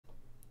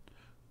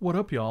What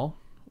up, y'all?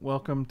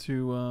 Welcome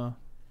to,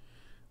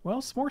 well,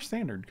 it's more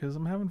standard, because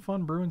I'm having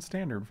fun brewing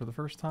standard for the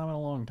first time in a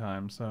long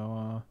time,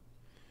 so,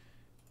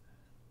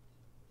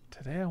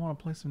 today I want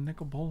to play some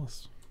Nicol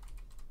Bolas.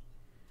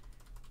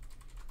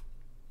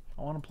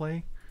 I want to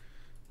play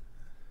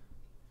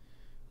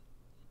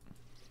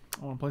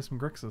some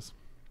Grixis.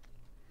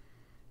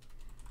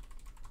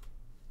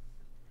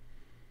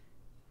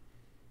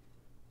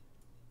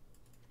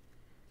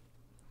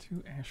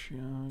 Two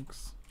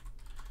Ashioks.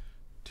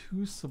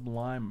 Two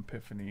Sublime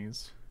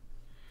Epiphanies.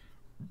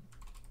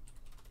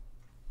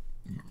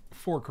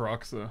 4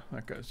 Kroxa.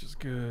 That guy's just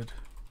good.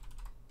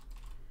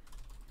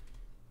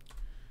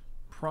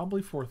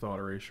 Probably 4 Thought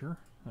Erasure.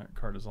 That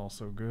card is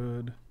also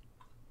good.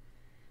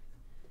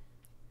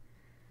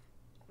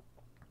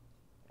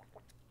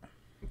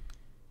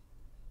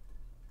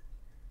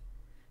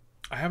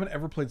 I haven't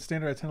ever played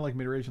Standard. I tend to like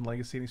mid-range and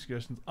Legacy. Any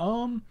suggestions?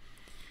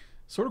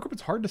 Sword of Crypt,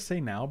 it's hard to say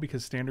now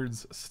because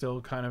Standard's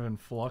still kind of in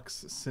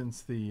flux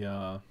since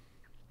the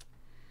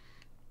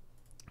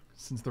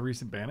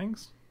recent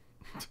bannings.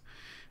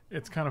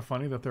 It's kind of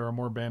funny that there are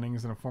more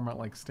bannings in a format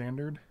like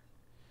Standard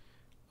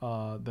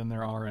than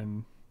there are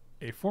in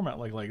a format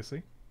like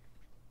Legacy.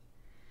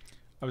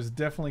 I was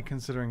definitely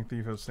considering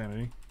Thief of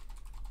Sanity.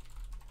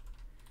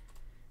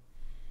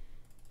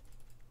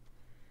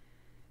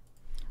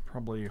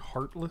 Probably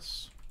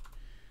Heartless.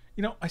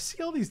 You know, I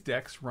see all these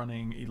decks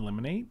running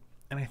Eliminate,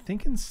 and I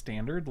think in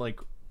Standard, like,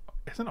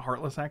 isn't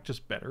Heartless Act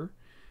just better?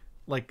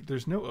 Like,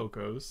 there's no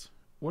Okos.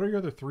 What are your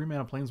other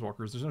 3-mana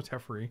Planeswalkers? There's no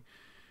Teferi.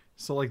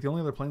 So, like, the only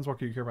other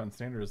Planeswalker you care about in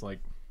Standard is, like,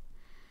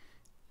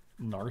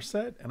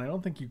 Narset, and I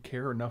don't think you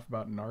care enough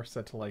about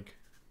Narset to, like,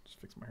 just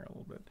fix my hair a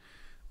little bit,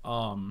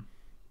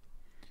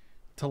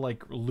 to,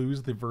 like,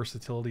 lose the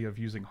versatility of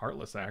using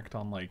Heartless Act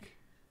on, like,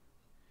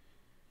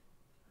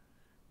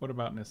 what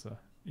about Nissa?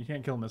 You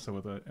can't kill Nissa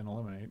with an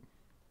Eliminate.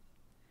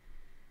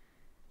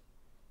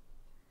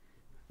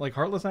 Like,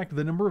 Heartless Act,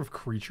 the number of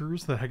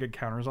creatures that get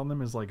counters on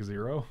them is, like,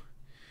 0.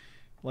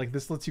 Like,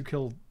 this lets you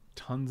kill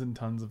tons and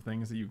tons of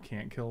things that you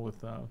can't kill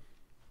with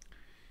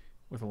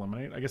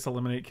Eliminate. I guess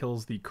Eliminate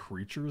kills the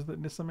creatures that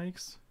Nissa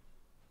makes.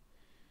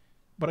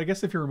 But I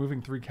guess if you're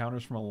removing 3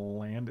 counters from a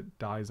land, it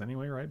dies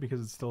anyway, right?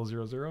 Because it's still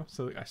 0/0.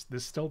 So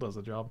this still does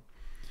a job.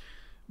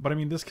 But, I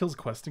mean, this kills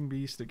Questing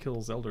Beast. It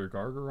kills Elder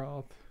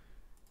Gargaroth.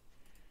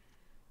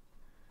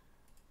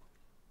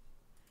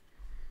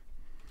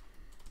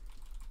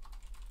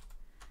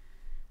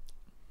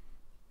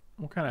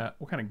 What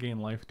kind of gain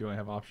life do I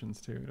have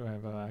options to? Do I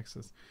have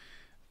access?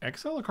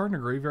 Exile a card in a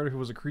graveyard if it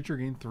was a creature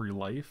gain 3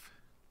 life.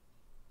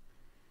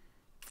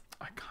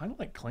 I kind of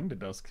like Cling to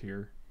Dusk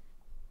here.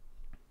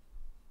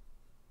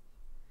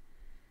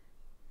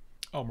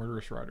 Oh,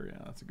 Murderous Rider.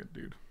 Yeah, that's a good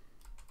dude.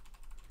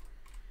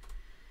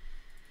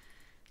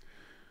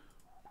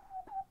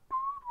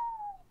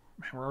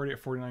 Man, we're already at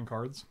 49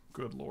 cards.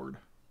 Good lord.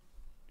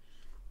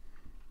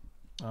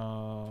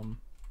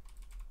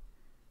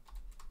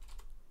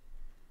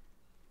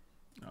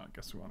 I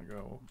guess we want to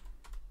go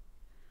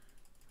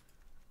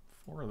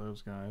 4 of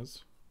those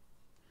guys.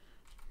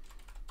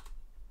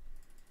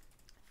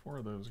 4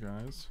 of those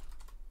guys.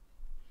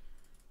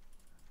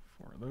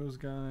 4 of those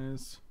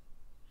guys.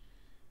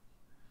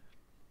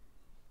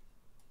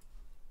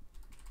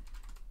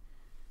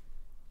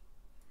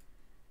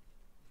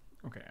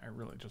 Okay, I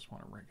really just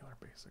want a regular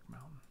basic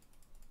mountain.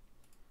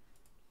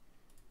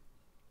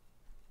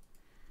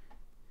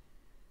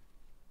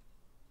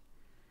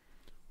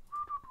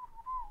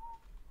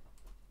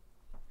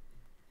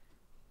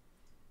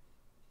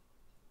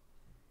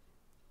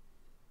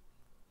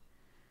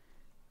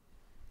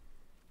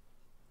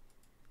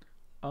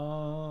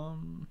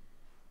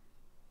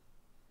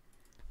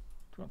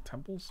 Do you want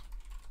temples?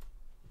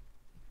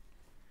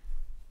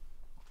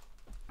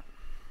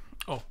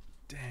 Oh,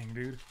 dang,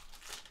 dude.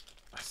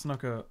 I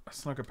snuck a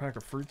pack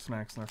of fruit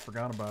snacks and I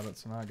forgot about it,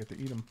 so now I get to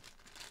eat them.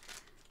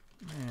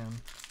 Man.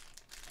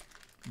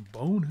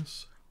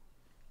 Bonus.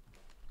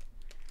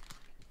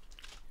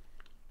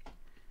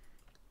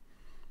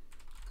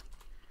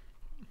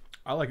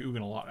 I like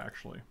Ugin a lot,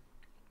 actually.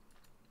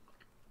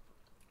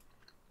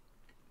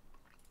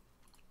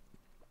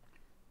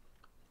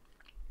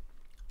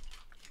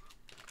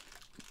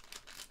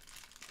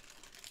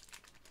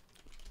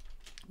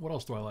 What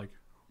else do I like?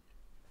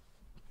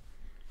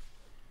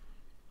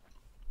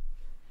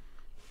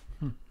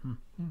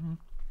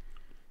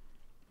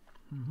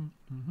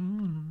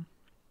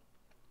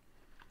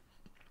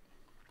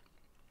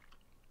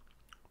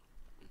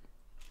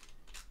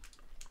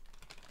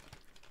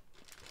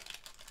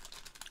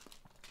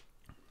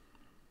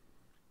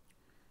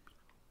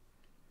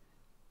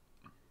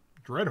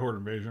 Dreadhorde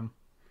invasion.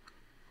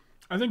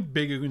 I think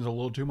Big Ugin's a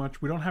little too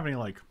much. We don't have any,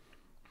 like,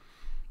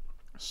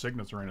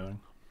 signets or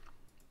anything.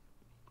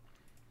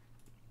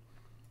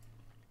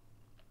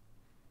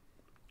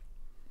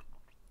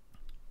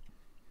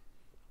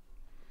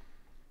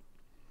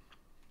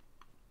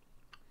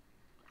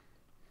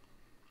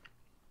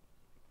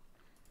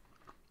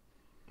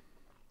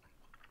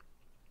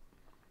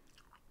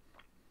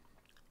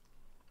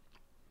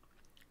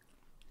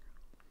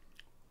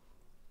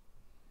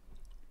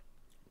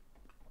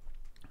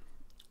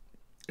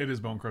 It is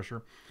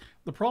Bonecrusher.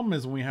 The problem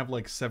is when we have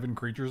like 7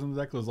 creatures in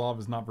the deck, Lizov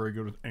is not very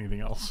good with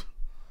anything else.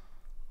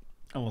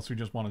 Unless we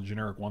just want a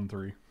generic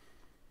 1/3.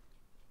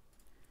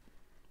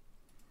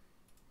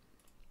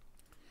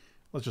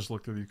 Let's just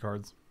look through these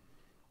cards.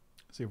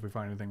 See if we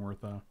find anything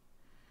worth well,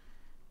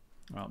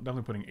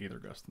 definitely putting Aether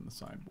Gust in the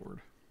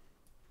sideboard.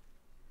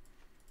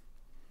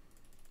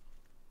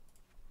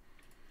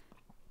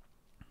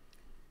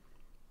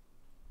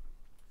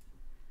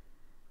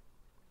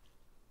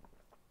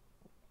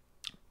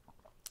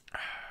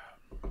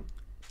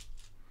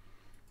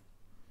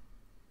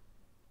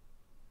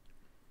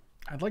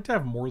 I'd like to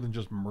have more than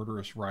just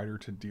Murderous Rider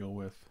to deal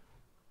with,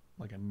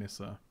 like a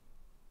Nissa.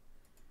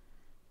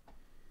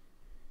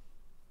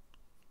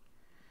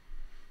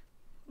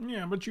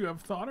 Yeah, but you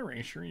have Thought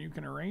Erasure. You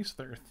can erase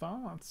their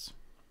thoughts.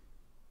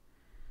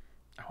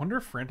 I wonder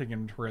if Frantic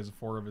Inventory as a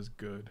 4 is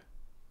good.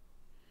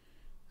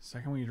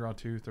 Second one you draw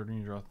 2, third one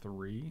you draw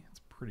 3.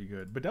 It's pretty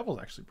good. But Devil's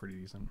actually pretty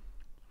decent.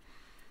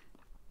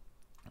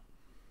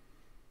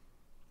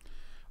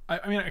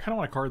 I mean, I kind of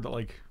want a card that,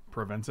 like,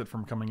 prevents it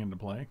from coming into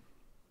play.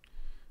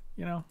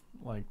 You know?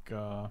 Like,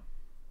 what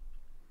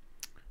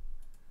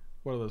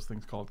are those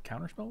things called?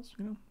 Counterspells,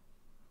 you know?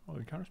 What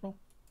are counterspell?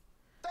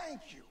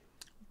 Thank you.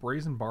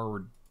 Brazen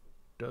Borrower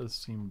does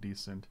seem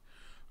decent.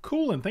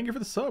 Cool, and thank you for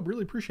the sub.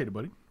 Really appreciate it,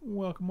 buddy.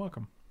 Welcome,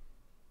 welcome.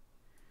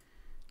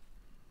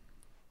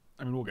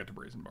 I mean, we'll get to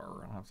Brazen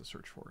Borrower. I don't have to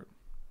search for it.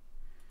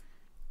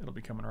 It'll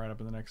be coming right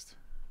up in the next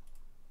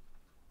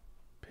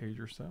page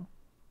or so.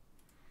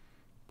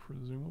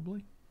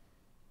 Presumably.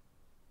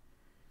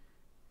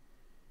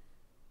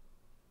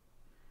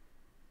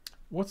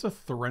 What's a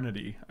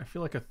Threnody? I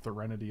feel like a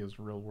Threnody is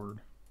a real word.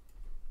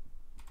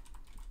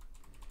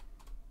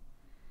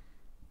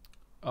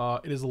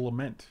 It is a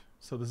lament.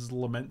 So this is a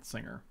Lament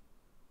Singer.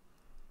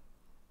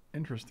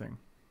 Interesting.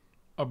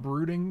 A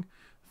brooding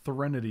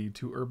Threnody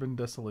to urban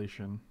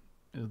desolation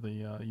is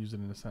the use it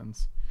in a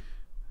sentence.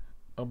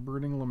 A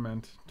brooding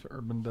lament to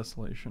urban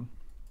desolation.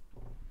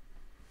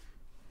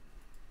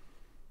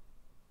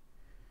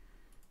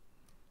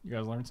 You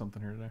guys learned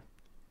something here today.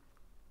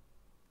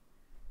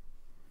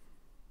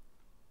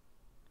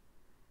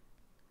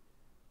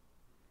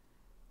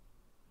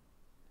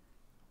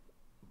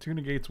 Two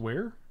negates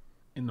where?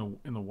 In the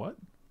what?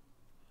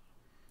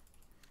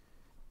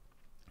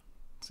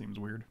 Seems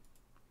weird.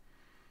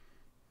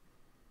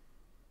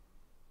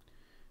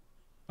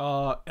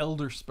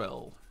 Elder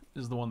Spell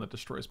is the one that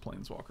destroys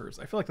planeswalkers.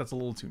 I feel like that's a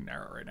little too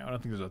narrow right now. I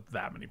don't think there's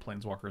that many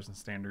planeswalkers in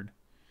standard.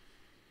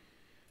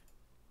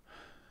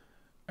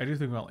 I do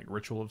think about like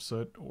Ritual of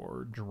Soot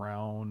or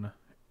Drown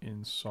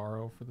in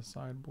Sorrow for the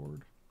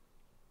sideboard.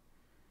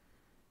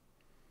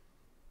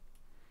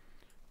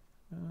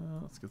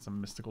 Let's get some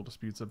Mystical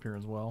Disputes up here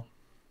as well.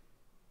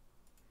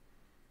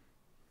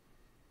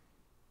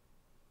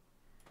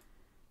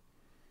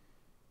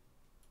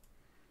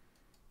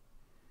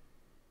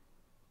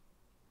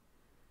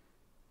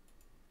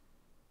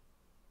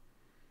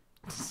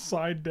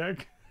 Side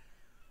deck.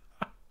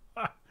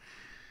 God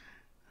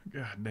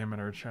damn it,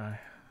 Archai.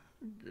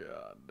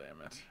 God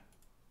damn it.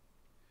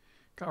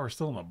 God, we're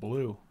still in the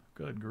blue.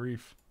 Good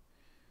grief.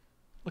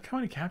 Look how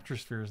many Capture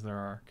Spheres there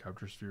are.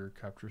 Capture Sphere,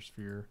 Capture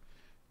Sphere,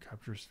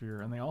 Capture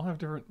Sphere. And they all have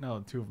different... No,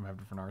 2 of them have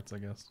different arts, I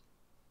guess.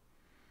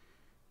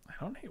 I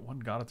don't hate one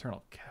God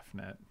Eternal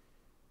Kefnet.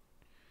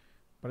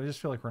 But I just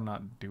feel like we're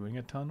not doing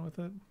a ton with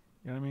it.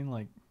 You know what I mean?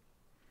 Like,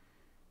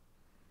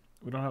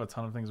 we don't have a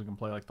ton of things we can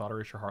play, like Thought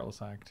Erasure,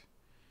 Heartless Act.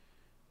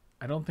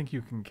 I don't think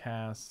you can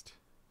cast...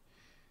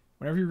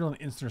 Whenever you're revealing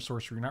instant or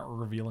sorcery, you're not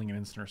revealing an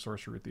instant or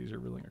sorcery with these. You're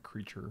revealing a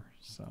creature,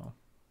 so...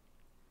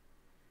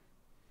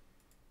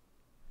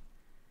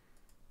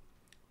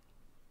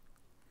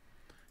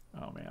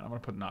 Oh man, I'm going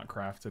to put Not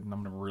Crafted, and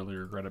I'm going to really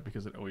regret it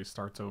because it always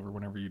starts over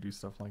whenever you do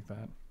stuff like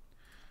that.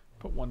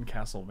 Put 1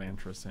 Castle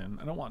Vantress in.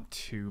 I don't want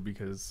 2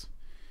 because...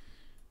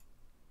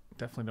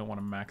 Definitely don't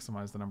want to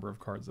maximize the number of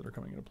cards that are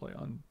coming into play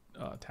on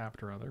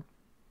tapped or other.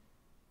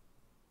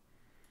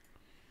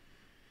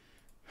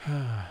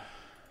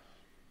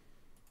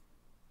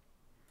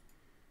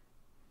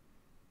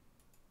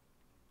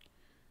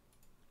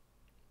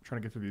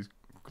 Trying to get through these.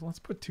 Let's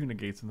put 2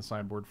 negates in the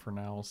sideboard for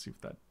now. We'll see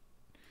if that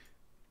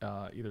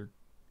either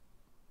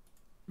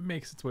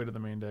makes its way to the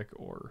main deck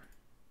or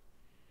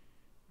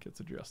gets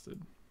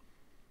adjusted.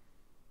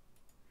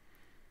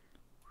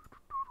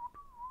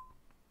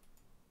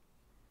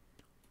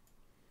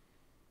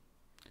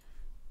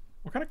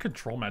 What kind of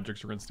control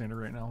magics are in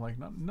standard right now? Like,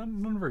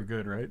 none very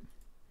good, right?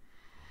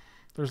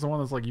 There's the one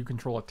that's like you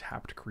control a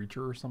tapped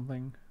creature or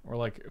something. Or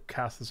like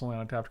cast this only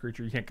on a tapped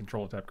creature. You can't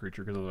control a tapped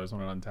creature because otherwise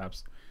when it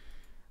untaps,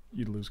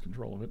 you'd lose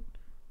control of it.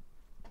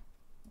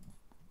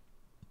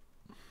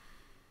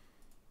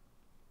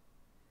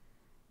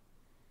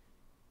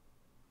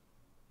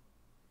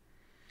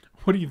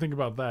 What do you think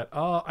about that?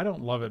 I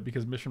don't love it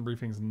because Mission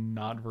Briefing's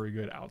not very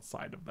good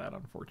outside of that,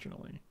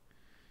 unfortunately.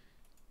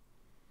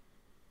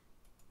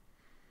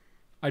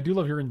 I do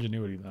love your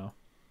ingenuity, though.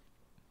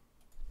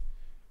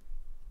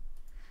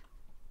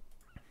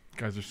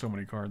 Guys, there's so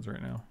many cards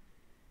right now.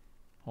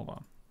 Hold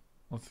on.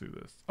 Let's do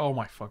this. Oh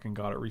my fucking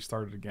god, it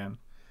restarted again.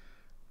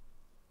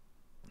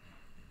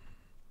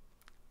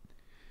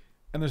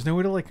 And there's no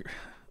way to like...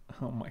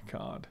 Oh my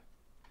god.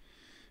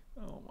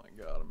 Oh my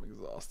god, I'm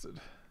exhausted.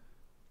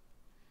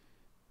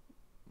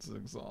 This is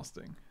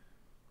exhausting.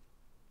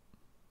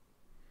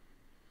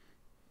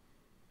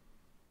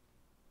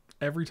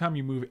 Every time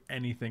you move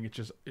anything, it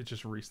just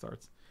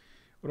restarts.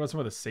 What about some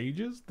of the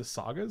sages? The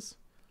sagas?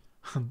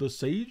 The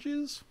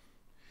sages?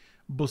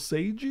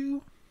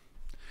 Boseiju?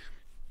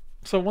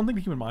 So one thing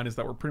to keep in mind is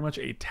that we're pretty much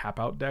a tap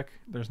out deck.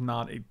 There's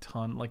not a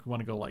ton, like we want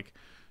to go like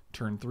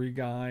turn 3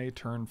 guy,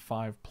 turn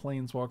 5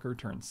 planeswalker,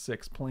 turn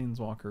 6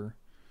 planeswalker,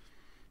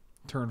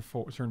 turn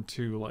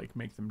 2 like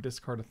make them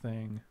discard a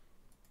thing.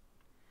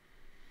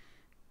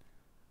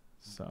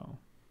 So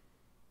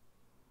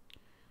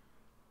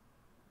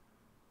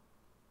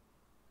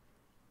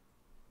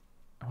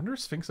I wonder if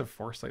Sphinx of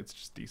Foresight's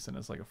just decent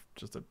as like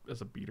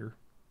as a beater.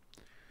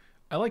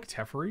 I like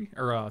Teferi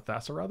or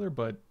Thassa rather,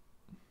 but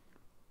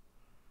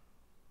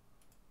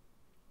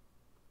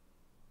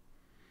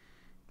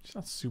she's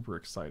not super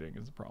exciting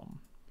is the problem.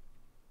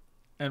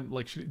 And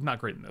like she's not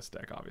great in this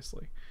deck,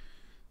 obviously.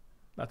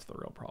 That's the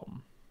real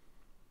problem.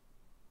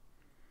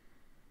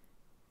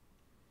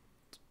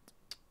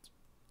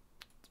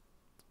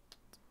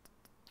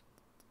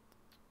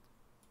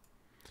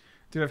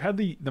 Dude, I've had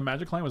the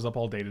Magic line was up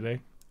all day today,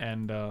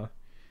 and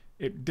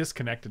it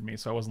disconnected me,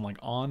 so I wasn't like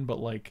on, but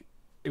like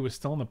it was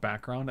still in the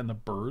background, and the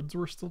birds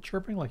were still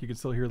chirping. Like you could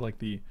still hear like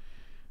the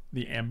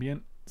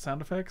ambient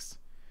sound effects,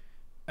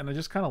 and I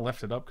just kind of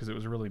left it up because it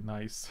was really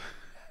nice,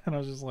 and I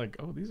was just like,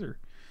 oh, this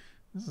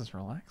is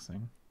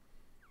relaxing.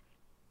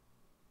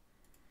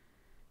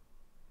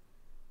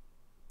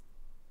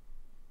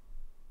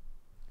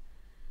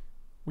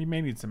 We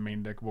may need some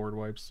main deck board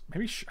wipes.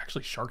 Maybe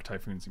actually Shark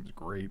Typhoon seems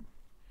great.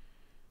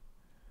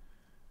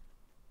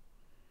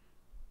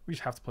 We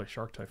just have to play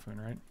Shark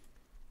Typhoon, right?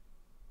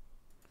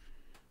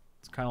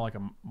 It's kind of like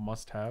a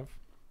must-have.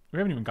 We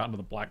haven't even gotten to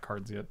the black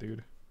cards yet,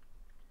 dude.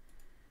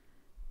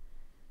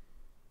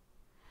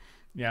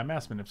 Yeah,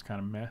 Mass Manip's kind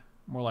of meh.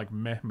 More like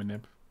meh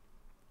Manip.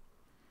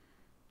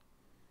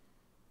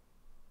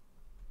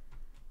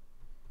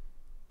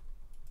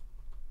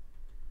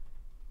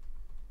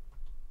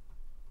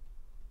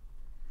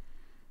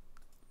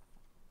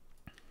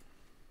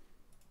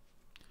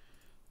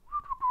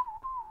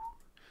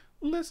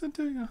 Listen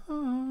to your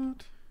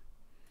heart.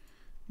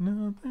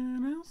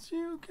 Nothing else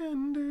you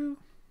can do.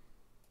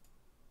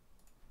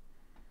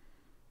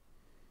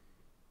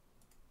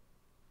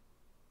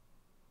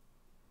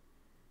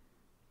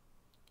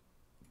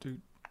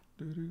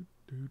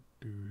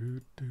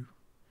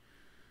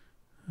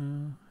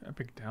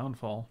 Epic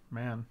Downfall,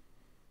 man.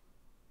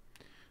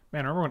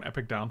 Remember when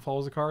Epic Downfall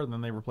was a card and then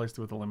they replaced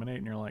it with Eliminate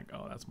and you're like,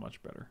 oh, that's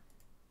much better.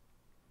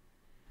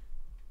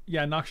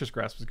 Yeah, Noxious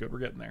Grasp is good. We're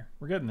getting there.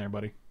 We're getting there,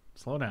 buddy.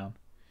 Slow down.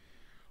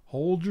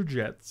 Hold your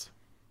jets.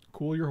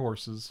 Cool your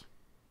horses.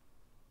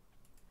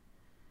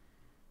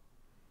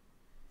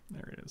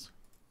 There it is.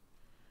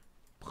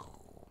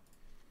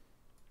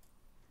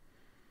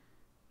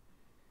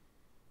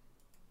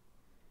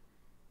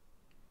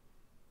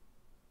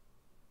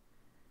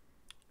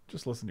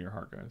 Just listen to your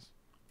heart, guys.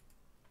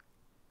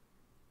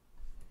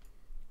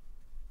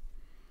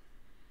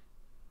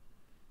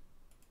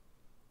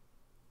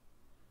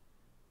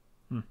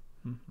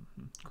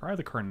 Cry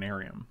the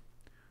Carnarium.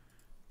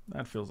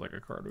 That feels like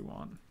a card we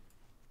want.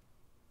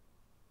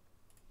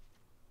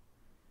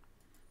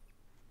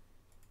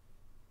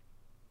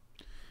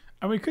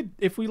 And we could,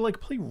 if we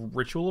like play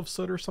Ritual of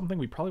Soot or something,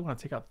 we probably want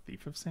to take out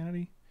Thief of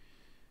Sanity.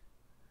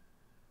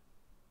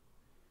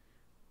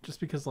 Just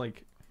because,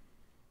 like,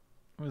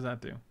 what does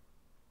that do?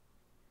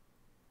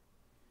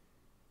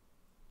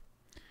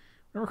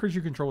 Whenever creature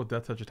you control with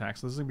Death Touch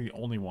attacks, so this is going to be the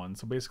only one.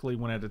 So basically,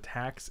 when it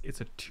attacks,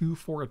 it's a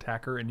 2/4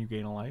 attacker and you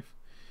gain a life.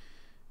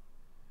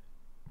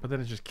 But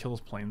then it just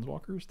kills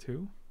planeswalkers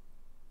too.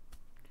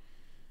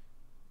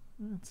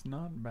 It's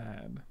not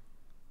bad.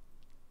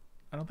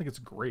 I don't think it's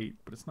great,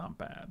 but it's not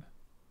bad.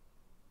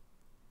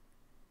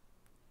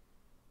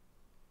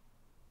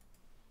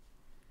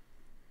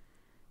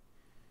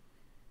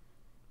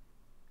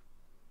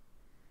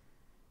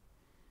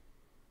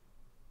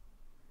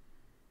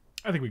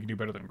 I think we can do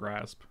better than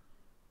Grasp.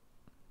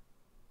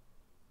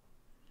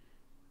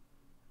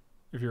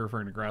 If you're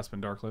referring to Grasp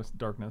and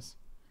Darkness.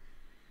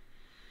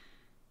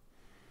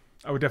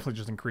 I would definitely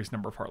just increase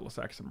number of Heartless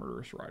Acts and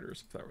Murderous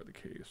Riders if that were the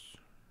case.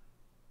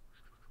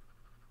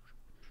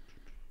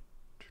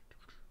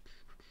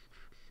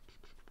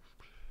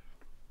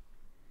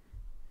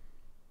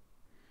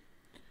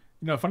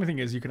 You know, the funny thing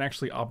is you can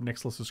actually op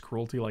Nixilis's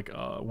Cruelty like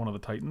one of the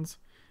Titans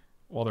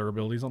while their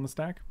abilities on the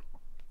stack.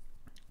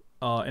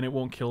 And it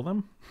won't kill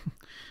them.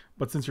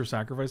 But since you're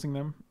sacrificing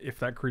them, if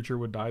that creature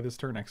would die this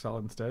turn, exile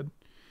it instead.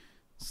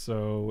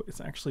 So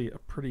it's actually a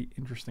pretty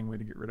interesting way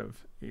to get rid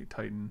of a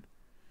Titan.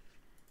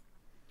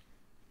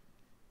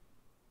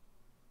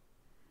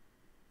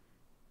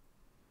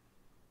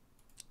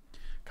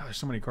 God, there's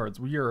so many cards.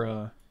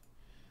 We're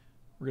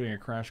getting a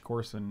crash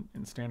course in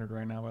Standard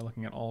right now by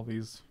looking at all of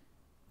these.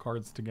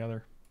 cards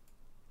together.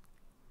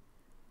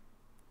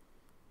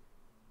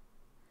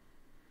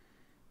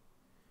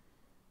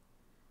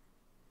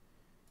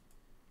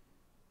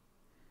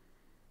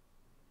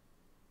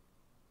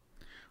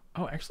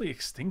 Oh, actually,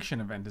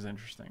 Extinction Event is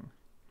interesting.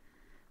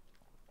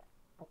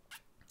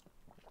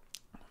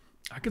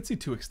 I could see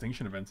 2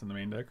 Extinction Events in the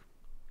main deck.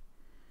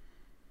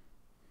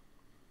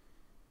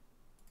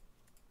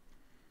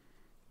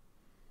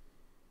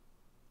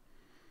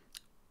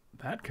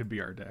 That could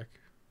be our deck,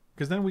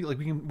 because then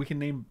we can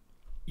name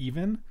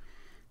even,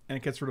 and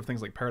it gets rid of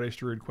things like Paradise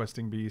Druid,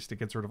 Questing Beast. It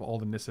gets rid of all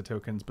the Nissa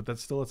tokens, but that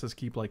still lets us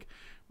keep like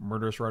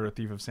Murderous Rider,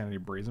 Thief of Sanity,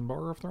 Brazen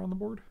Borrower if they're on the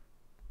board.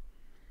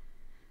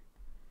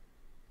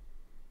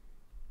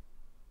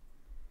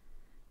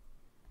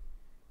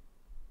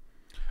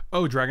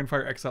 Oh,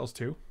 Dragonfire Exiles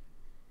too.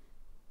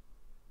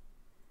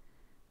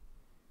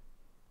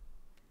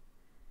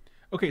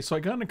 Okay, so I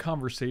got in a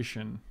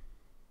conversation.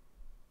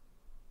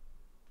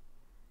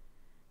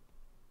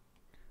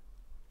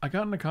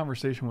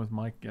 With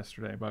Mike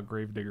yesterday about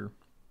Gravedigger.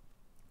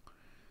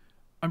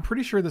 I'm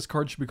pretty sure this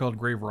card should be called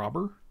Grave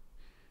Robber,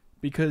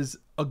 because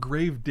a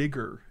grave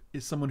digger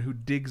is someone who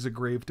digs a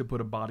grave to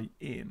put a body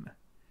in.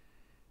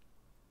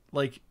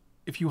 Like,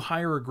 if you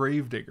hire a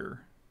grave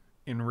digger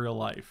in real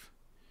life,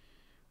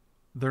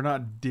 they're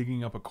not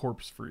digging up a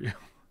corpse for you.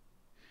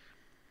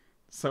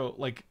 So,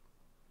 like,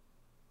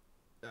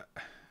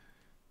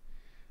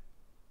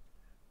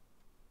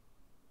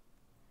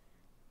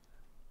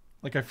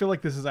 I feel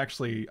like this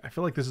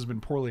has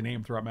been poorly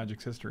named throughout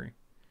Magic's history.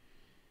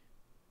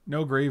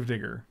 No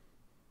gravedigger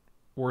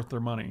worth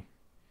their money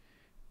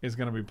is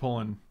going to be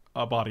pulling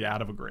a body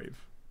out of a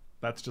grave.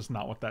 That's just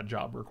not what that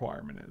job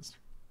requirement is.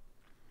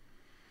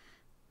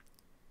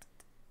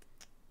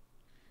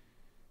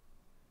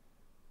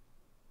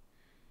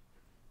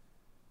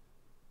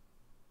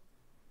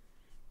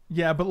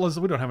 Yeah, but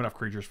we don't have enough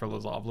creatures for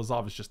Lizov.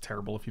 Lizov is just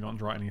terrible if you don't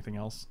draw anything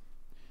else.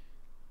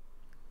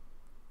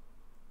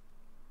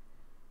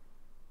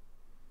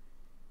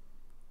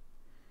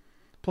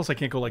 Plus, I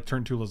can't go like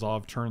turn 2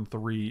 Lizov, turn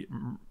 3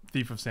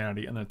 Thief of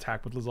Sanity, and then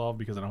attack with Lizov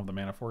because I don't have the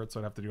mana for it, so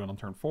I'd have to do it on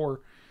turn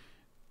 4.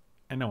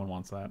 And no one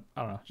wants that.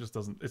 I don't know. It just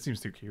doesn't. It seems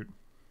too cute.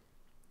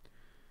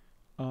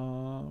 Do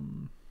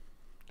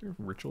you have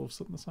Ritual of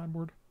Slit in the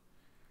sideboard?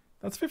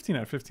 That's 15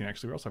 out of 15,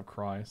 actually. We also have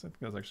Cry, so I think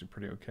that's actually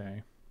pretty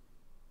okay.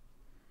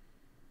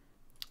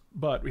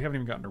 But we haven't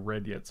even gotten to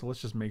red yet, so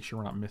let's just make sure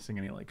we're not missing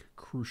any, like,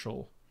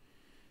 crucial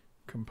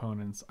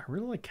components. I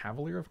really like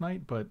Cavalier of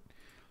Night, but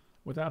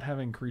without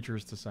having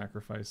creatures to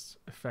sacrifice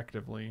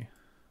effectively,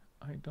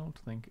 I don't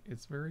think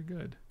it's very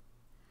good.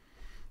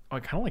 Oh, I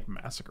kind of like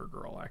Massacre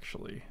Girl,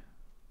 actually.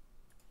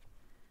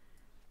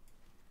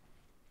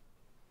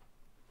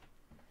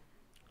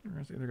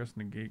 Either goes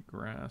Negate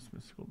Grass,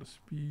 Mystical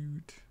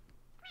Dispute.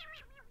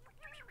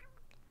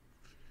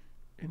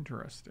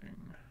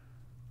 Interesting.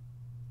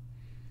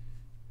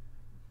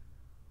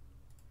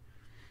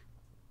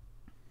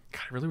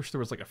 God, I really wish there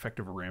was like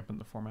effective ramp in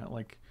the format,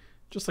 like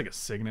just like a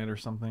Signet or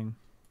something.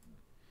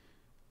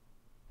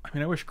 I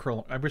mean, I wish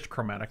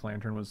Chromatic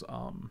Lantern was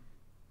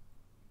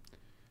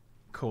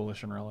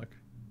Coalition Relic.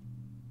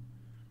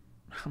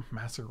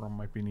 Massacre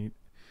might be neat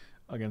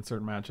against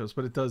certain matchups,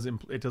 but it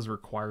does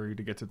require you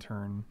to get to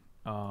turn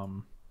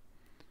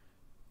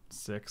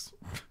 6.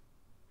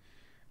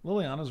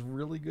 Liliana's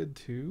really good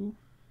too.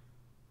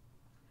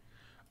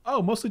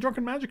 Oh, Mostly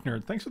Drunken Magic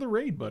Nerd. Thanks for the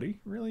raid, buddy.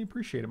 Really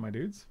appreciate it, my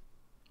dudes.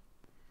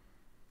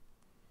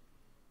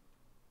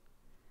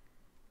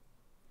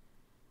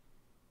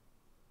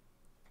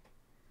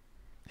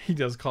 He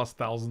does cost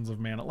thousands of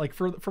mana. Like,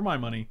 for my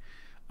money,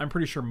 I'm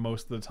pretty sure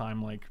most of the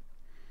time, like,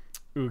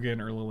 Ugin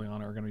or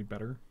Liliana are going to be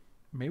better.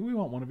 Maybe we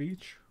want one of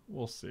each.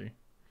 We'll see.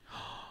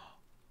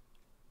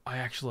 I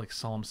actually like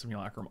Solemn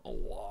Simulacrum a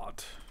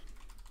lot.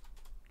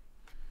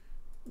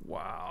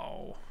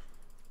 Wow.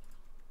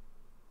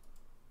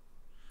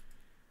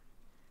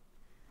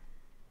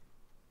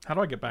 How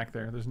do I get back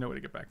there? There's no way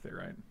to get back there,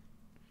 right?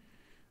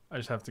 I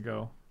just have to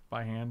go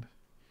by hand.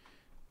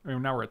 I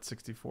mean, now we're at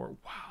 64.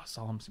 Wow,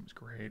 Solemn seems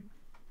great.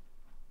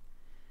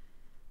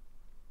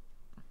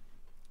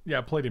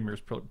 Yeah, Palladium Mirror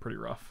is pretty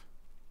rough.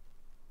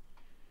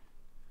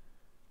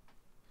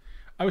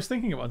 I was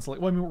thinking of unselect.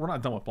 Well, I mean, we're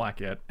not done with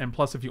black yet. And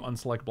plus, if you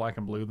unselect black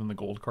and blue, then the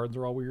gold cards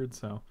are all weird.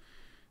 So,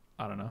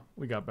 I don't know.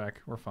 We got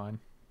back. We're fine.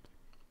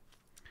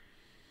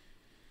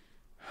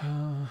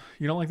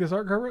 You don't like this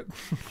art cover?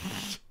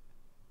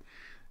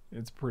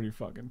 It's pretty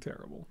fucking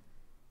terrible.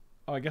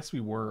 Oh, I guess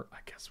we were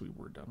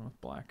done with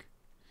black.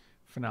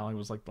 Finale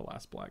was like the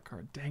last black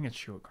card. Dang it,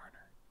 Shua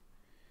Garner.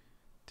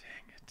 Dang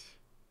it.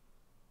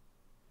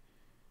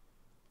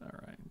 All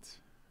right.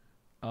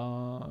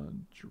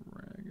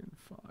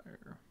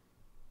 Dragonfire.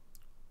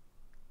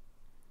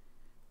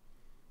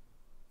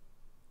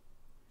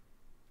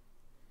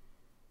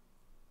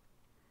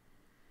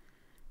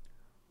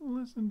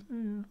 Listen to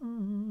your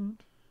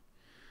heart.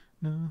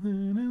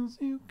 Nothing else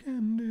you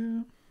can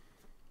do.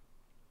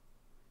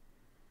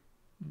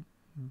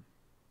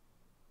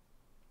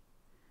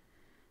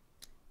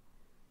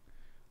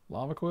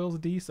 Lava Coil's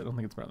decent. I don't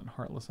think it's better than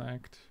Heartless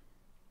Act.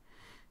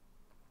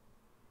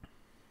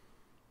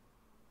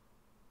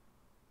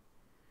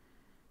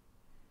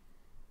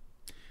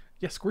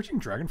 Yeah, Scorching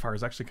Dragonfire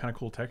is actually kind of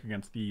cool tech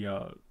against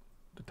the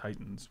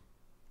Titans.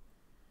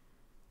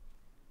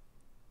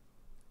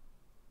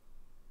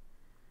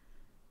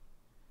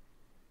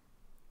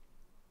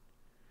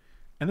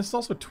 And this is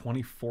also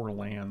 24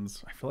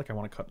 lands. I feel like I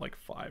want to cut like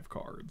 5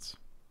 cards.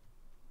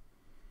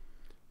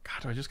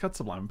 God, do I just cut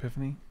Sublime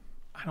Epiphany?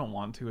 I don't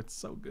want to. It's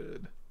so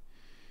good.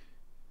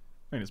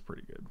 I mean, it's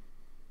pretty good.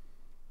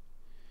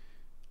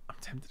 I'm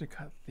tempted to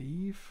cut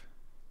Thief.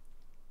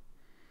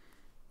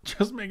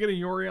 Just make it a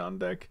Yorion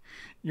deck.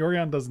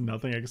 Yorion does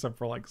nothing except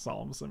for like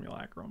Solemn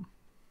Simulacrum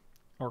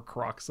or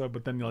Kroxa,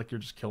 but then you're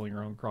just killing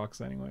your own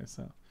Kroxa anyway.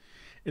 So,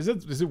 is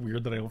it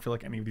weird that I don't feel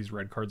like any of these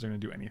red cards are going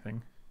to do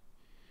anything?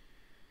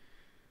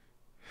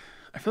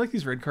 I feel like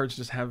these red cards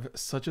just have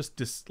such a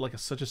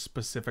such a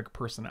specific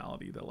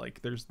personality that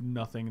like there's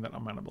nothing that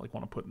I'm gonna like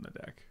want to put in the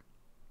deck.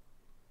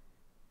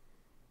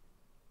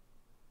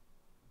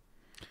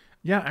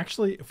 Yeah,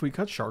 actually, if we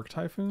cut Shark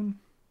Typhoon,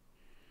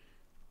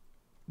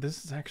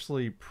 this is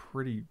actually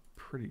pretty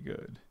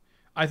good.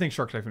 I think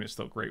Shark Typhoon is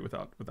still great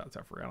without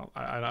Teferi.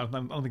 I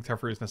don't think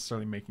Teferi is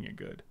necessarily making it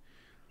good.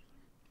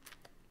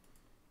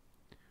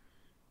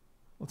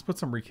 Let's put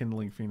some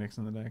Rekindling Phoenix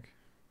in the deck.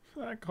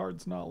 That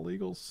card's not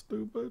legal,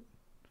 stupid.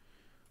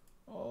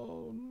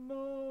 Oh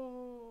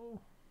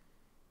no.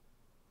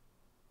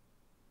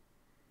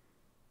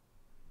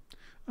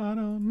 I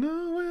don't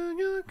know where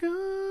you're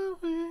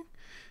going,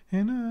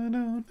 and I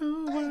don't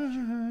know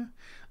why.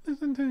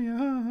 Listen to your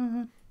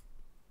heart.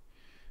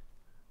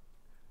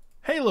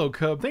 Halo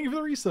Cub, thank you for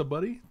the resub,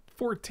 buddy.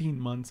 14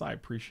 months, I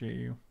appreciate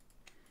you.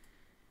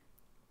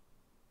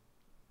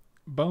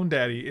 Bone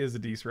Daddy is a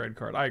decent red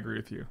card. I agree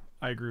with you.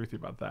 I agree with you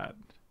about that.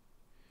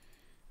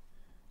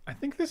 I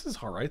think this is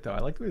alright though. I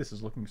like the way this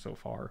is looking so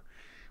far.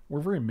 We're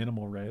very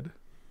minimal red.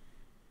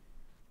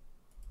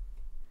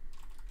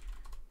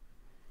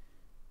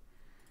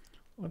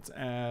 Let's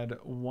add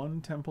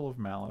 1 Temple of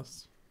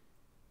Malice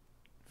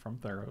from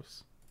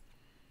Theros.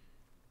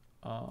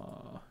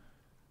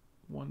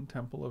 1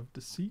 Temple of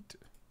Deceit.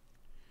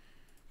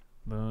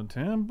 The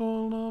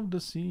Temple of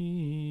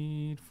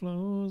Deceit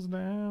flows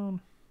down.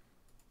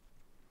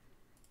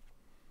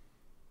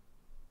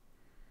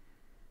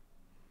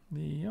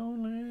 The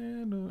only...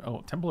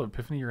 Oh, Temple of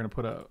Epiphany, you're going to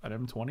put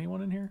an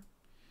M21 in here?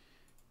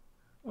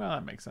 Well,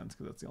 that makes sense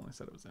because that's the only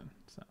set it was in.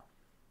 So,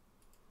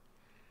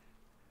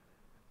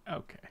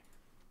 okay.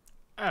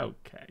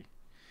 Okay.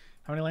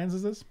 How many lands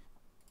is this?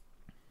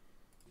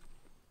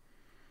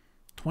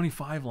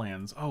 25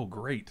 lands. Oh,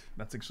 great.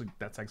 That's actually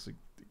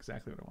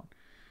exactly what I want.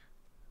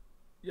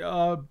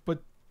 Yeah,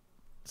 but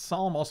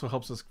Solemn also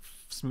helps us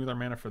smooth our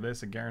mana for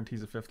this. It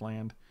guarantees a 5th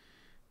land.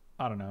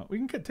 I don't know. We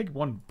can put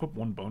one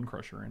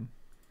Bonecrusher in.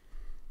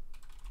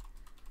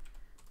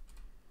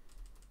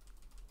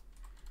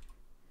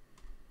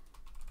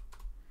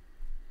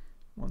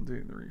 1,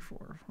 2, 3,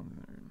 4.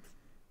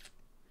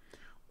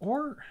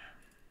 Or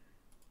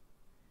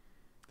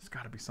there's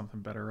got to be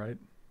something better, right?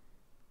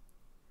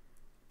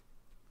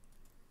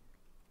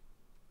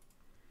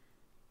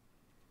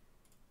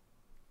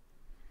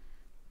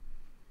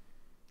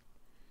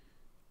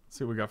 Let's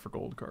see what we got for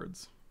gold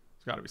cards.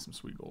 There's got to be some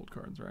sweet gold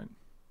cards, right?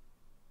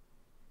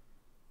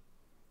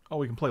 Oh,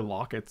 we can play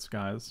Lockets,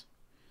 guys.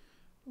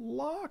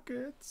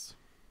 Lockets.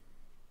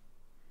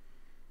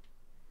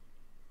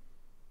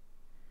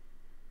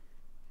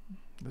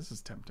 This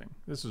is tempting.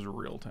 This is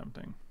real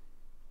tempting.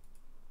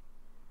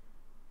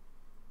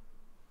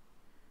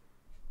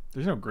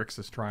 There's no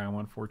Grixis Triumph,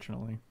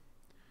 unfortunately.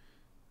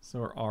 So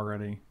we're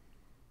already...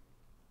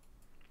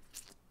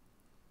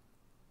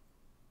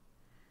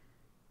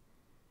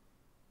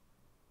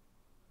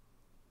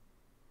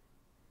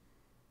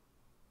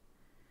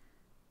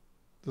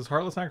 Does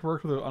Heartless Act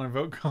work with an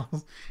invoked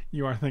cost?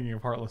 You are thinking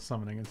of Heartless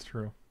Summoning, it's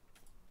true.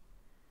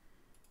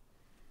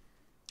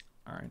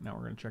 Alright, now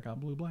we're going to check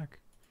out Blue-Black.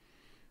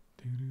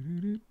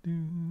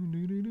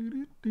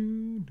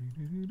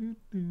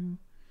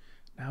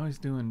 Now he's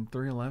doing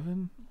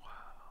 311. Wow.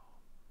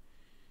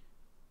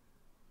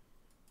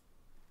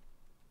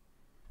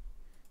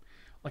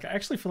 Like, I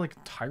actually feel like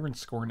Tyrant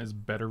Scorn is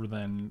better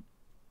than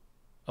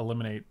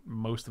Eliminate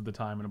most of the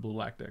time in a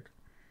Blue-Black deck.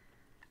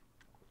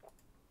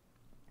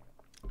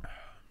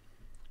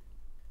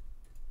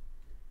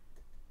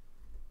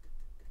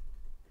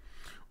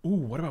 Ooh,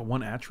 what about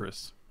 1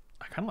 Atris?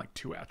 I kind of like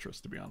 2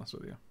 Atris, to be honest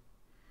with you.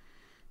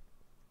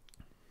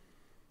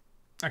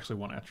 Actually,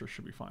 1 Atris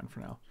should be fine for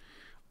now.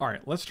 All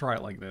right, let's try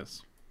it like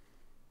this.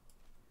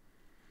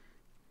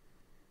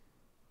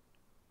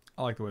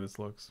 I like the way this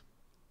looks.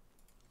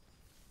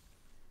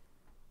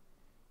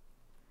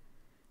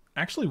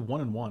 Actually,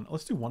 1 and 1.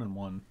 Let's do 1 and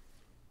 1.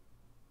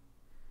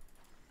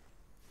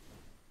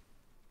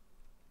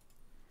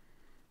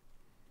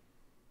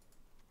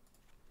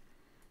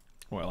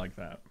 Oh, I like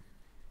that.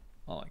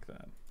 I like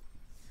that.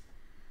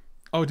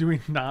 Oh, do we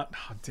not?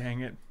 Oh,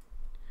 dang it.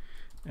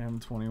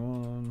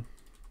 M21.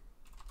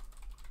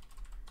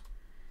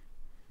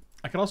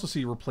 I could also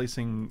see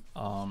replacing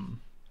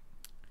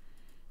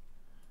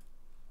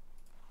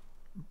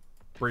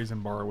Brazen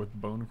Borrower with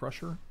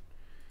Bonecrusher.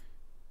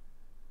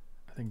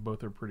 I think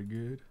both are pretty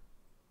good.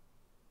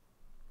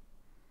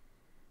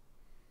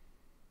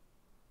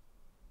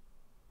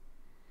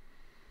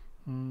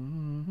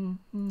 Thank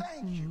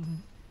you.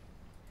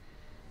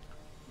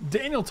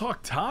 Daniel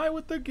Talk Thai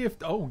with the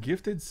gift. Oh,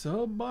 gifted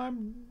sub by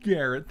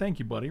Garrett. Thank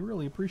you, buddy.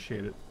 Really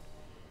appreciate it.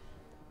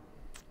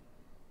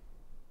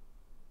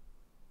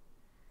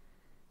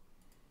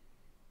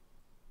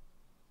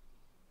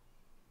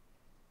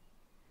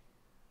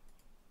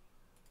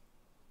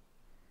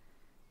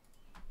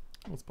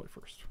 Let's play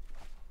first.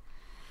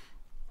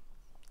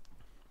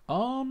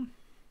 I'll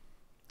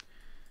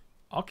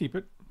keep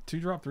it.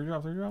 2-drop,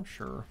 3-drop, 3-drop,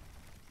 sure.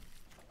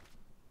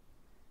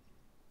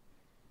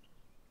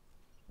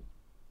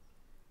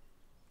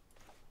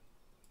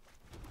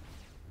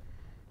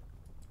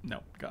 No,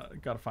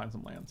 gotta find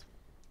some lands.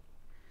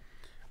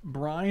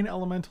 Brine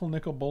Elemental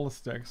Nicol Bolas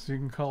deck, so you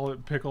can call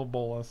it Pickle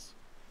Bolas.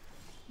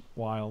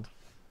 Wild.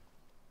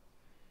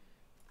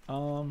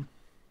 I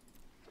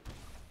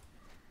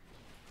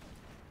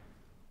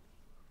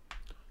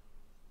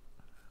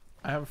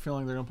have a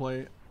feeling they're gonna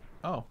play.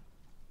 Oh,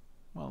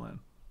 well then.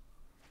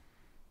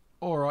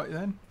 All right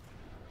then.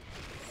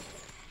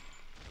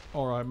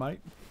 All right, mate.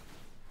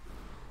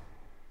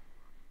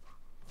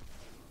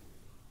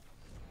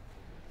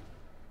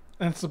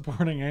 And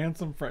supporting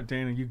handsome friend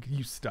Dana,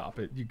 you stop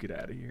it. You get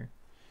out of here.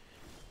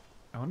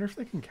 I wonder if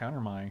they can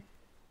counter my.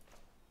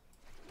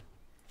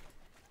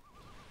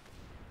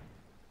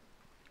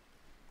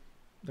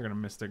 They're gonna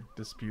Mystic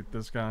Dispute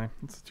this guy.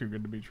 It's too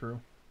good to be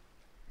true.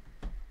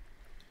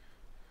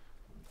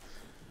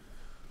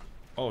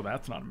 Oh,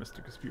 that's not a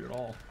Mystic Dispute at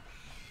all.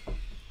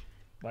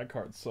 That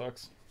card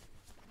sucks.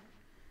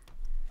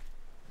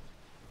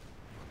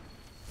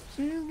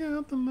 She's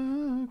got the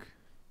look.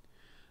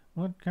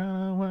 What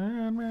kind of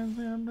word was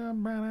in the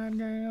bright-eyed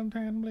girl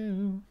tan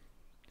blue?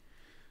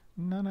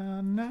 Na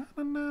na na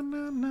na na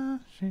na na.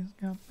 She's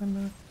got the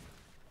look.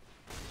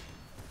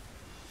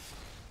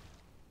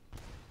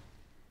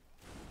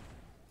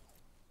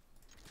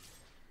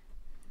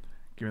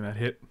 Give me that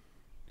hit.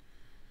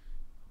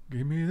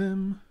 Give me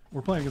them.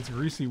 We're playing against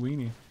Greasy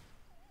Weenie.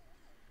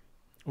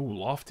 Oh,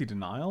 Lofty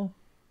Denial.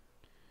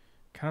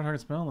 Counter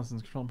target spell unless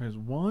it's control pays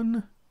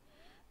 1.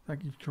 Like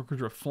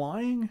you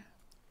flying.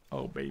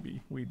 Oh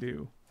baby, we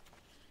do.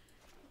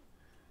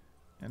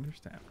 Ender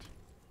Stamped.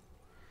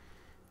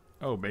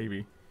 Oh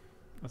baby,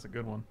 that's a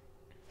good one.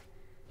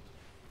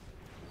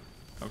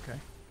 Okay.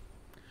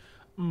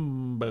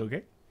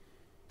 Okay.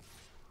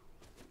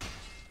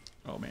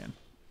 Oh man,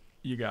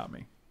 you got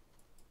me.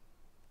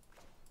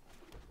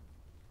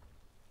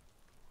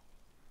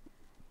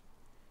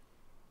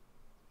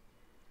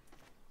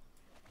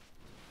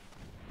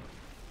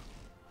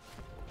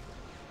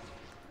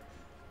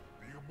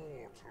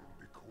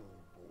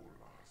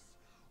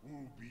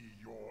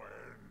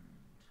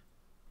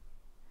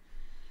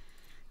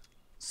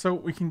 So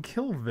we can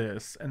kill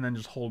this and then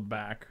just hold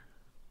back.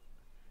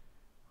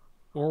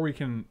 Or we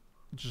can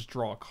just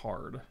draw a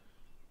card.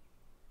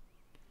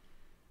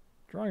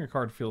 Drawing a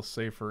card feels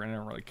safer, and I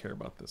don't really care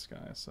about this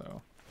guy,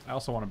 so... I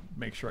also want to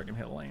make sure I can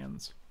hit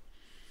lands.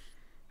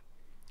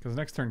 Because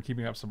next turn,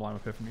 keeping up Sublime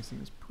Epiphany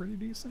seems pretty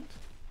decent.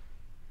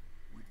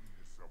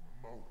 Witness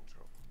a mote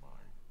of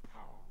my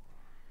power.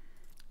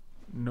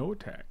 No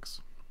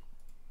attacks.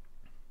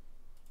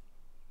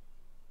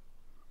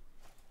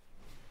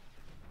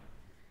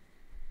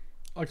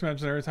 I like to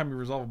imagine every time you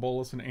resolve a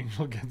Bolas, an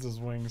angel gets his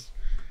wings.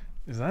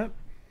 Is that...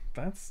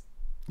 That's...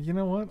 You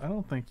know what? I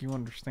don't think you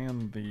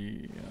understand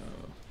the...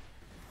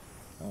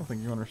 I don't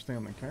think you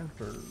understand the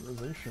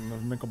characterization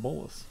of Nicol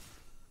Bolas.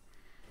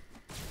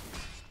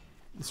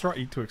 Let's try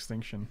Eat to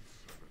Extinction.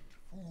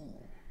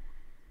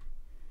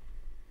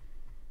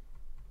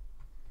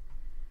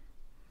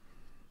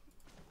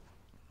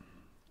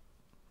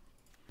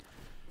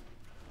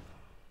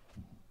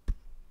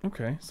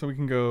 Okay, so we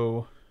can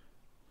go...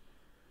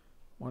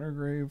 Watery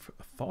Grave,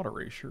 Thought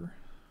Erasure.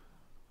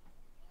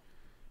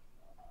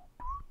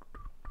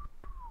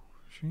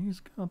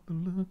 She's got the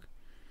look.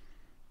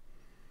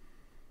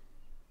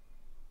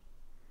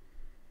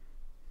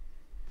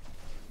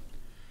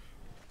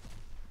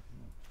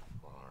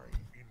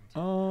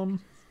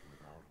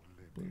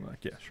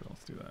 Yeah, sure,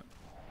 let's do that.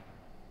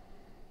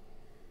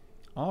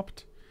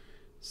 Opt.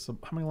 So,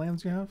 how many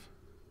lands do you have?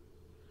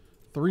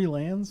 3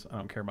 lands? I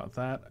don't care about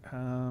that.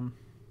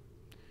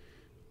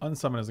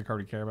 Unsummon is the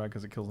card you care about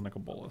because it kills a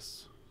Nicol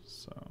Bolas.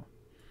 So, I'm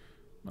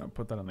going to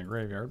put that in the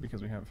graveyard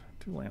because we have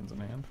 2 lands in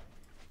hand.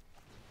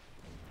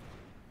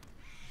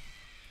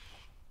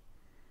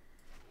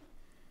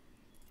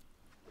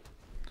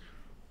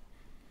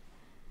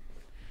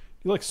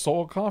 You like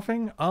Soul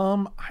Coughing? I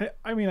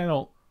mean, I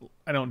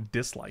don't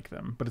dislike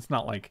them, but it's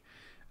not like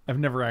I've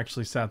never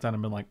actually sat down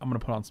and been like, I'm gonna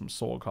put on some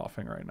Soul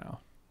Coughing right now.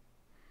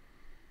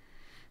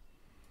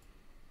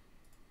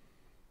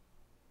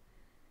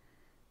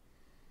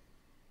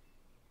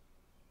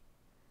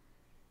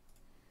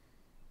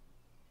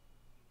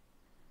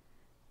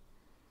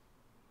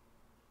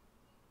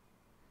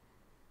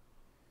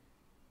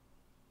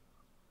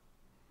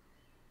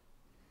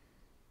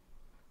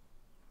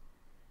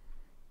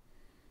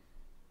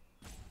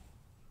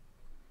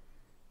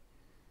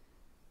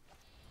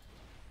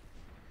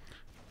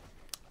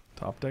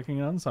 Top decking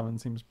an unsummon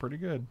seems pretty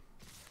good.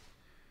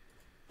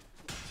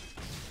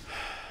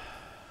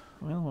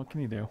 Well, what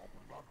can you do?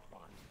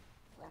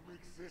 From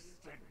existence.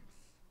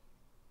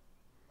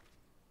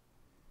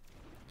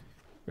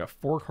 We got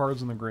 4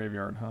 cards in the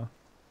graveyard, huh?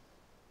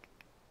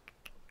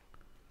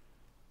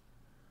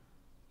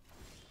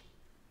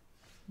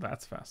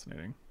 That's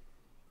fascinating.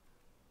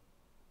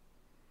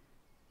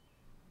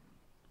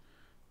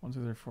 1,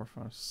 2, 3, 4,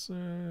 5,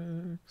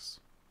 6.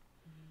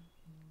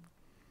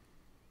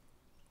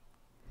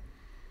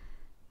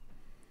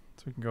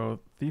 So we can go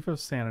Thief of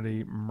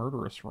Sanity,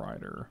 Murderous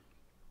Rider.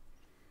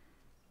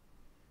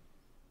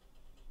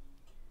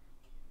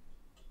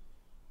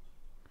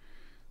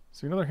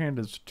 So another hand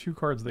is 2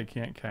 cards they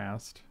can't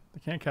cast.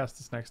 They can't cast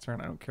this next turn.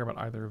 I don't care about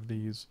either of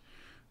these.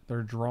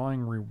 They're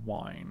drawing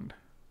Rewind.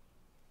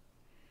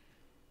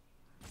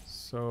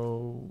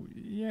 So,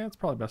 yeah, it's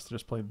probably best to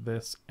just play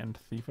this and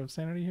Thief of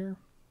Sanity here.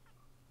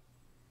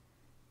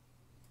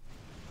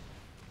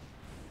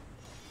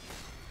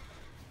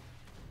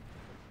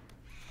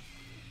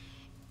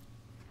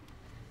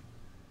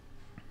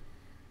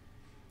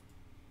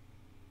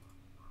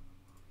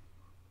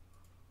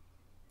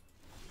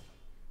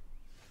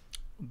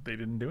 They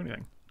didn't do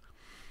anything.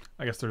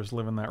 I guess they're just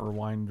living that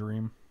Rewind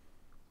dream.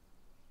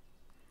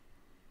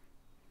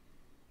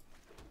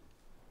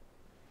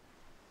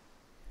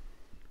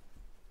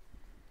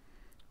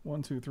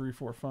 One, two, three,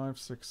 four, five,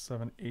 six,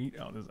 seven, 8.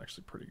 Oh, this is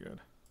actually pretty good.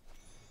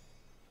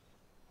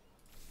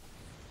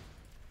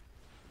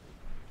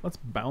 Let's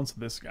bounce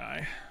this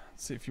guy.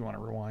 Let's see if you want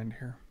to rewind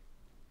here.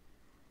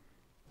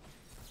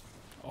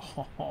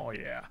 Oh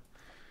yeah.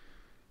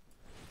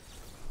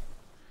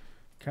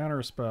 Counter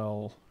a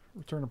spell.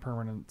 Return a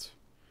permanent.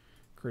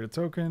 Create a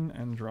token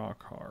and draw a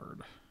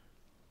card.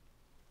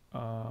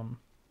 Target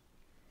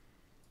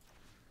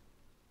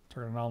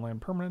a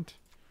non-land permanent.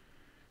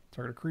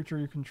 Target a creature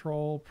you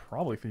control.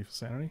 Probably Thief of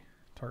Sanity.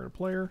 Target a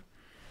player.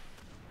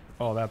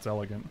 Oh, that's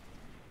elegant.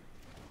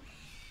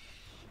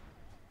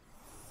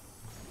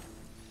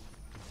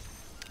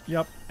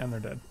 Yep, and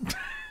they're dead.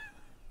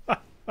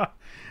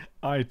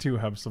 I too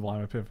have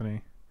Sublime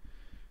Epiphany.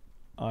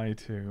 I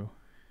too.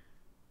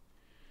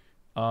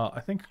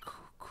 I think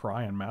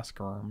Cry and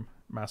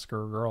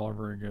Massacre Girl are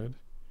very good.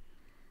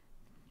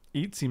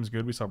 Eat seems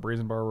good. We saw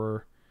Brazen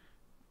Borrower,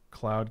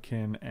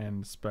 Cloudkin,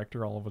 and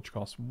Spectre, all of which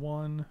cost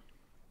 1.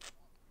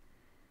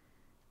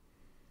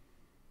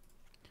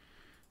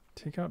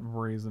 Take out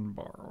Brazen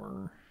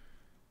Borrower.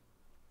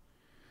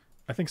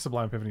 I think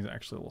Sublime Epiphany is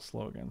actually a little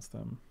slow against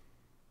them.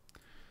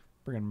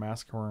 Bring in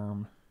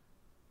Maskworm.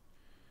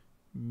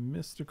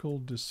 Mystical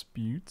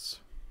Disputes.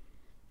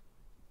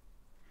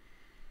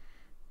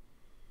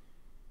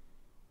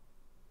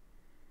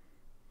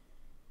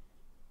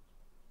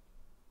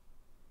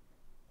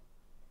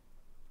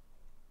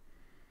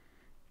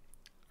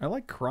 I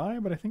like Cry,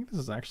 but I think this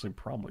is actually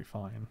probably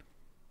fine.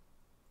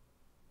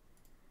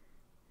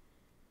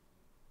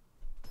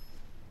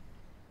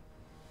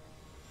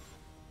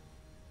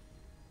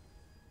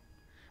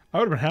 I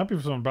would have been happy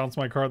if someone bounced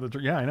my card.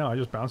 That, yeah, I know. I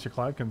just bounced your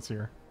Cloudkins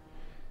here.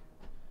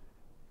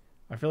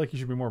 I feel like you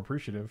should be more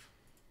appreciative.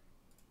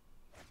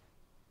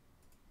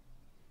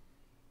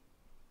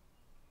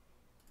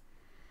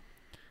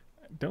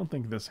 I don't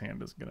think this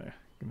hand is gonna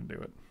do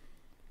it.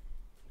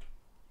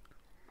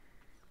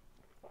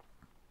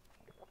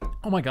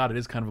 Oh my god, it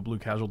is kind of a blue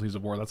Casualties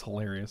of War. That's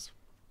hilarious.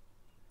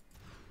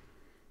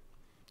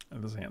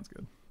 This hand's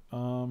good. I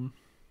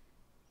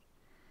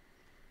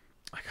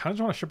kind of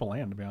just want to ship a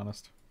land, to be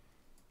honest.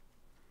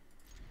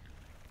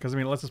 Because, I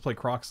mean, it lets us play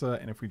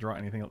Kroxa, and if we draw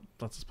anything, it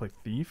lets us play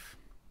Thief.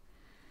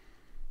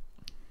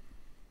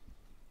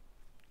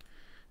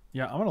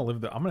 Yeah, I'm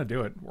gonna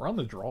do it. We're on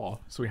the draw,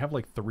 so we have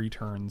like 3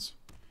 turns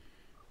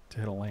to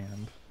hit a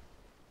land.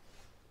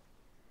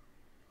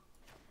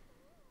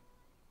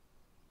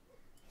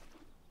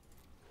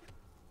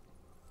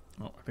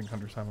 Oh, I think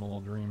Hunter's having a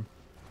little dream.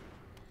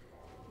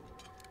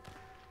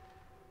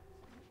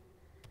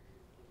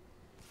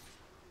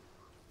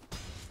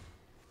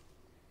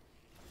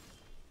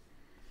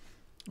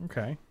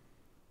 Okay.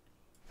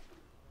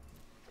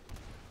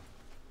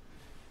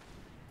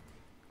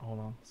 Hold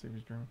on, let's see if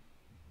he's dreaming.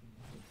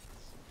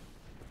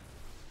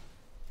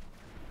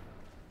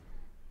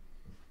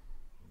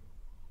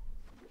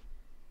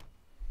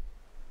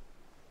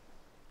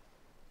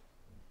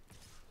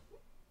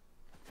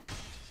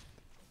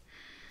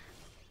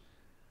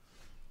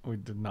 We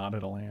did not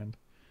hit a land.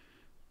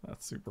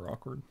 That's super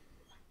awkward.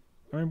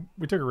 I mean,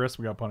 we took a risk,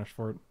 we got punished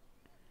for it.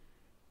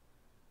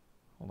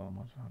 Hold on, I'm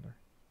watching Hunter.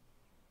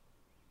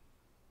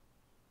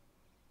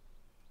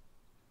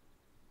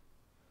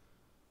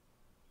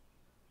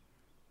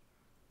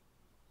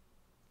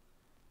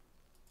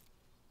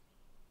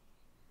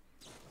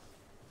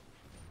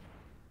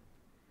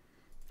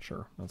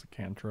 Sure, that's a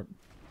cantrip.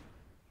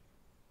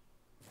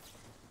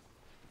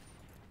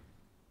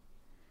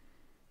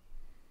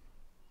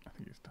 I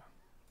think he's done.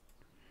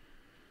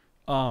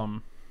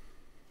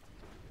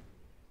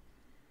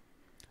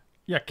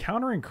 Yeah,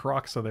 countering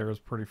Kroxa there is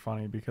pretty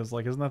funny because,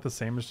 like, isn't that the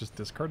same as just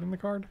discarding the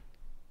card?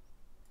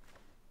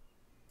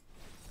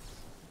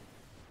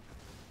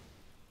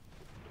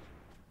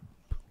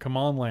 Come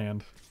on,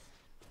 land.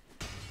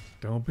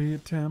 Don't be a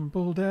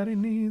temple, daddy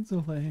needs a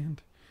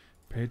land.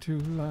 Pay 2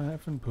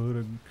 life and put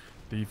a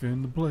thief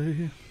in the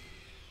play.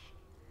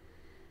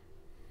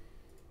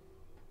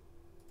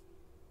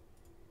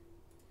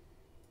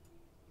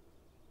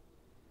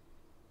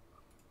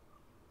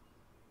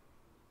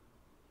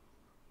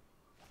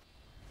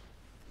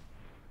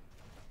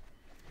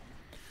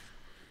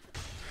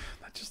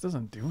 That just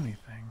doesn't do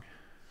anything.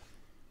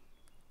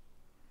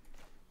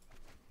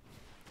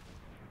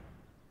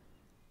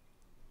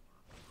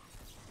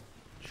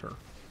 Sure.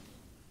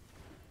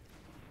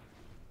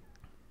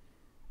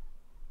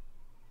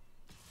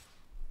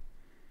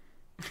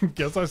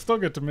 Guess I still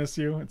get to miss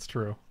you. It's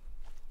true.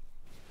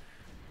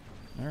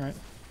 Alright.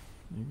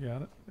 You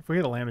got it. If we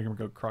hit a land, we can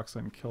go Kroxa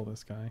and kill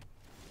this guy.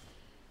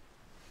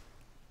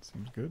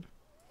 Seems good.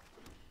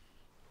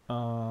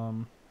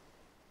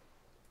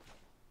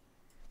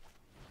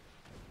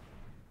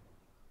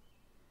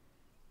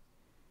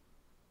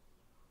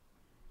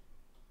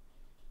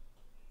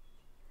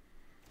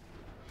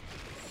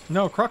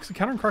 No, Kroxa,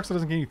 countering Kroxa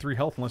doesn't gain you 3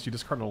 health unless you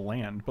discarded a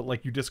land, but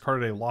like you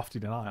discarded a Lofty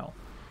Denial,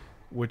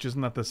 which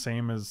isn't that the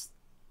same as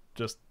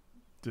just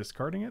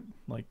discarding it?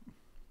 Like,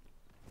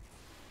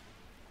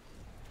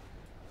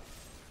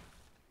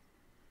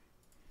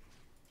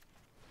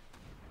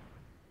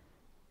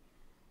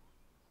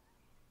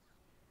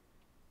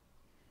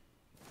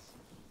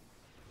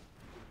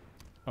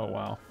 oh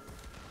wow.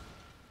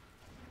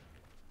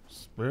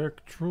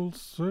 Spectral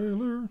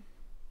Sailor.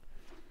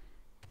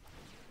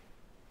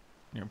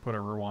 You know, put a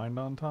rewind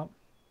on top.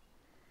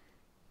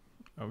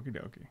 Okie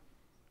dokie.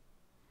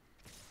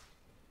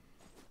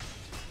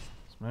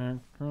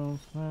 Spectral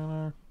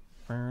Sailor.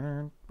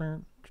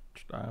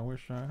 I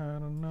wish I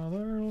had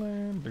another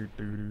land. Doot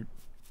doot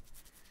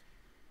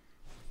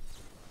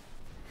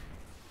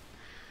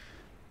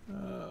doot.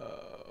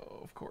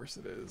 Of course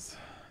it is.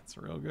 It's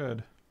real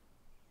good.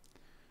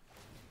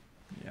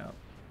 Yep,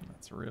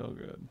 that's real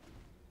good.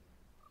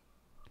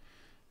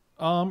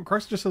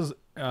 Kroxa just says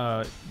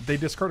they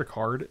discard a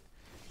card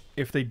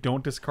if they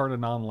don't discard a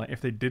non-land,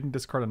 if they didn't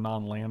discard a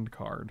non-land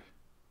card.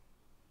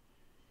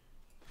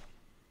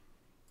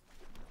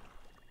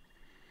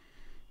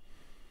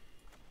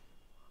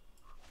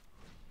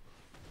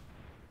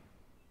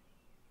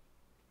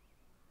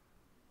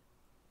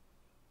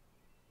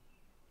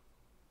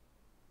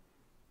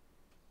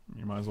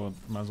 You might as well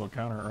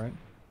counter it, right?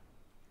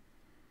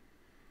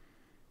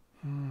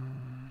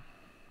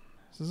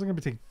 So this is gonna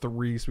be take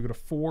 3, so we go to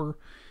 4.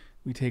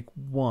 We take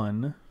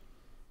 1.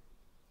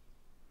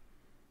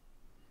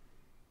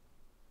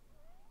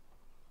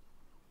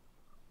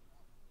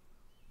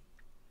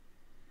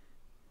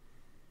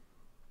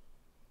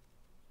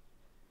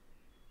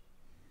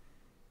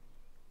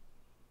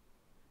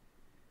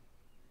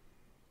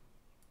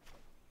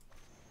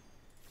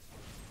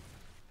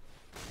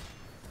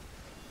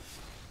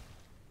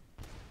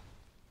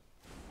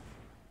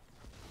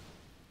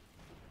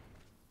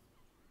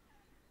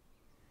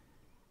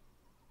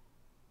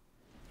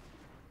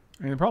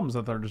 I mean, the problem is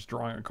that they're just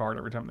drawing a card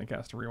every time they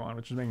cast a rewind,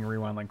 which is making a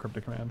rewind like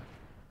Cryptic Command.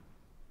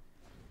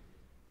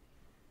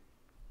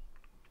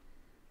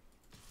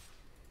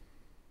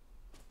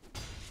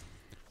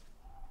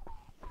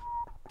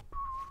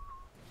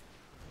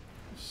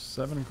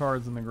 Seven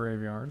cards in the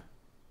graveyard.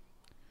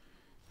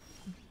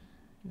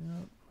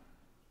 Yep.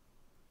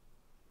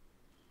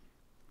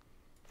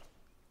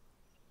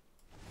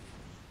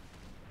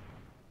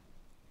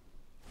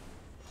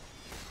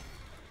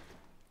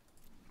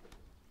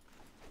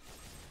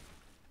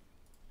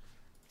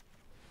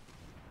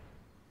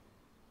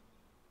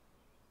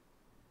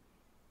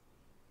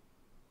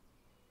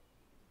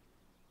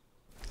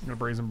 I'm gonna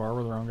Brazen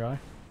Borrower the wrong guy.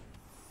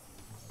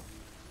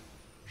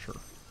 Sure.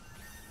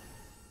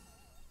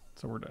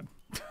 So we're dead.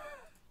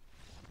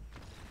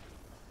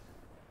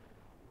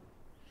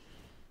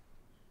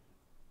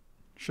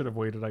 Should have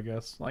waited, I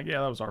guess. Like,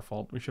 yeah, that was our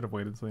fault. We should have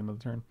waited till the end of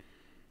the turn.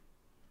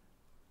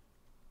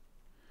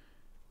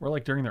 We're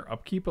like during their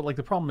upkeep, but like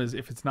the problem is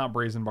if it's not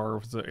Brazen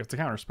Borrower, if it's a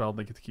counter spell,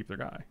 they get to keep their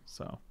guy.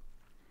 So.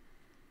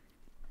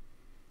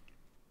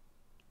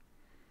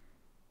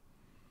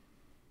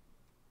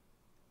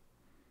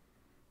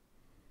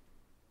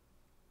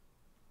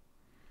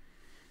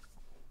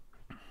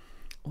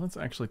 Let's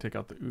actually take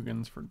out the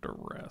Ugins for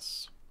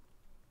duress.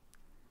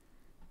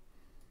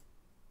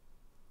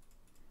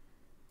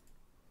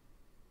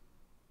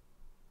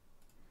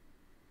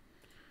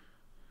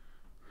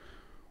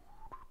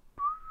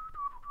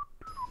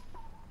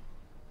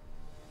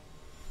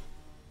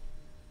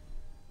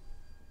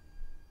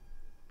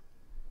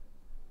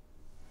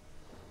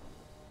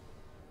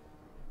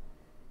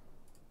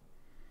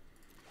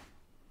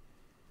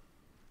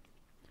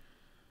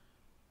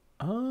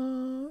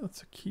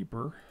 That's a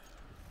keeper.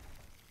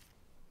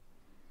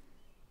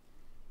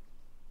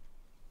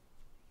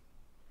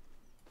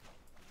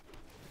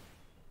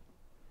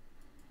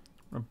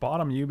 I'm gonna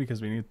bottom you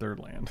because we need third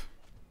land.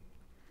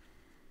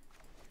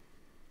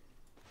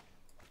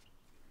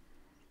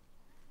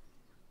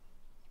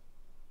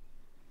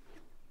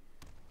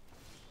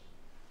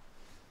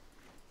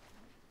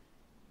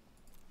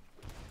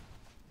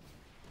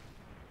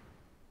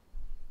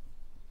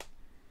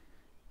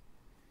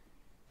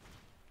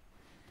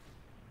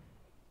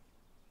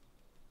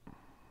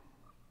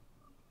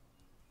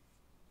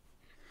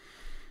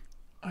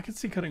 I could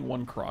see cutting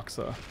one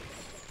Kroxa.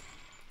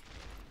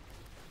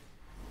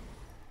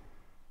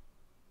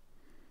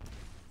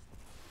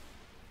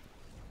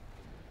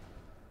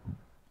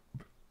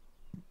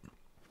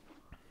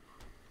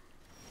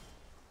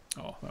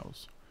 Oh, that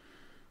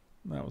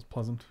was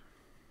pleasant.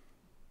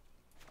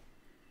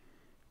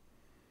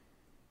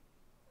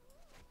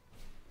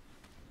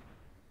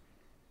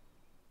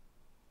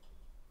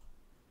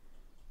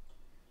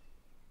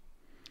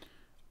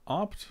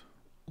 Opt,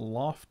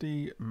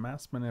 Lofty,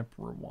 Mass Manip,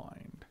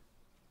 Rewind.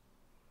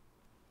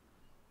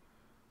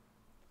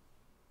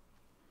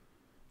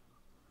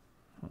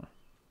 Huh.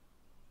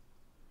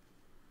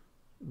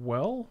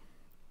 Well,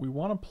 we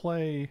want to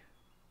play...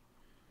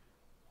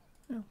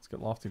 Yeah, let's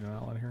get Lofty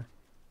Denial out of here.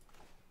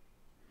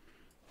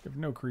 We have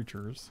no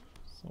creatures,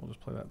 so we'll just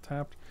play that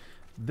tapped.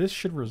 This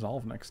should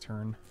resolve next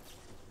turn.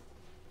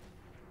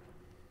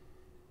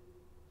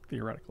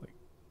 Theoretically.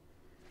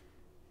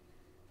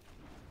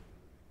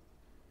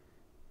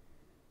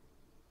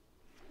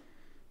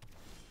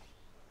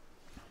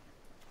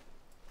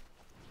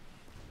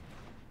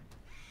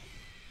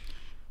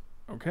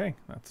 Okay,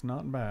 that's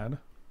not bad.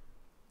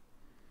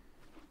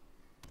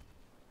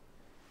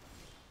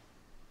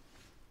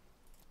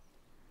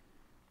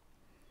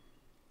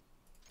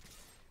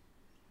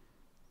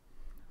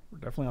 We're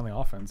definitely on the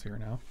offense here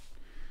now.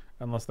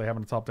 Unless they have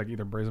in the top deck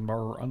either Brazen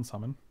Borrower or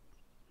Unsummon.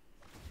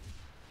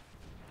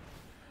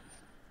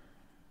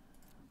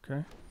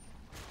 Okay.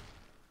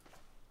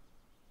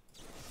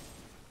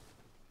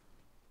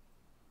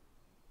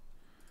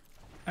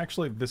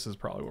 Actually, this is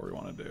probably what we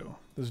want to do.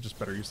 This is just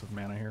better use of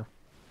mana here.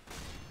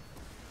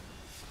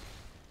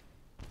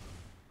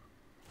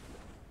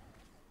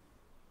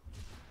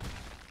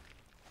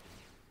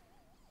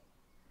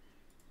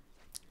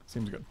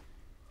 Seems good.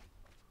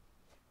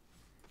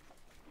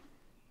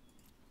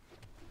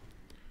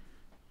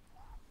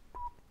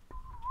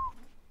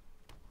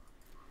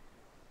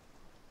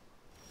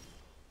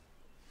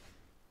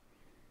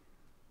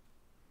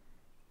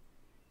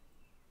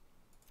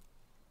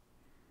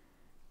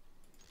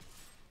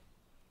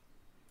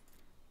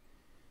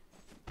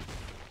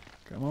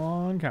 Come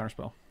on,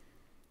 counterspell.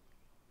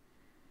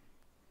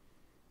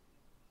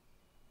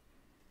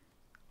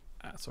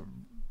 That's a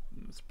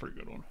pretty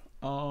good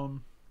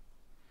one.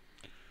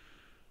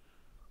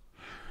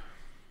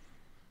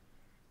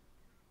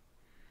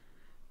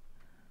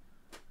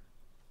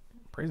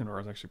 Brazen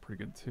Borrower is actually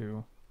pretty good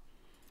too.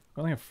 I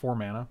only have 4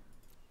 mana.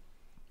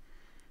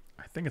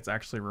 I think it's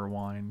actually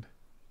Rewind.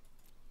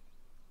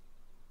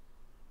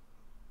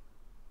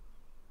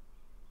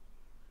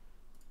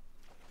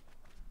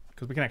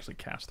 Because we can actually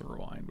cast the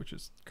Rewind, which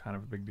is kind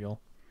of a big deal.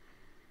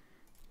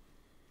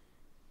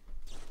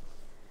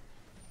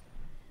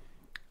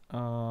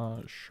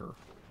 Sure.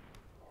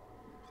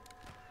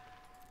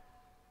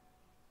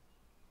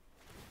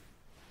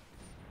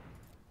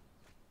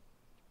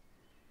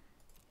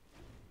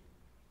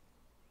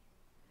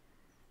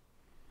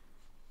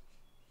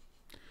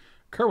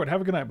 Kerwood,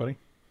 have a good night, buddy.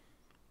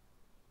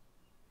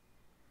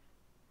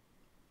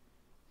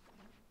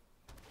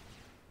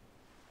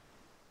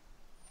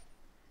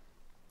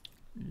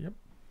 Yep.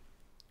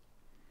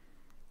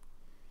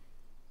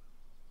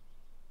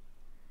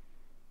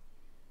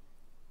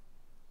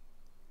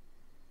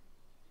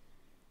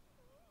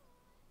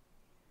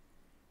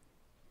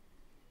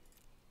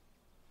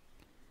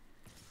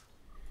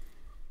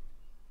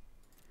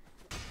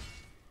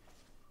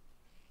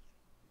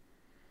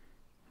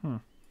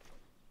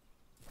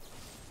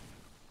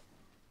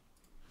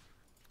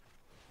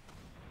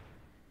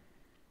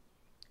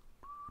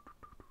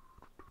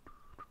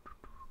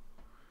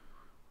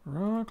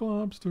 Rock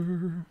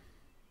Lobster.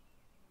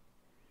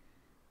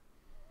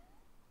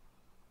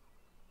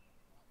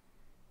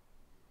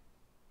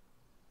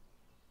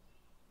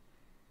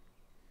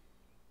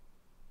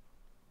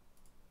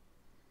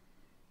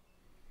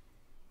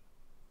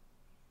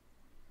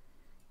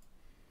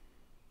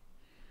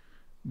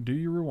 Do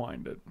you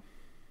rewind it?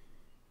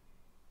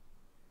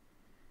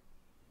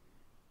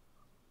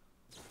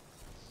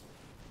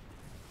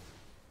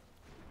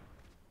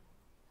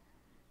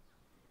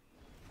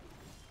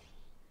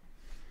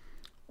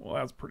 Well,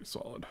 that's pretty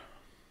solid.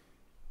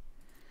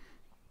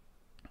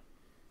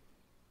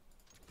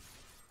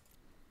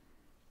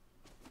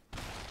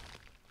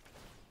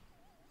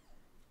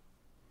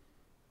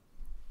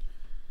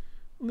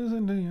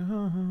 Listen to your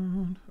heart.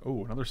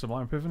 Oh, another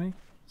Sublime Epiphany?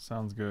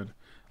 Sounds good.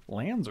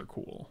 Lands are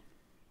cool.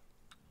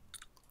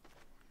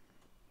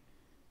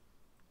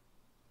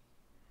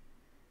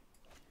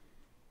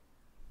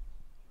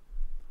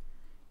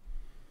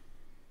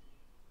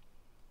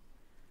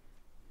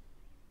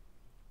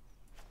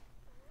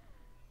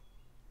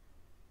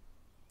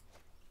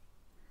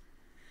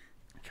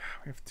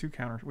 We have 2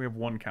 counters. We have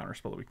 1 counter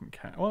spell that we can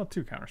cast. Well,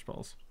 2 counter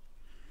spells.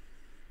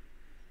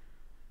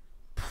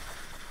 I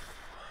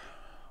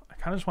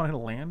kind of just want to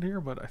hit a land here,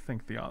 but I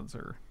think the odds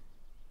are...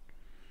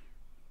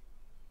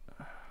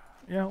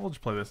 yeah, we'll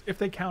just play this. If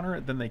they counter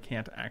it, then they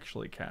can't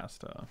actually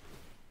cast...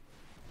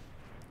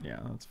 yeah,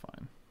 that's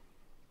fine.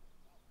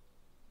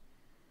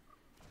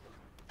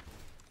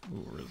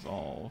 Ooh,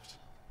 resolved.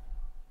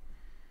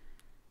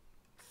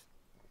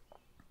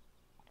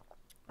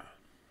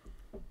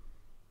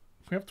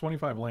 If we have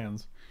 25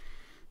 lands,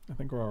 I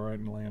think we're alright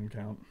in land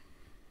count.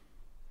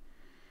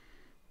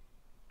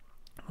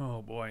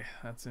 Oh boy,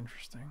 that's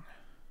interesting.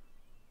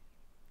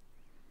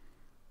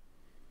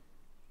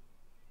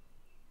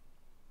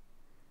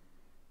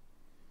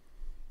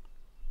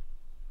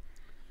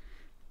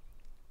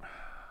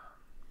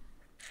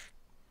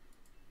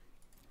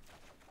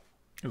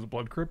 Is it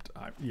Blood Crypt?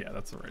 Yeah,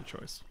 that's the right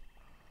choice.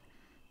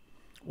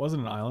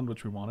 Wasn't an island,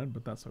 which we wanted,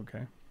 but that's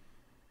okay.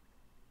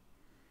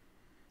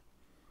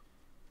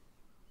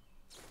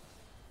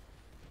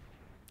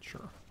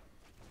 Sure.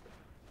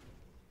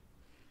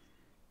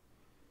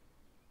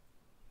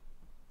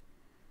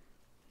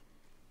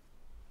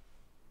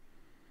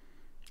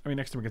 I mean,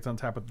 next time it gets on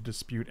tap with the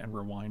Dispute and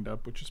Rewind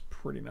up, which is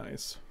pretty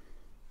nice.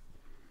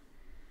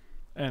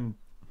 And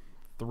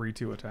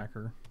 3/2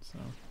 attacker, so...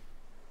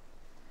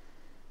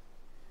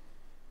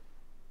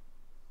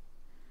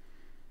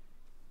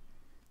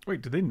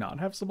 Wait, did they not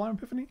have Sublime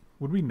Epiphany?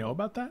 Would we know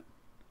about that?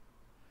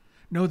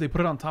 No, they put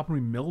it on top when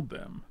we milled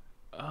them.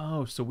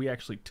 Oh, so we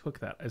actually took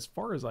that, as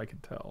far as I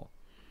could tell.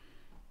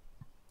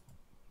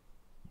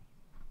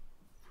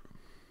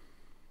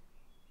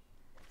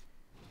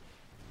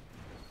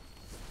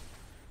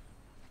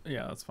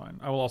 Yeah, that's fine.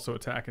 I will also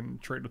attack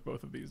and trade with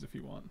both of these if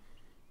you want.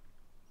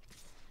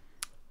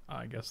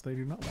 I guess they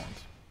do not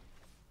want.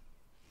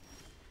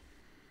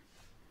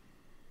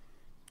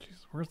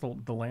 Jeez, where's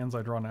the lands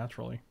I draw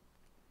naturally?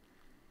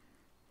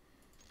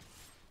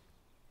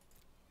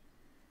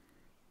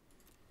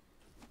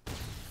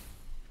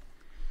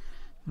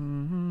 So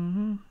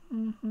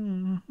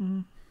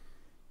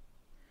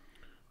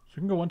we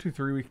can go 1, 2,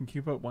 3. We can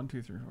keep up 1,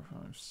 2, 3,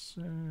 4, 5,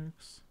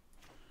 6.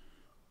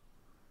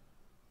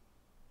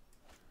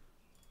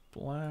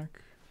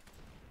 Black.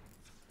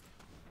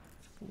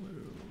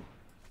 Blue.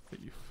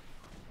 Thief.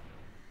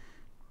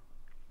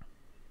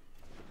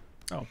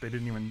 Oh, they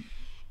didn't even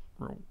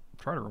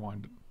try to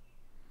rewind it.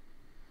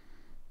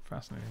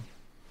 Fascinating.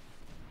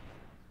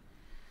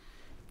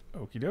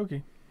 Okie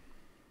dokie.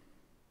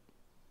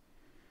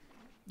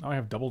 Now I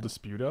have double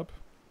dispute up.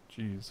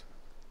 Jeez.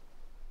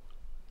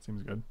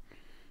 Seems good.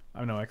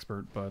 I'm no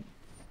expert, but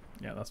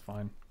yeah, that's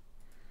fine.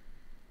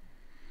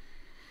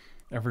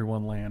 Every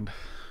one land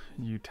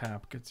you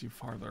tap gets you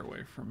farther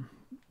away from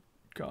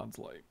God's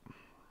light.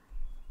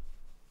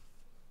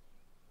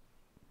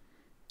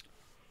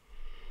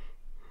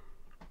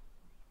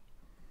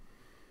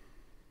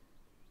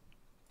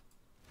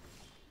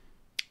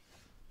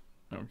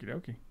 Okie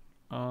dokie.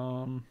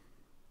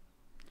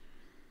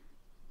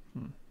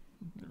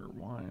 They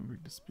rewind, we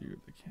dispute,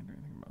 they can't do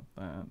anything about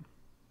that.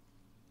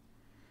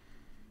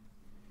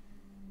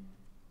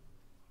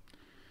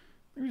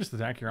 Maybe just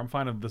attack here. I'm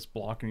fine with this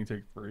block and you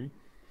take 3.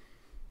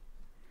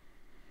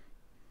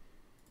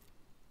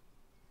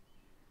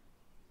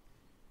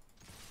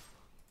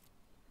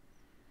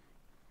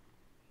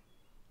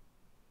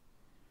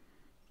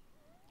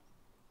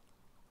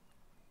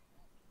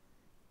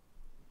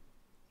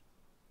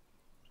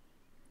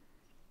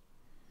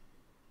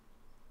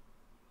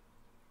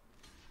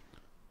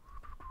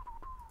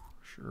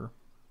 Sure.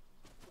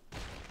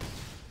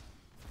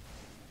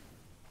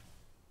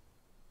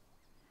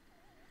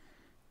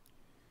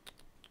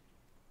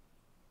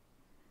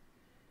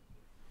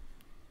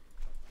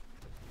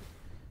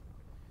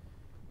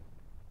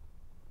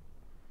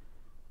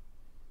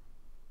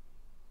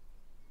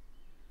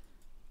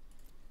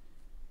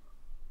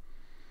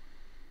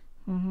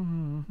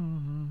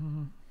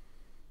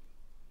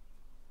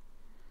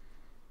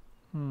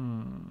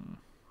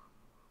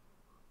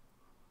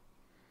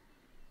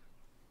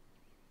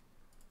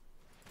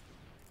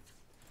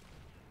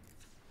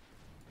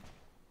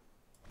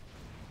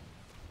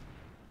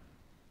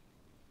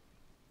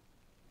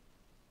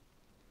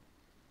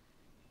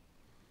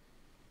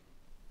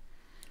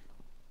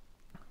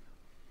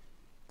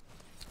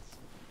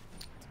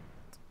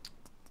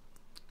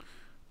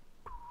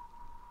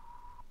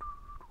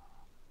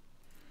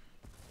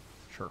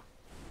 Sure.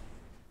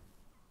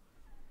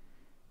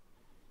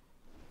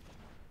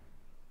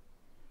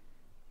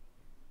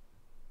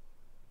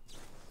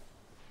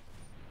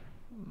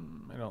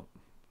 I don't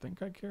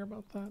think I care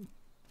about that.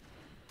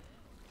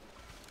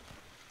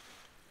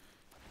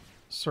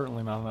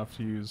 Certainly not enough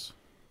to use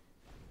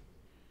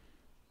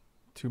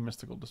 2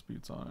 mystical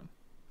disputes on it.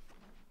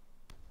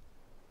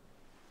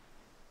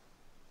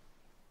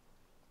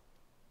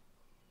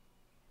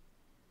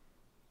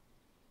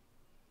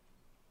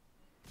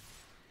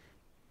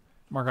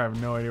 Mark, I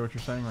have no idea what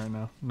you're saying right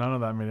now. None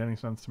of that made any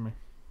sense to me.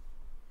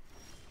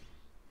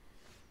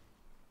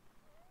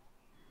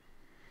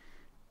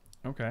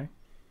 Okay.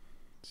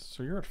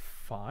 So you're at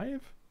 5?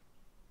 1,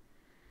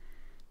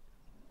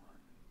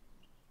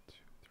 2,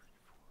 3,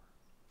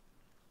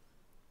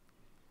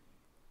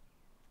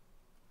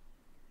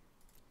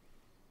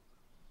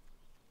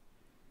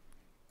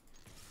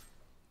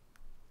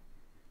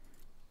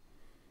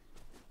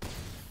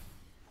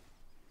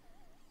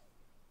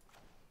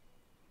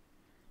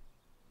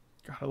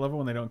 4. God, I love it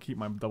when they don't keep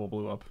my double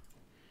blue up.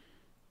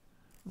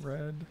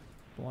 Red,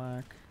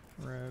 black,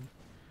 red,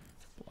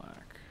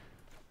 black.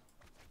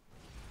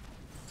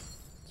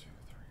 2, 3,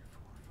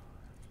 4,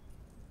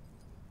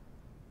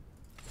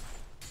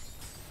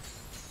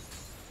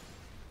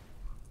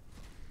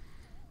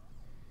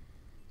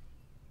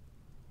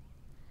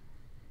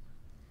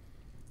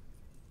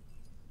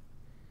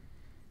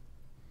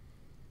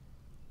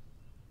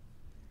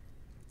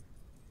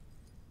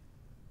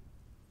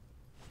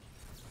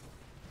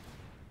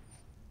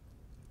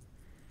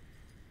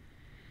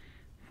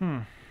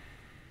 5.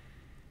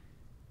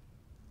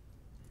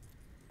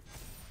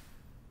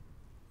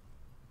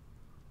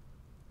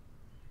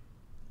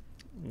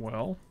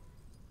 Well,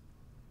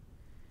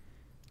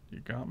 you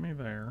got me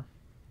there.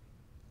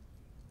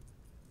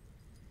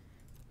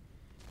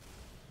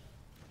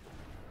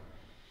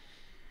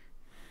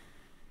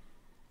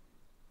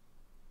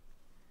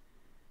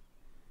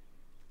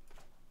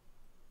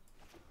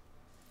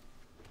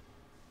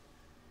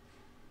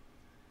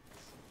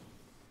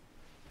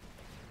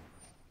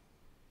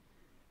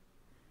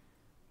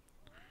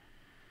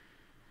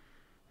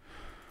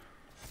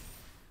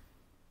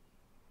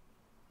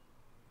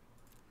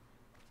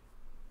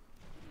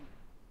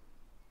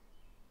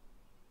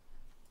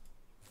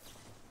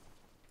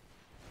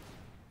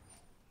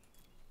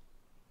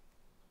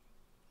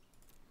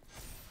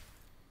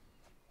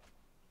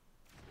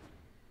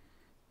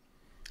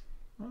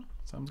 Well,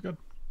 sounds good.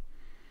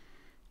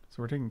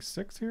 So we're taking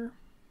 6 here,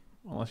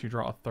 unless you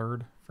draw a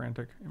third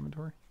frantic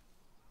inventory.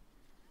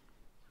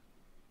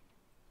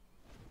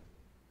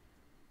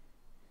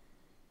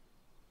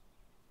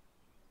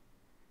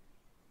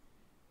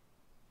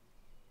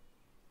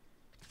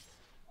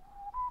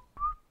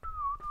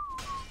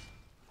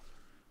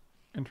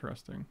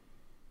 Interesting.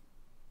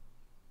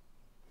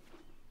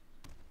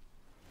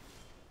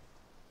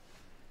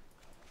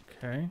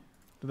 Okay.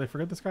 Did they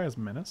forget this guy has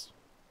Menace?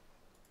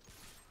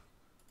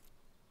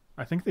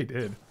 I think they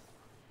did.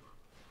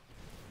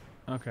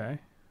 Okay.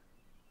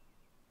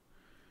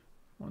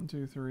 1,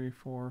 2, 3,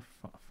 4,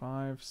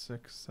 5,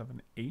 6,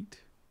 7,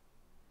 8.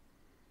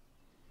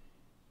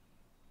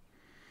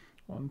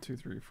 1, 2,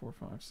 3, 4,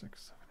 5,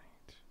 6, 7, 8.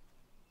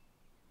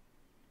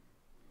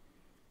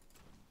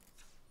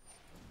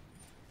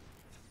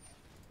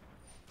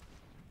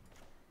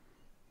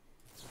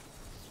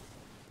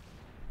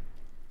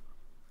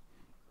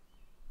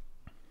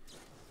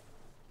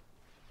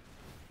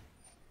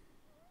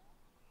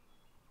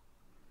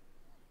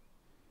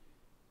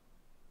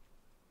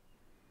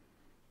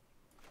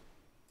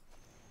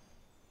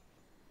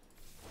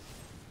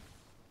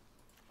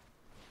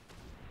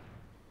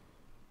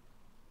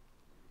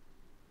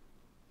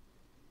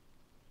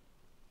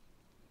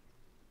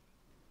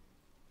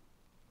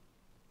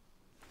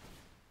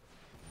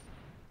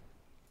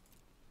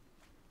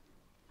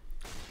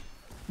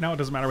 Now it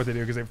doesn't matter what they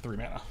do because they have 3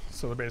 mana.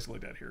 So they're basically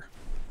dead here.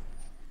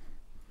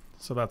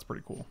 So that's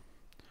pretty cool.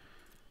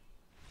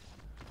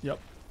 Yep,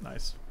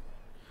 nice.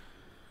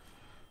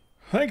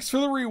 Thanks for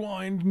the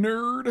rewind,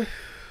 nerd.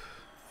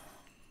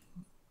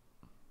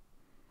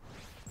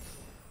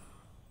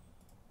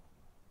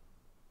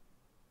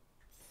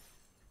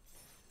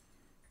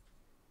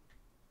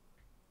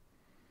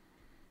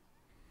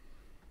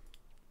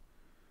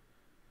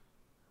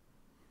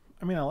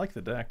 I mean, I like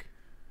the deck.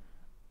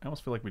 I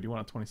almost feel like we do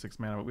want a 26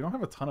 mana, but we don't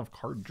have a ton of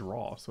card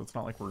draw, so it's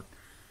not like we're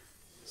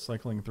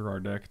cycling through our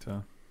deck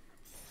to...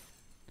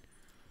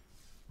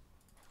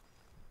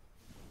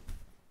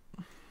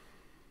 I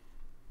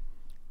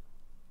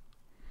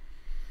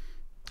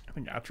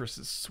think Atris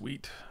is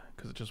sweet,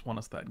 because it just won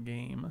us that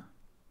game.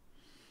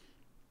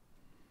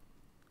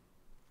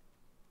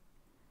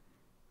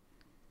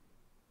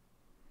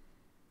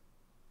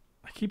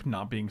 I keep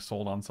not being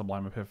sold on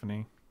Sublime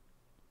Epiphany.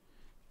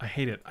 I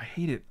hate it. I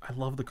hate it. I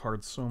love the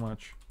card so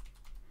much.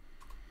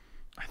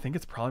 I think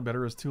it's probably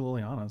better as 2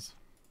 Lilianas.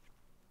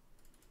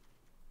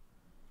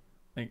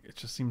 Like, it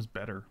just seems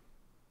better.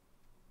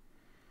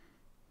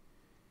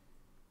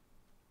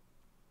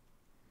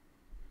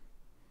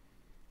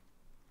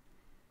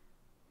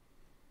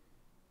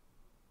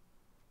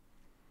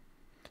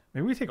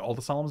 Maybe we take all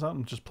the Solemns out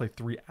and just play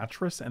 3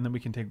 Atris, and then we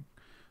can take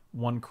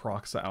 1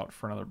 Kroxa out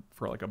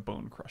for like a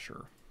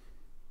Bonecrusher.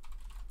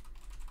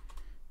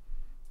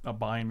 A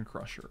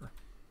Bonecrusher.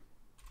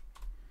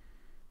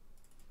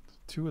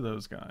 2 of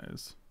those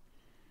guys.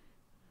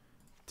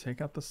 Take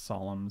out the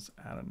Solemns,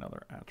 add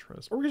another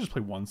Atris. Or we can just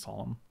play 1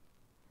 Solemn.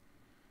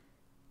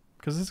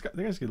 Because this guy,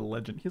 the guy's a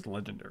legend. He's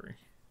legendary.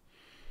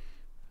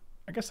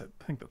 I guess I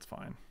think that's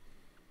fine.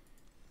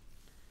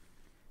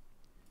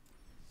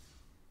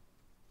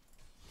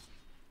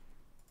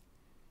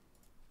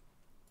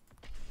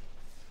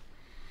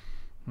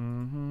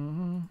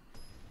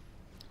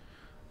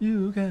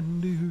 You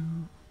can do.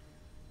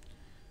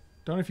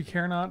 Don't know if you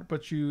care or not,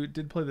 but you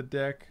did play the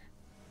deck.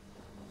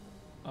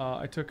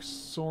 I took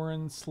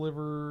Sorin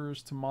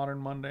Slivers to Modern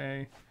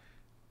Monday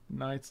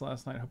nights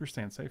last night. Hope you're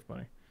staying safe,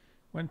 buddy.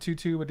 Went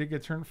 2-2, but did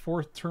get turn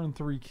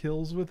 3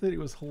 kills with it. It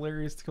was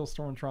hilarious to kill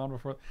Storm and Tron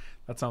before.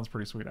 That sounds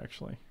pretty sweet,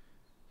 actually.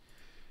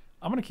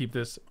 I'm going to keep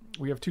this.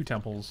 We have 2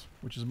 temples,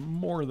 which is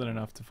more than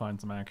enough to find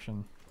some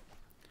action.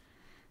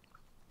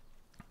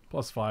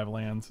 Plus 5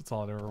 lands. That's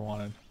all I'd ever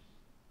wanted.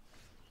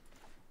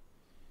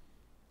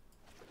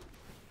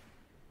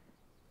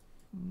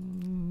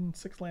 Mm,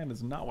 6 land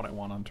is not what I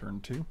want on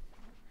turn 2.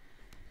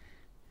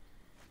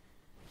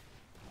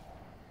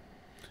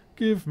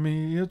 Give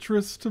me a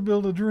tryst to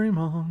build a dream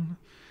on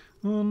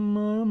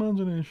my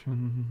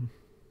imagination.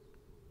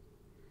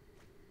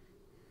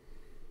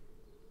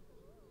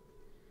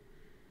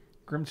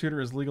 Grim Tutor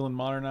is legal in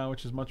Modern now,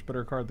 which is much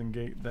better card than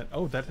Gate. That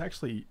oh, that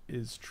actually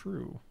is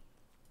true.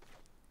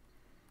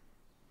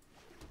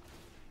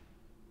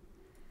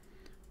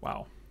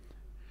 Wow.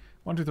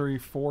 1, 2, 3,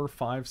 4,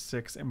 5,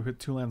 6, and we put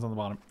 2 lands on the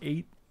bottom.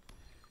 8.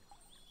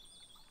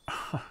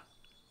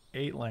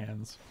 8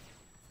 lands.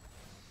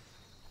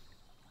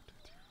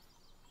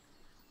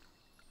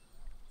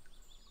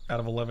 Out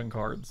of 11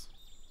 cards.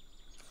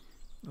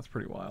 That's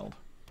pretty wild.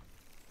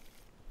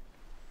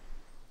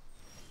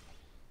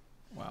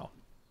 Wow.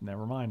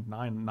 Never mind.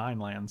 9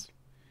 lands.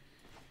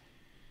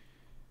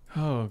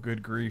 Oh,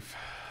 good grief.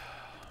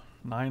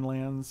 9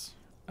 lands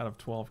out of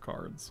 12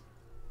 cards.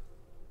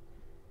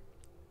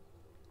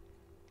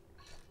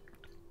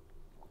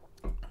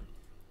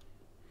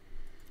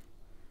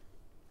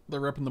 They're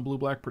repping the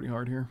blue-black pretty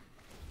hard here.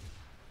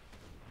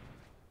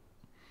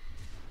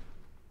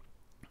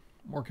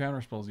 More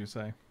counter spells, you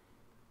say?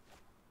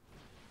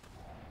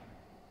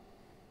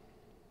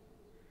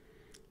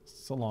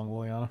 So long,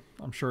 Liliana.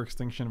 I'm sure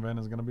Extinction Event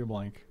is going to be a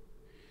blank.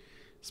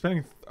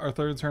 Spending our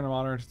 3rd turn of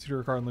honor to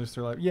tutor a card and lose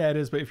 3 life. Yeah, it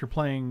is, but if you're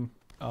playing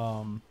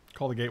Call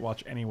the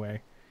Gatewatch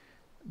anyway,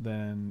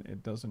 then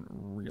it doesn't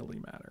really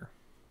matter.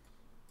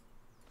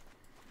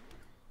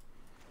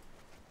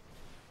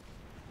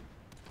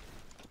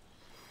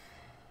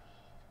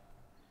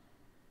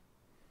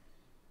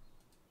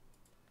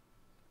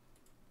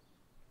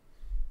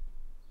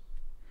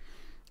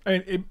 I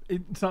mean,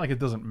 it's not like it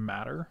doesn't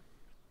matter,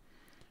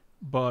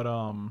 but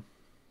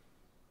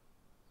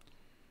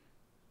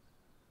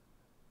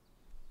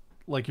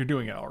like you're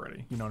doing it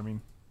already. You know what I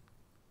mean?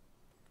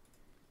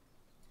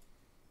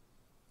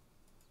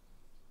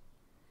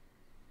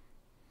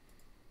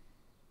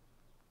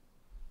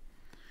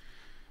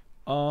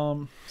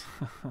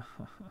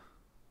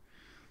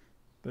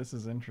 This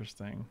is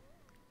interesting.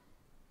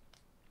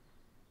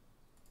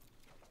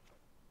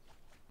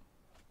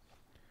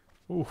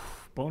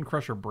 Oof,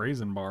 Bonecrusher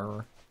Brazen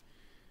Borrower.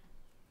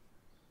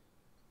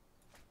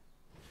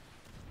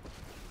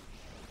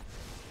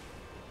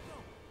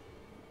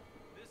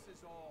 This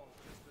is all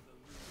just an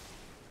illusion.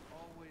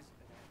 Always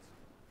an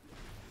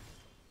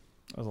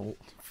answer. That was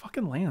a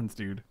fucking lands,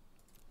 dude.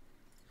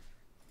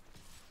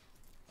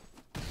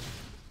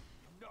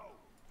 No.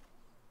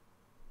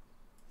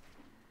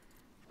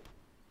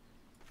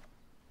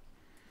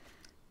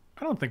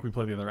 I don't think we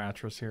play the other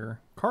Atris here.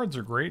 Cards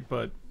are great,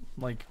 but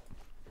like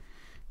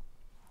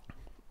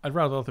I'd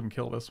rather let them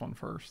kill this one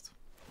first.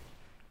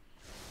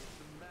 It's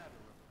a matter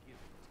of give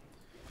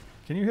and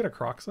take. Can you hit a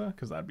Kroxa?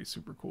 Because that'd be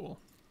super cool.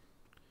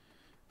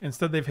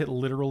 Instead, they've hit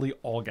literally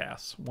all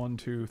gas. 1,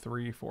 2,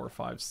 3, 4,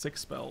 5, 6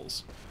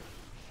 spells.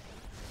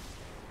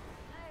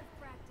 I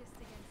have practiced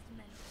against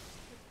many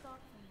with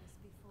thoughtfulness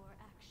before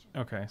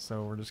action. Okay,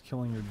 so we're just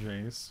killing your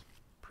Jace,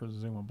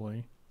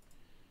 presumably.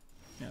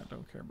 Yeah,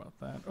 don't care about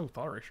that. Oh,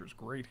 Thought Erasure is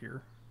great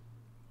here.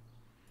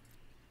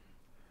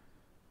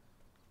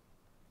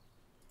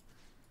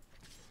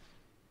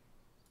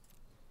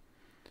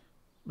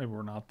 Maybe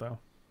we're not, though.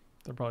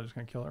 They're probably just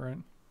going to kill it, right?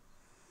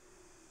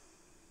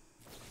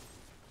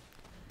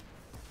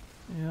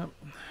 Yep.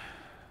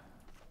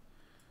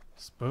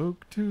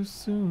 Spoke too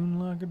soon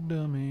like a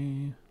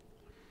dummy.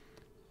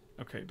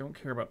 Okay, don't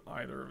care about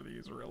either of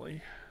these,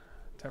 really.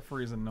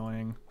 Teferi is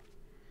annoying.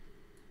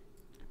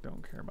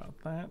 Don't care about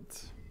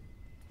that.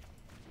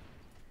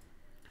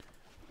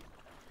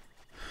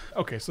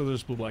 Okay, so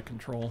there's blue-black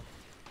control.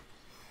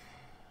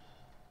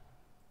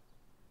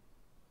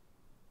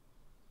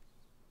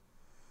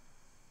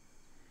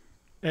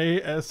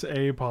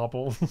 ASA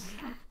Popples.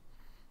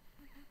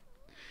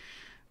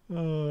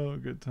 Oh,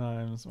 good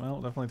times. Well,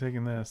 definitely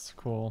taking this.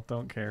 Cool.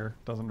 Don't care.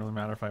 Doesn't really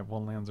matter if I have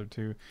 1 lands or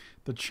 2.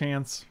 The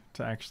chance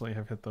to actually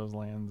have hit those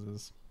lands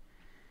is...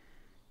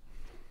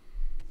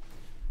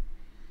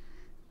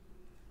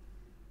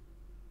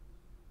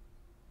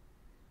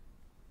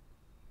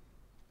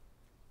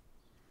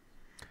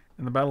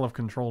 In the Battle of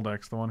Control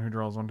decks, the one who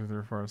draws 1, 2,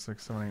 3, 4,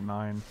 6, 7, 8,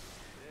 9,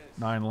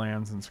 9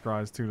 lands and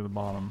scries 2 to the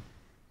bottom.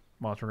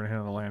 Watch, we're going to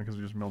hit another land because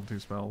we just milled 2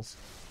 spells.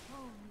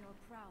 Hone your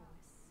prowess.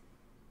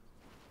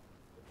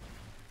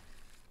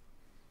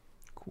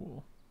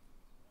 Cool.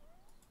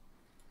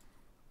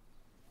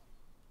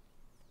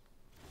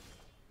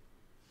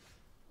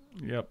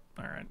 Yep.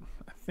 All right.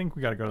 I think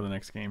we got to go to the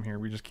next game here.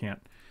 We just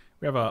can't.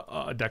 We have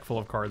a deck full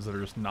of cards that are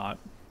just not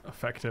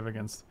effective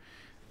against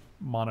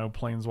mono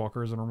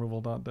planeswalkers and removal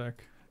dot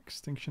deck.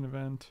 Extinction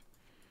Event.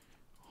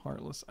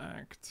 Heartless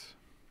Act.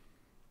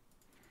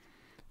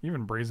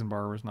 Even Brazen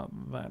Borrower is not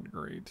that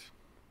great.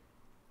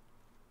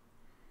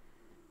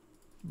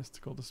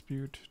 Mystical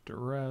Dispute,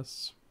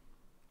 Duress.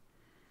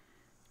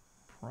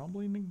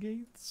 Probably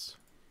negates.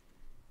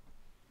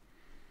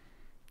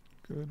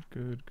 Good.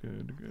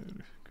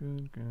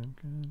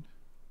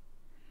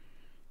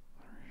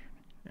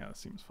 Yeah, that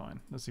seems fine.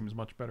 That seems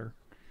much better.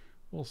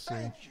 We'll see.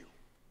 Thank you.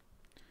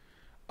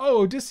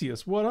 Oh,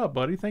 Odysseus, what up,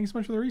 buddy? Thanks so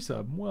much for the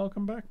resub.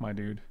 Welcome back, my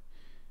dude.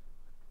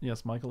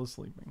 Yes, Michael is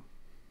sleeping.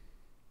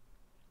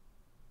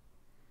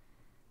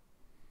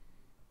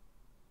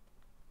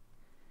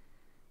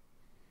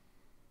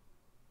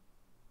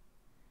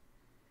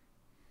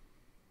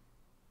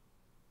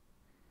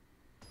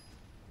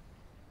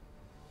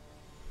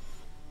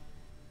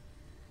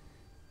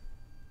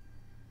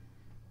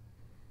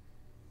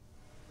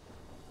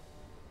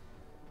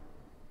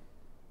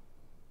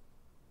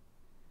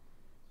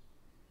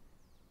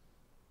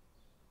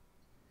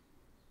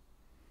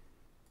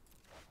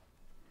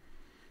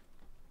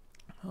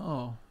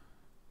 Oh,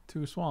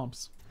 2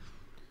 swamps.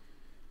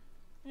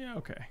 Yeah,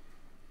 okay.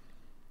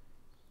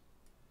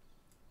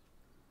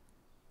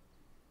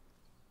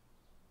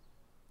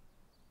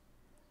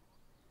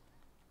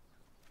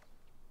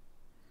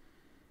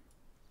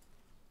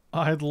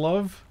 I'd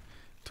love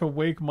to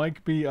wake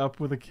Mike B up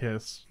with a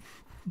kiss.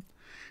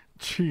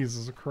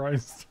 Jesus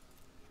Christ.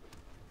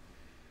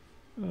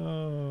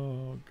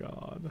 Oh,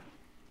 God.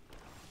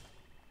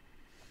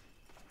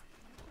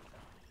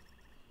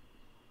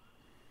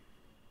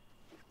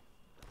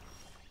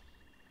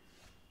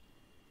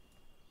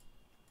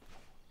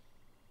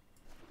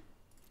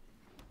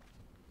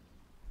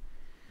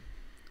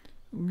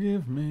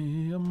 Give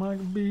me a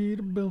Mike B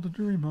to build a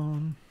dream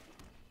on.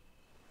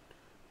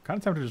 Kind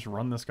of tempted to just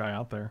run this guy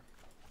out there.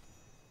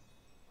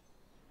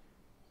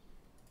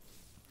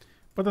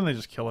 But then they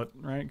just kill it,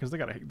 right? Because they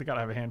gotta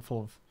have a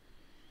handful of...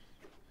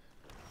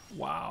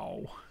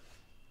 Wow.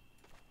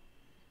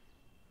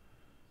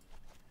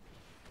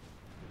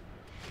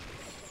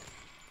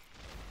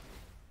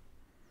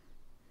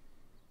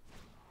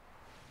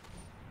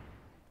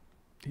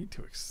 Eat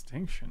to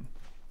extinction.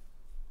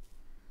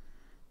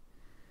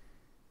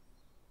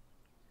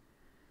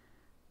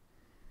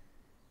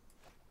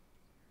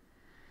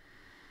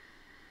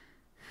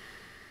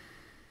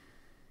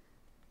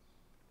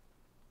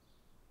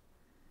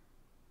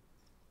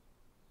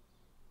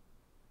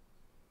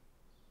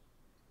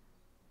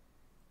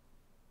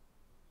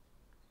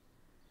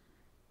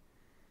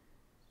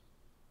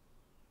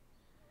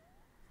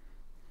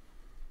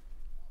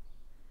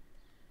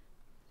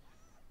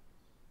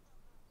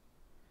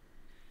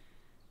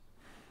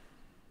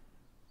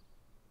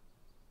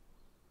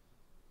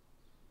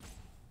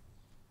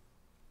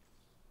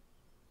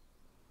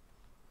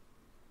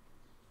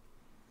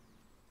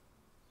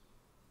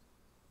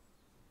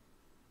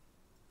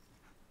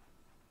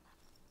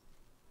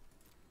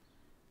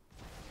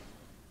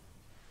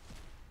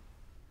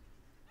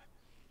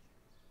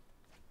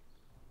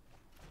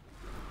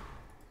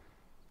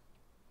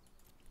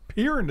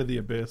 Peer into the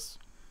abyss.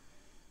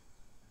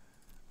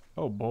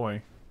 Oh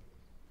boy.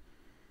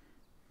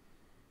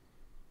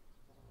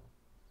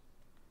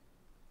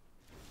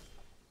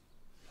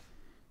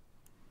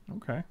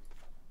 Okay.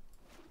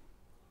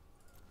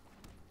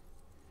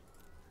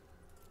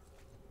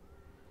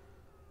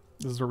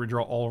 This is where we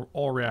draw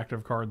all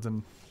reactive cards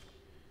and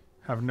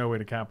have no way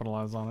to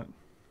capitalize on it.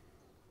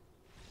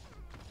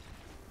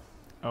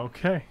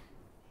 Okay.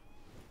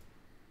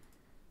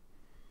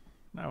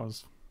 That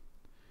was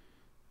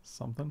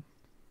something.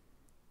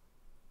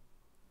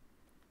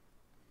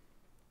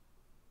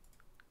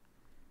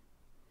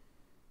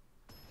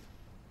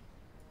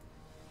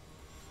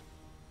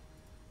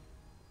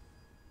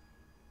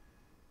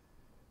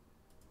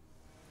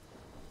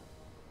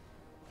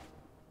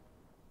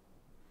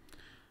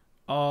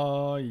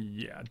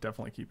 Yeah,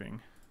 definitely keeping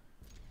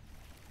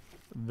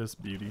this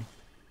beauty.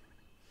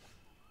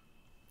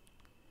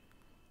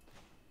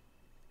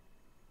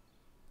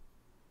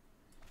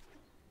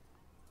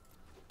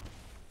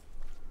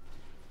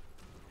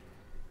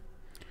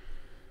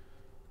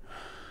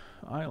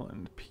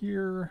 Island,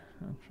 Pier,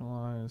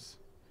 neutralize.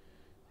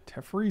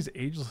 Teferi's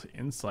Ageless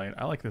Insight.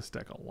 I like this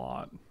deck a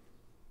lot.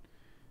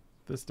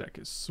 This deck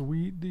is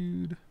sweet,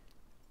 dude.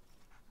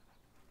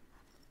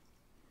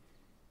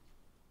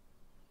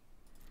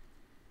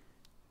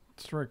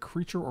 Destroy a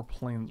creature or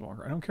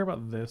planeswalker. I don't care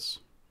about this.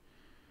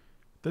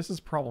 This is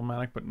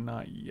problematic, but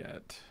not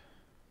yet.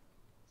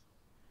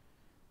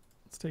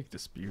 Let's take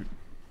Dispute.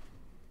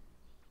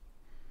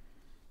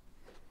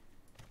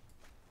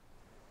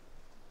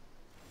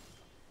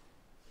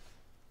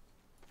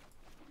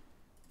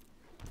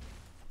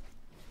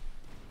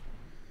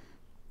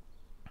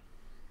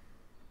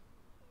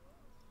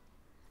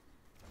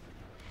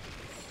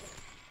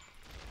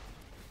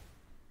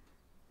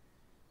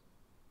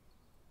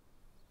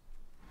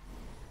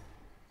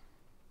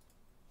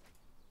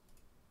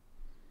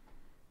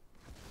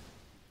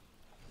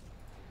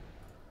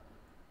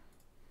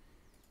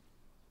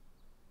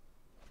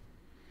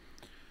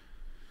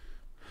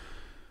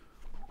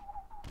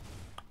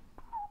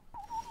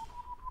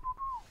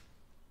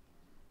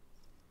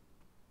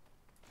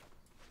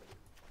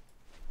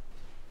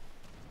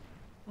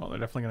 Well, they're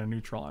definitely going to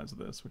neutralize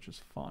this, which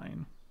is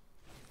fine.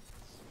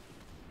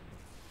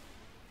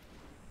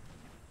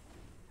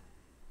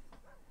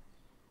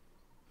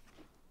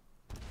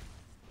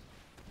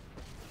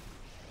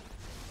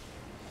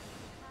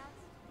 Past,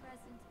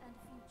 present, and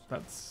future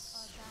That's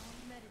are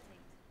bound.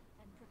 Meditate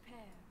and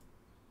prepare.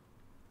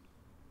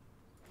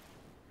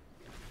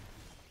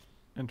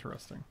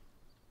 interesting.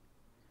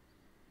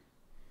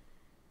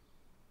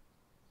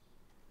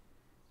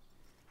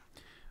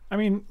 I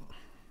mean,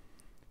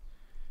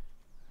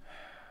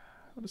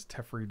 what does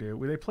Teferi do?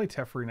 Will they play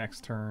Teferi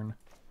next turn?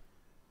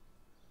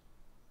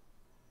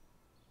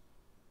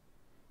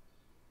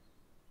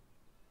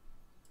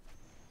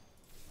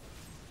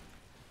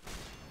 I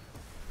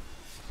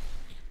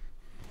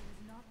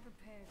was not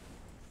prepared for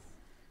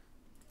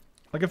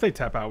this. Like if they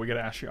tap out, we get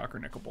Ashiok or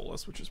Nicol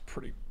Bolas, which is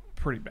pretty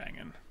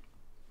banging.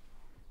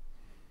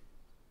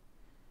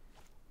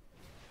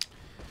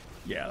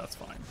 Yeah, that's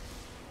fine.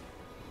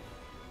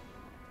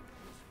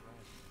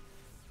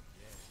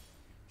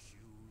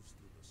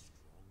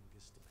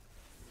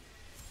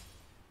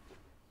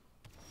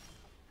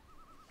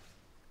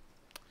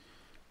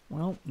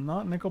 Well,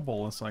 not Nicol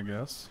Bolas, I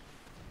guess.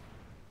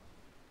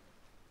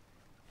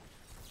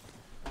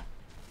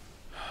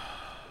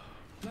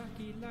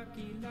 Lucky,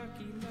 lucky,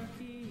 lucky,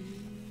 lucky.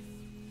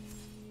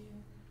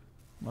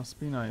 Must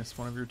be nice.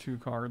 One of your 2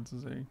 cards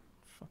is a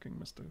fucking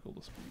mystical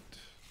dispute.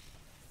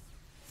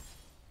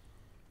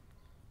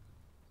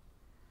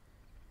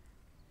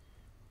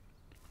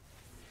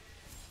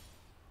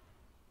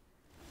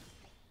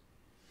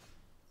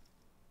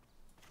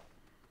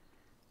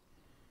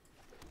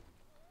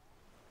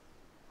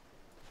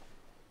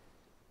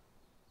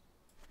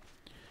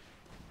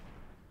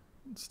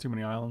 It's too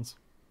many islands.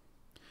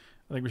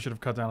 I think we should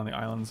have cut down on the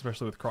islands,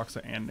 especially with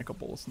Kroxa and Nicol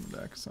Bolas in the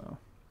deck, so.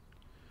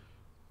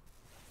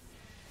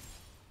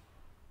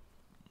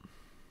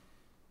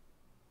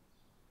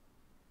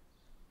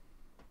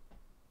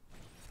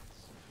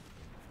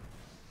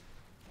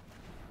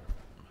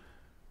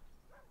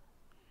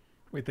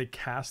 Wait, they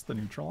cast the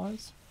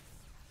neutralize?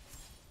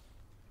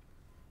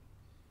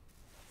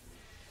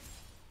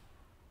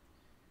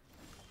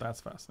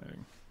 That's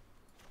fascinating.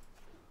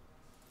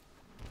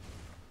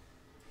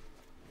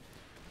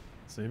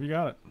 See if you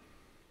got it.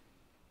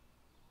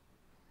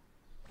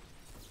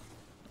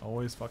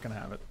 Always fucking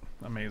have it.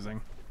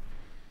 Amazing.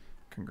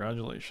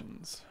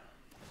 Congratulations.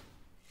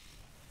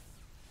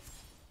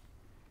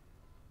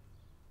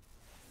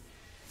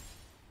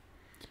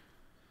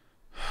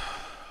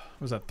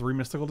 Was that 3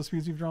 mystical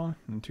disputes you've drawn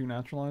and 2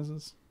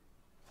 naturalizes?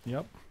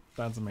 Yep,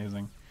 that's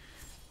amazing.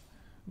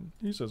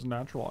 He says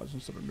naturalize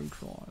instead of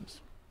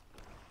neutralize.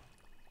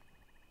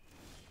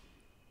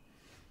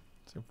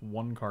 So you have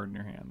 1 card in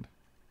your hand.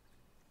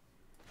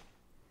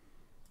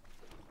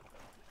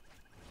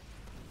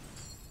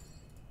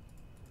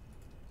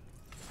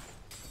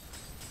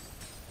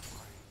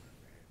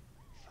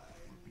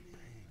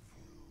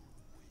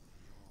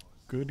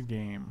 Good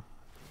game.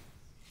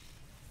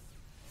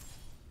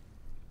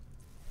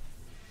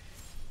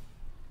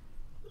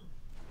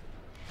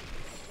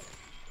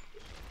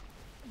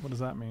 What does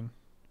that mean?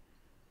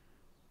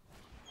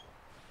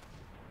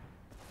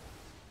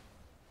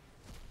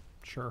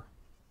 Sure.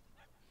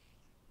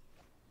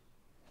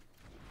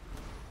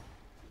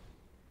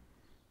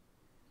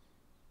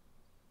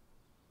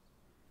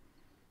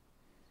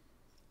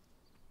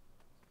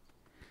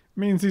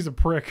 Means he's a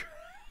prick.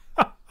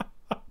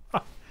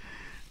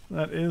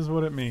 That is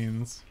what it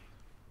means.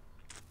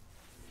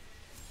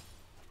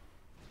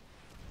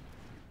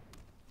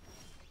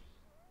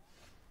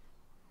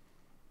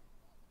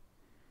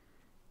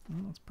 Well,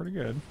 that's pretty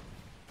good.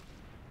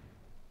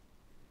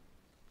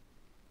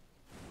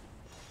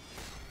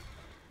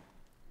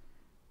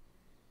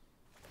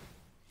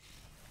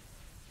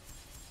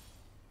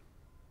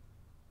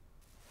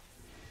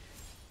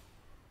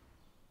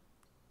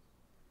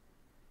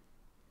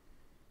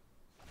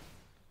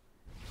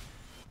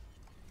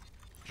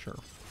 Sure.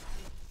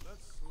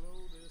 Let's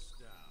slow this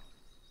down.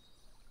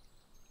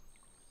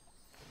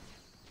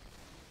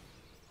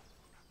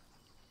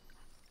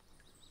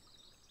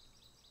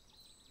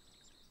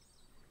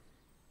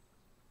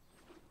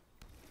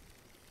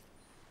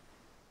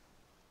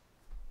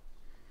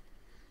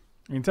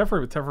 I mean,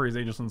 Teferi's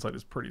Ageless Insight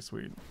is pretty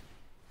sweet.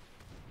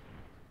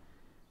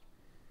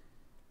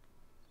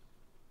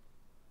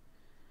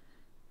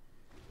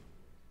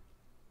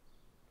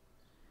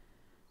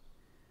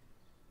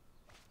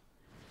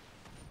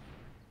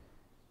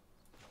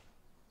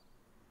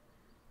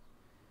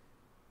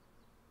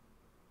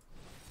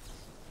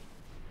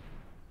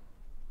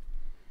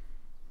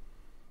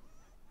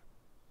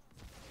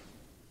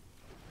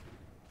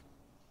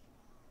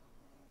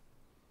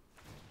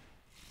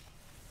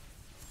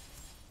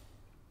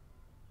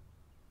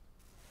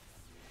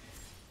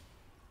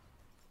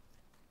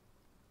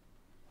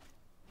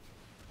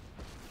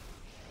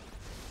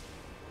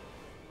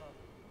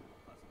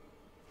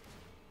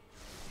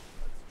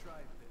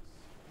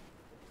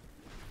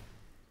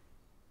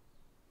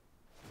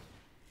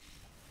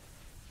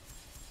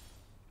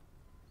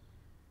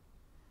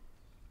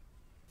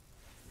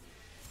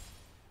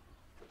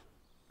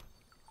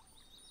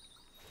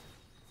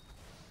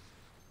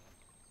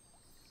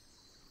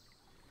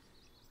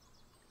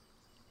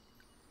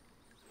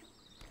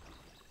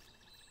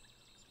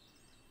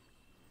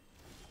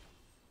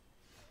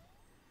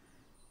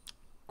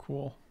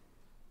 Cool.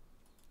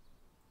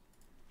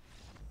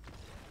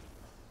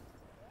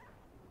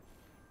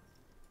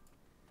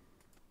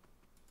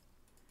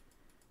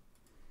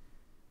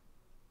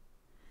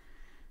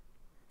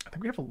 I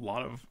think we have a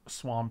lot of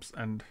swamps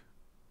and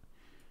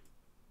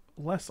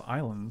less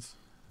islands.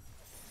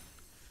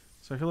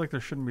 So I feel like there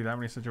shouldn't be that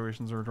many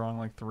situations where we're drawing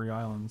like 3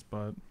 islands,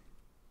 but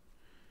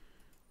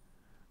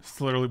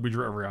it's literally we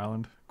drew every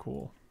island.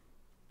 Cool.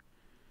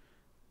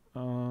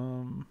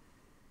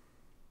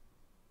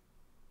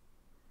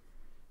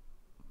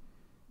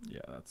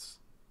 Yeah, that's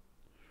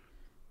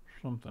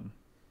something.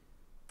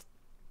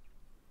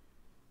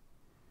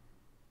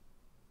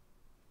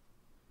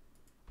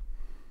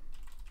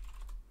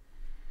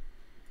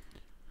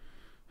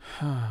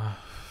 Man,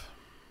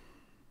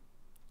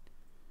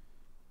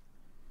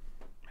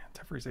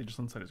 Teferi's Age of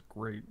Sunset is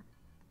great.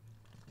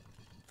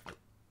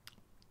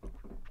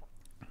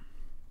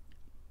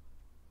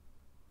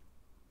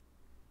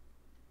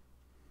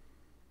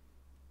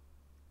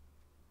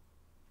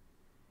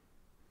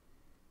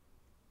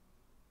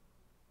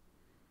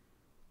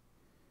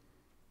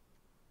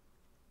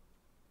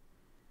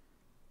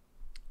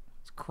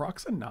 Is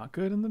Kroxa not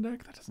good in the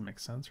deck? That doesn't make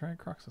sense, right?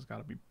 Kroxa's got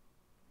to be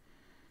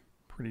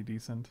pretty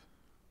decent.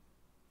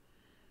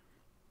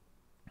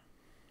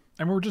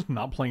 I mean, we're just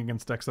not playing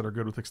against decks that are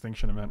good with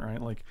Extinction Event, right?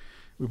 Like,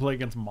 we play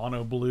against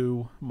mono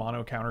blue,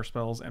 mono counter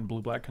spells, and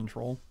blue black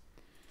control.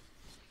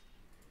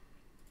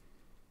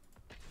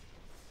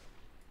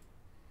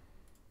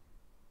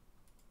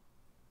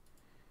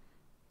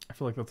 I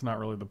feel like that's not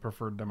really the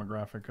preferred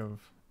demographic of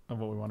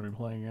what we want to be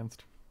playing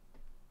against.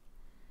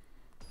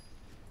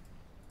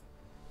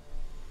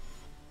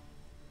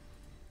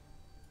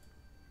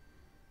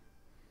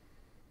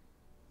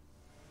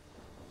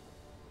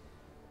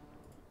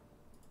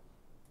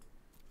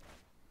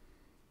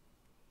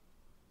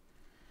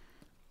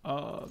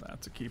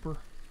 That's a keeper.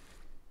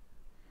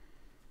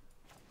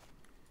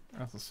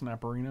 That's a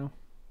Snapperino.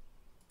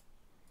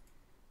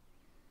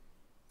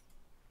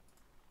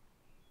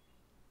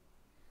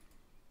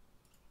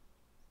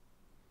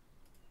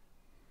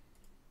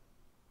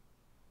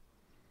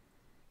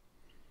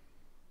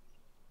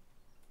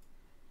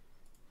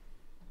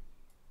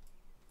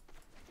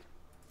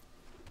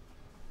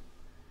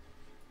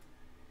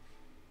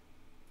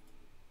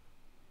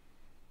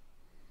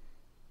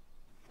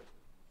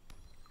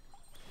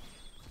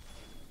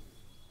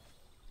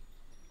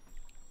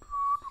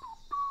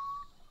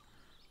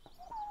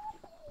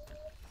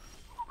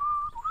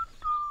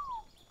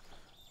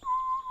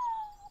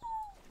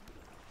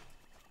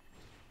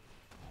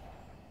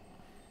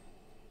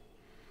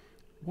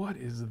 What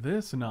is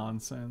this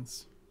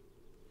nonsense?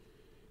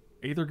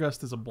 Aether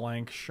Gust is a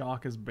blank.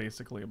 Shock is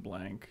basically a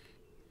blank.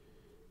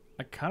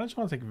 I kind of just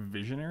want to take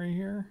Visionary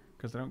here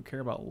because I don't care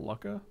about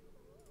Luca.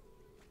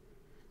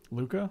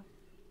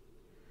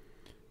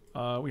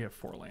 We have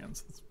 4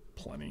 lands. That's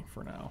plenty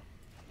for now.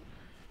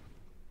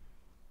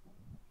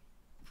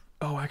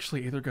 Oh,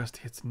 actually, Aether Gust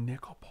hits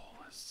Nicol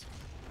Bolas.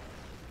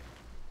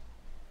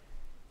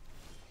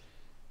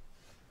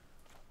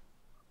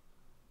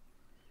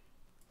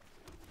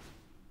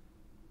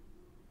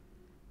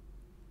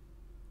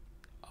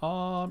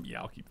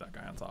 Yeah, I'll keep that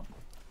guy on top.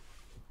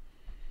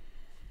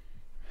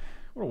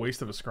 What a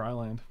waste of a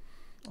Scryland.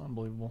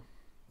 Unbelievable.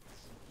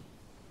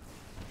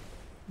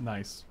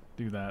 Nice.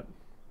 Do that.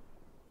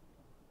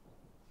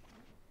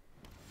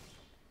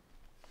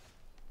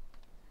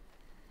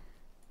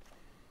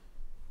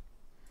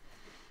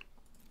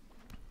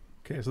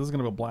 Okay, so this is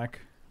going to be black,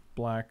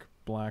 black,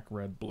 black,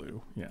 red,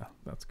 blue. Yeah,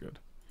 that's good.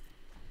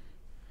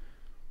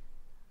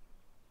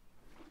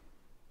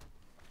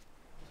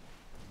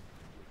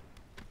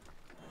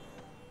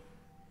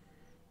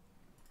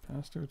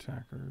 Pass to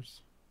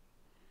attackers.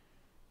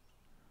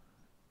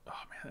 Oh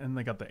man, and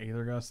they got the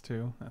Aether Gust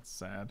too. That's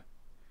sad.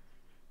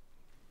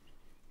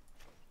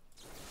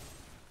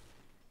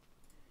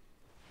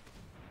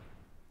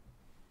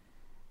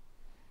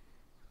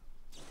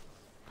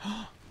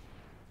 Oh,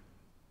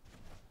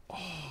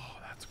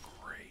 that's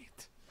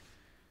great.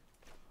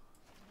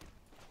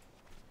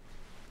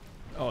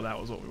 Oh, that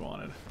was what we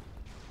wanted.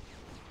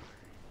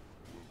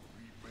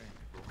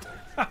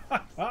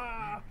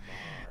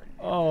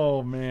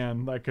 Oh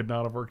man, that could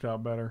not have worked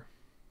out better.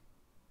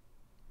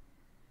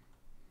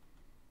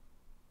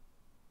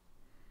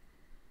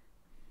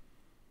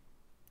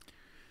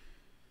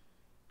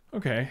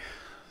 Okay,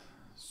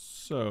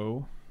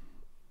 so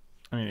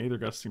I mean, Aether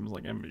Gust seems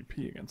like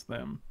MVP against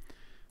them.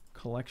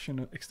 Collection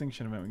of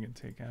Extinction Event we can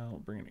take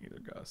out. Bring in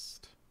Aether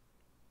Gust.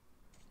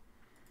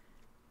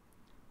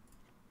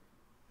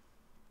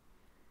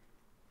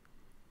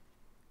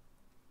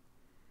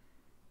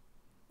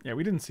 Yeah,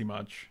 we didn't see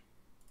much.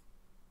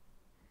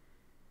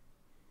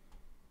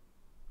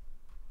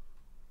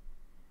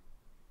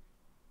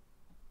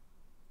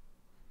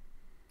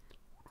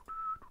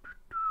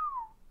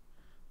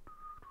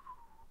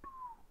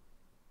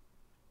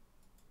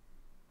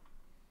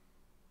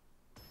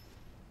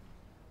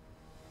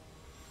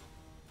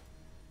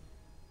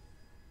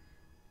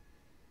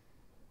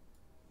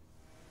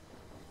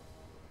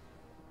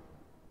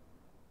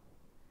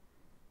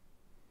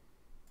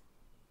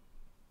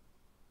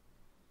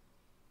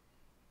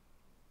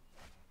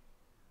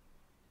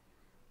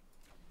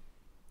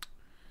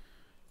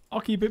 I'll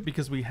keep it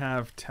because we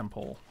have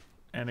Temple,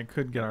 and it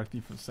could get our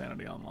Thief of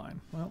Sanity online.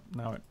 Well,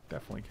 now it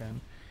definitely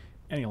can.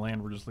 Any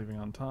land we're just leaving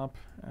on top.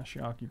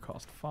 Ashiok, you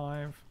cost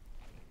 5.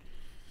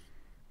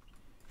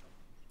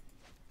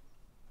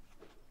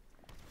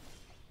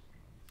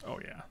 Oh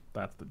yeah,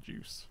 that's the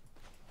juice.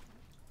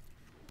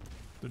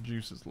 The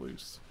juice is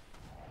loose.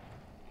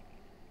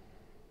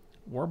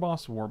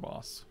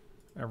 Warboss.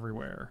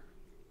 Everywhere.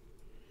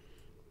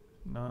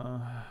 Nah,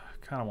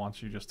 kind of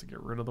wants you just to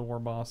get rid of the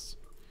Warboss.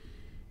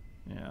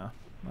 Yeah,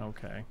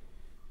 okay.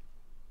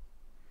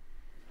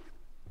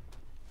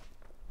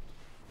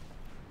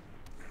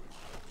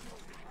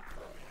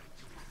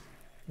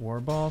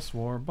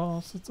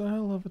 Warboss, it's a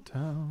hell of a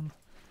town.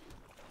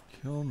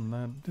 Killing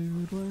that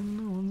dude when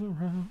no one's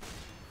around.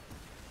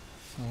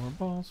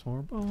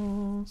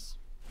 Warboss.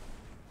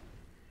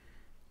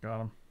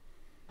 Got him.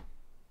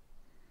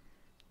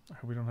 I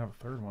hope we don't have a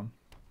third one.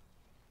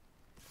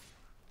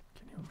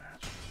 Can you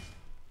imagine?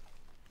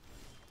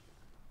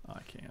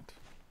 I can't.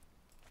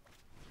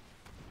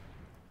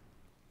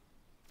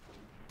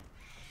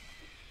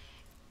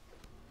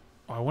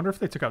 Oh, I wonder if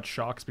they took out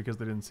Shocks because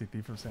they didn't see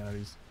Thief of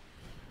Sanities.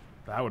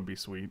 That would be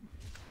sweet.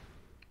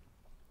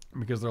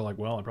 Because they're like,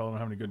 well, I probably don't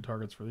have any good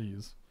targets for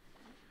these.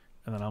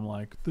 And then I'm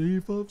like,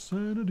 Thief of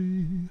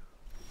Sanity.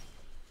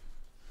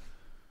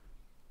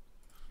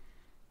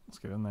 Let's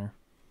get in there.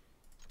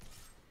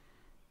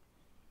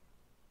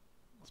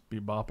 Let's be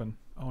bopping.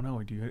 Oh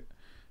no, do you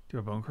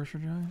have a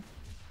Bonecrusher Giant?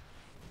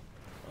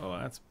 Oh,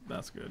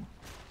 that's good.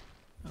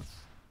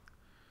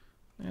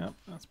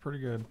 That's pretty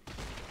good.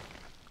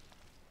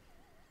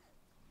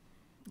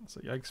 That's a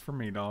yikes for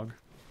me, dog.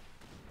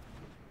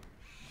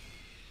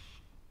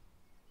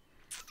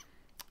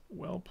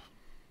 Welp.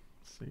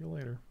 See you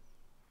later.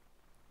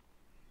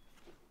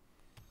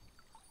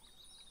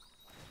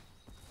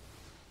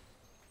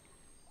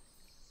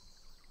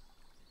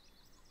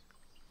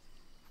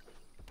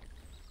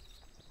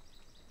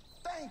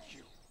 Thank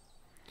you.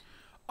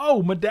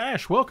 Oh,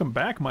 Madash, welcome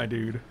back, my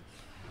dude.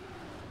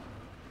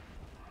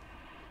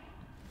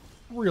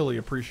 Really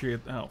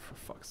appreciate... Oh, for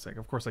fuck's sake.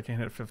 Of course I can't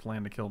hit 5th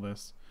land to kill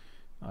this.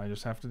 I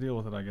just have to deal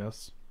with it, I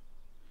guess.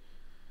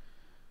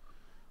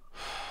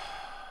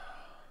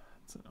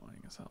 It's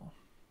annoying as hell.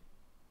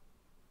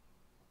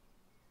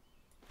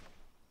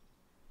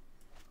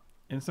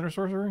 Instant or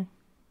sorcery?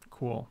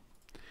 Cool.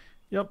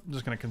 Yep,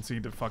 just gonna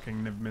concede to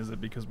fucking Niv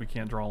Mizzet because we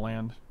can't draw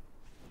land.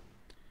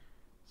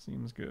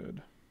 Seems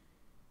good.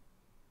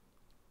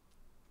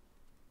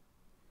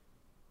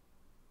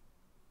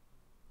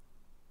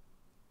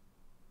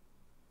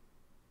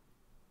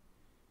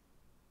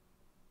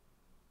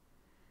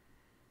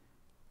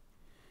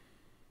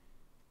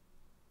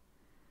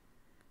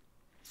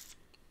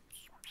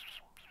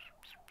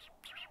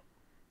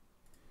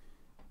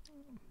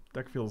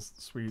 Deck feels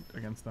sweet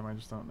against them, I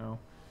just don't know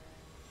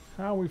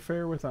how we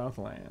fare without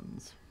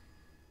lands.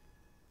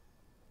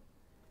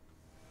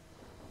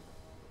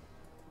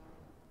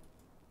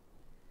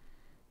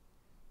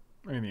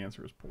 I mean, the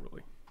answer is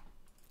poorly.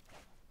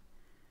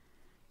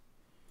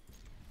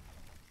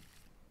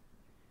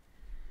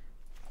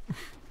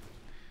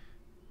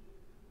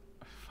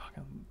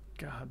 Fucking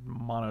god,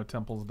 mono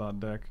temples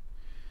deck.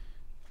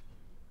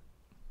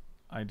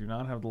 I do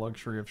not have the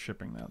luxury of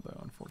shipping that though,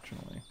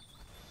 unfortunately.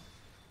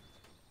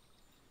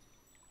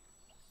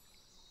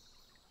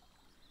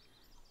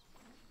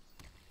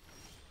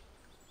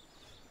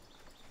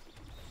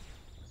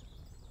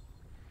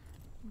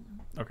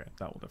 Okay,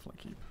 that will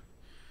definitely keep.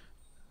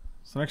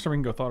 So next turn we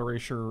can go Thought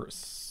Erasure,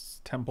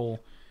 Temple.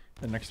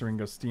 Then next turn we can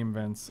go Steam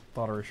Vents,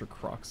 Thought Erasure,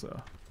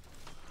 Kroxa.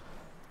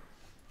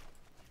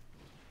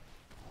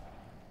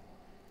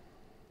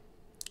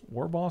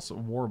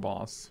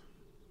 Warboss.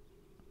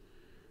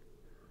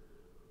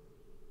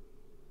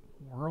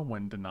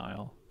 Whirlwind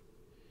Denial.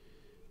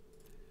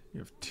 You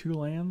have 2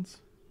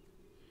 lands?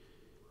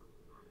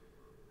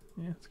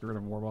 Yeah, let's get rid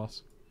of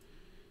Warboss.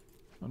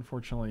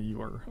 Unfortunately,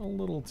 you are a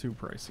little too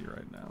pricey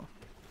right now.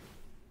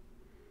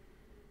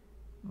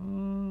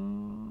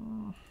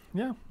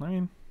 Yeah, I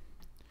mean,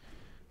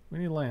 we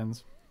need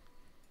lands.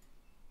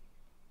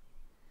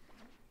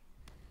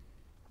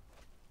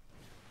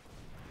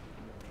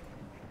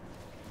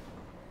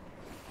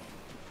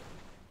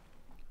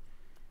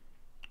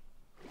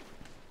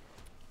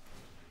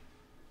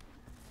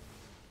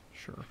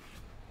 Sure.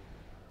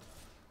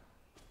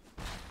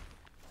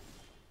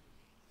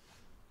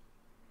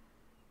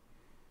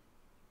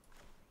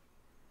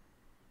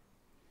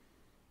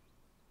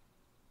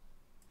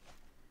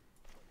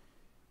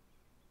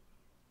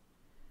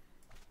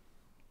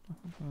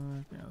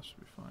 Yeah, this should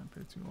be fine.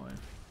 Pay 2 life.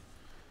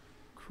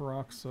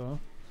 Kroxa.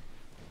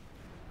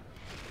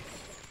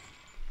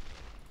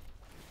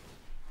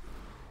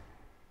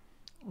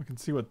 We can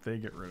see what they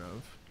get rid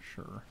of.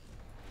 Sure.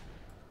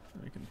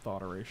 We can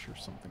Thought Erasure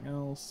something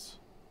else.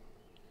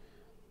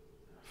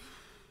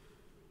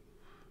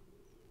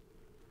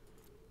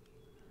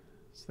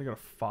 So they got a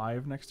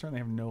 5 next turn. They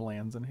have no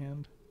lands in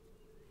hand.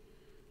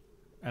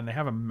 And they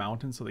have a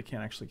mountain, so they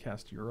can't actually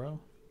cast Euro.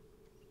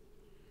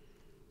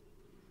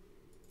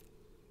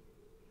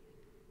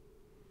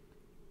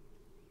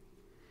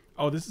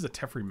 Oh, this is a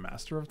Teferi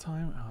Master of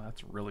Time? Oh,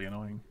 that's really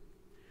annoying.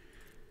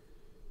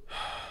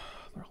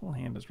 Their whole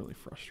hand is really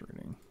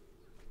frustrating.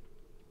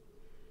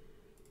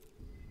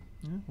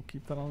 Yeah, we'll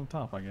keep that on the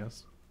top, I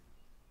guess.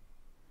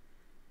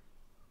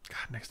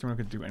 God, next turn we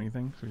could do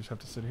anything, so we just have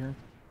to sit here.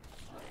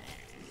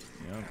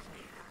 Yep.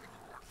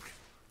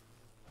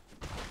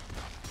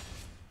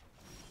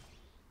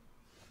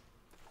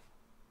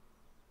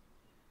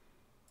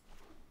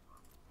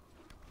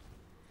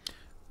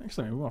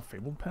 Actually, maybe we want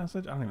Fabled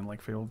Passage? I don't even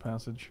like Fabled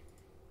Passage.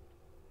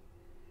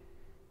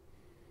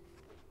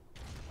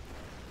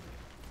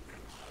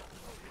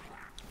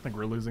 I think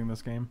we're losing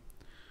this game.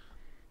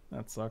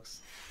 That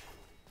sucks.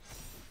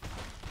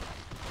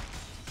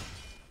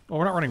 Well,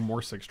 we're not running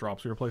more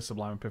 6-drops. We replaced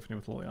Sublime Epiphany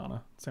with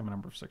Liliana. Same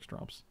number of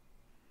 6-drops.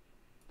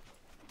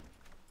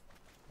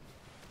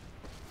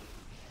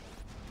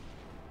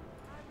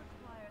 I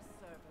require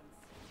servants.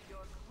 Your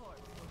corpse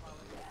will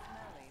always be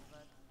smelly,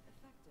 but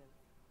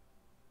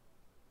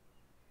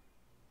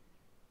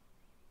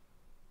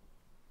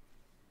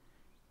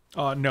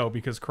effective. No,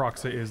 because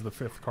Kroxa is the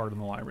 5th card in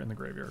the library in the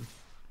graveyard.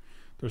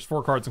 There's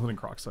 4 cards including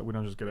Kroxa. We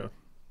don't just get a...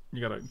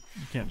 You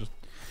can't just...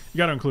 You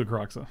gotta include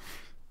Kroxa.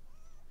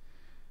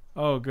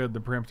 Oh, good. The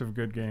preemptive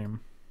good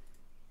game.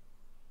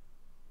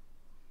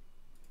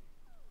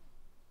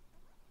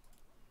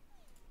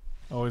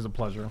 Always a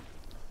pleasure.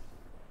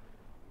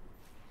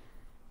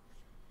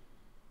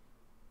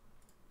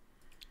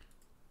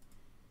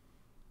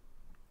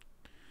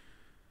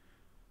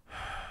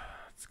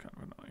 It's kind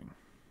of annoying.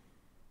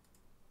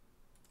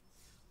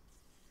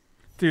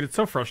 Dude, it's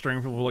so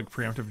frustrating when people like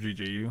preemptive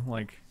GG you.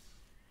 Like...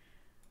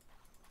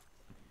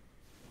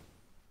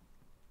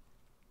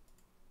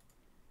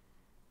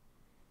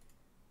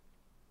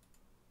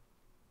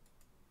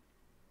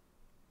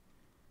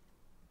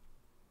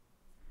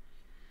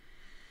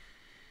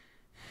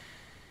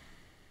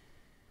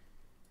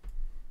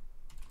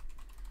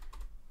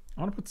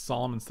 I want to put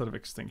Solemn instead of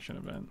Extinction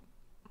Event.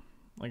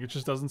 Like, it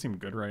just doesn't seem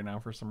good right now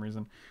for some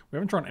reason. We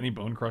haven't drawn any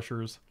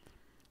Bonecrushers,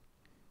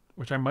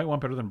 which I might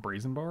want better than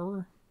Brazen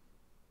Borrower.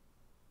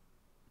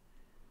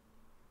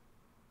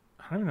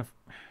 I don't even know if...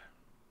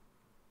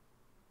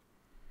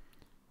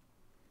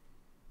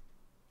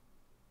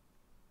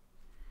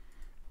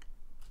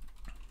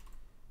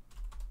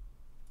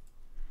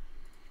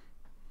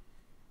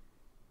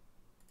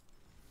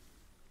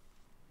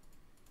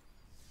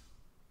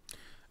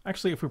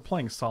 Actually, if we're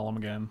playing Solemn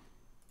again,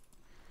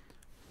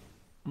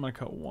 I'm going to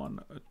cut 1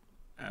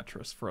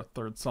 Atris for a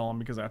 3rd Solemn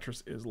because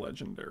Atris is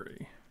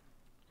legendary.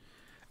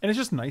 And it's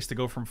just nice to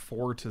go from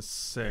 4 to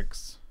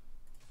 6.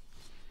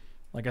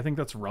 Like, I think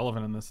that's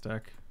relevant in this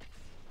deck.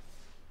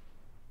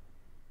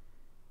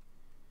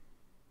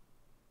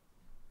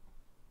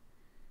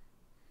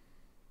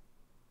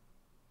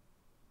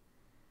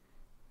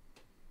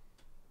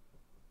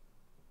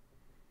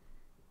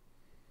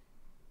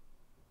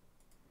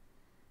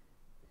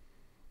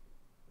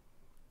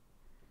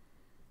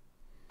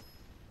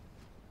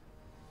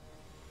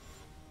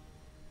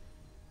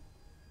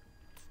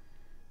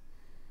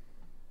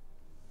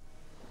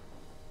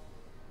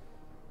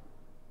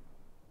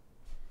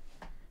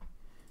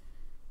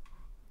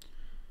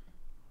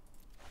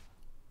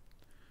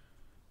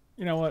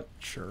 You know what?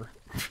 Sure.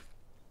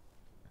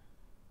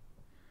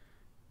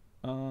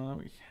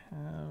 We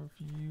have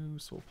you,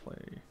 so we'll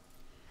play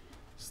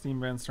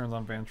Steam Vans turns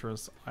on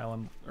Vantress,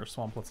 Island, or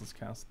Swamp lets us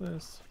cast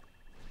this.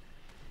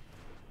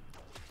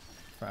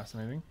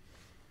 Fascinating.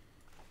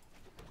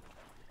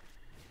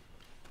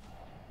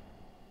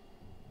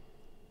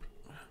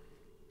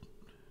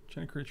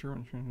 Chain creature,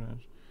 return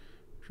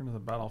to the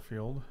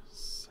battlefield.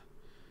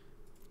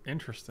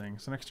 Interesting.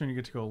 So next turn you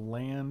get to go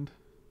land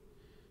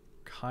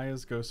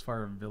Kaya's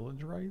Ghostfire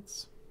Village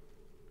Rites.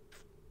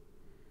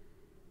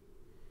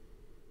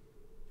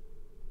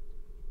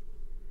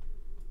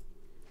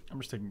 I'm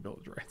just taking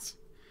Village Rites.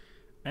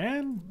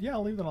 And yeah,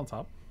 I'll leave that on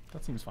top.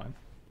 That seems fine.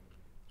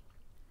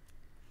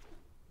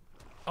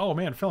 Oh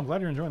man, Phil, I'm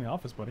glad you're enjoying The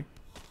Office, buddy.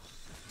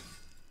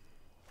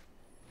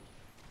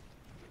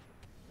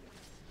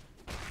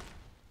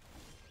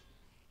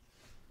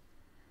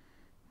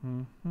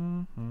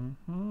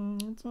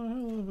 It's a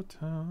hell of a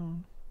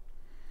town.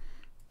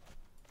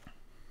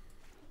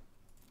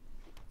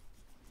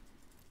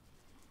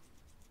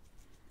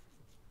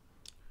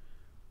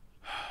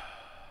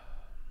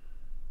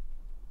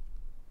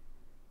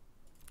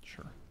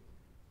 Sure.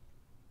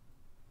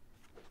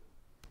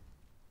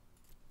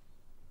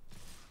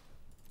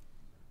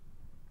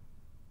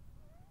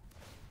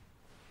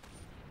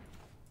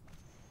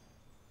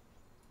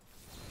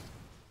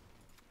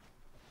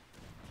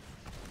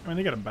 I mean,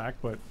 they get him back,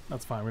 but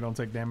that's fine. We don't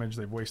take damage.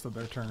 They've wasted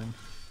their turn.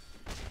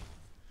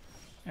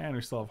 And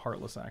we still have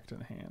Heartless Act in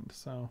hand,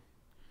 so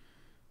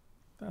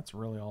that's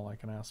really all I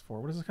can ask for.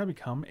 What does this guy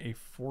become? A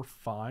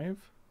 4/5?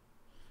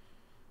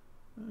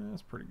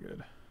 That's pretty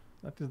good.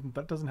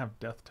 That doesn't have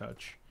Death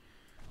Touch.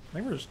 I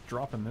think we're just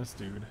dropping this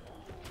dude,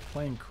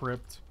 playing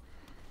Crypt,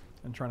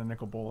 and trying to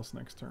Nicol Bolas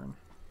next turn.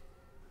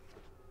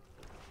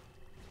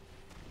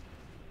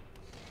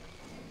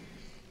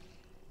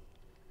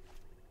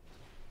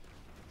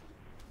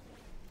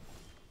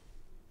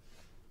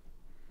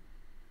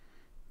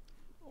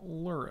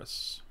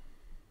 Atris.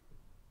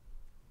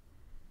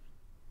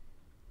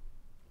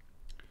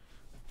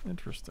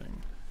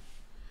 Interesting.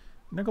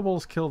 Nicol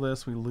Bolas kill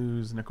this, we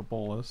lose Nicol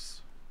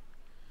Bolas.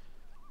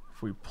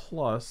 If we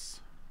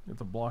plus, get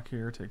the block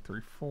here, take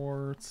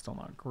 3/4. It's still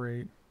not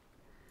great.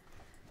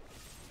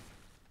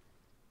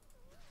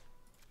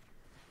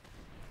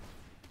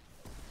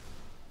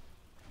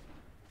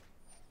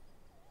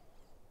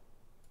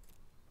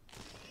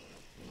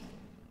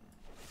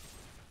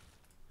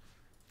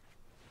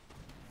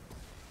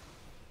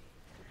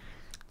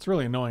 It's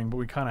really annoying, but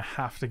we kind of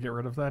have to get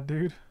rid of that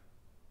dude.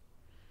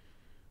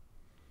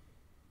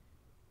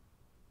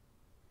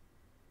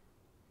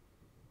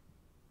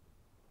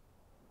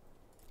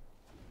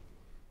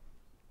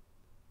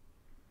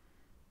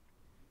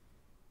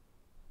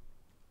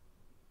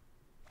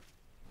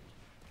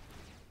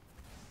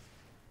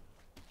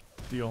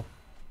 Deal.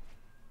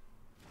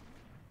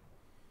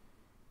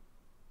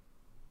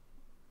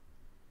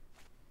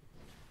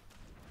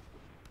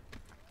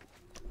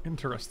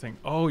 Interesting.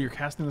 Oh, you're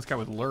casting this guy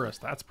with Luris.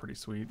 That's pretty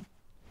sweet.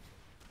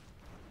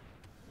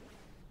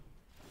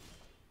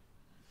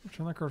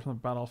 Return that card from the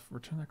battle.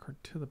 Return that card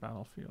to the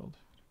battlefield.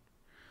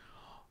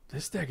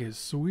 This deck is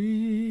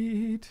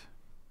sweet.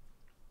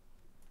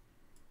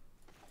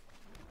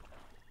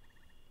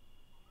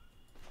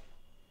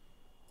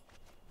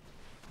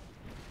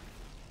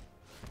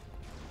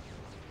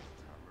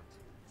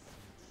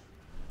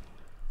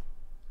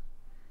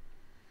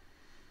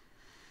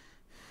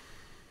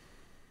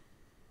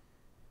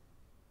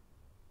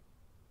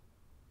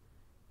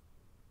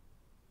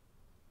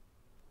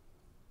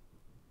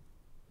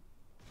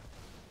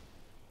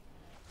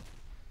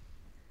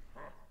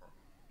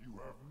 You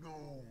have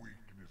no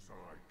weakness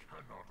I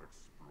cannot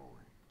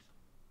exploit.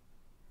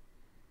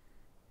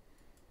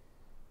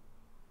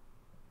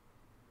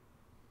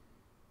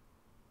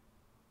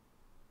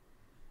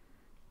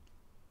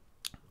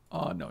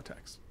 No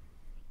attacks.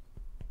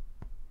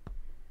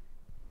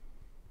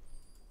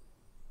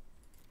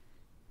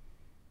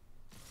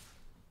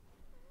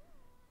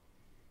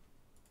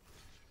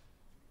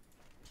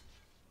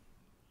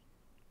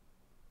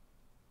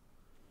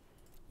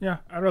 Yeah,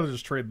 I'd rather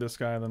just trade this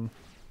guy than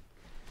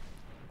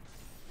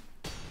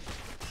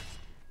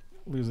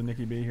lose a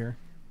Nikki B here.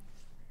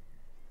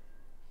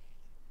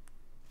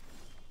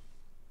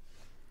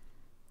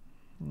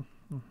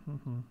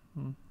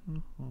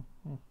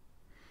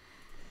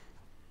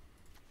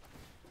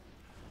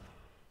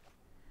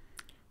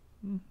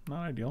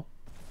 Not ideal.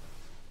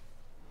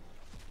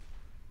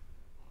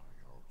 I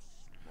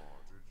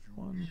outsmarted you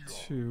 1, eons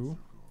 2.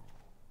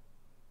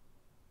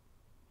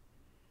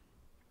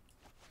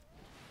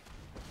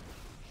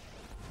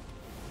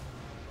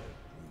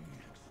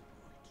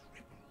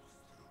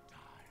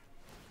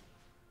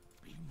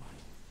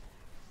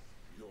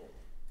 ago.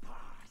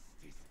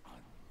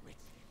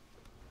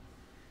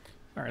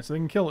 Alright, so they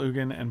can kill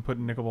Ugin and put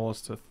Nicol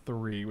Bolas to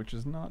 3, which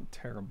is not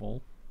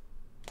terrible.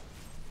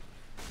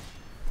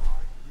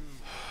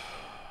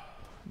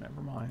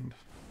 Never mind.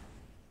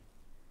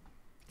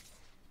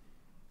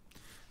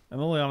 And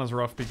Liliana's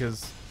rough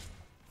because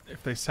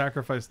if they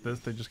sacrifice this,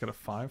 they just get a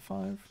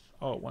 5/5.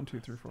 Oh, 1, 2,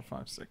 3, 4,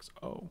 5, 6.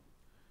 Oh. 1, 2,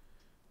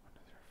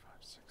 3, 4,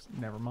 5, 6.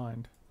 Never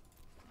mind.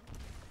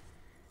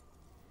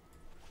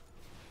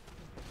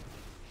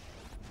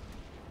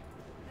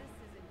 This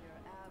isn't your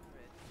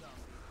average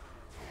zombie.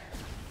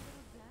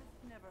 Little death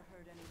never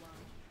hurt anyone.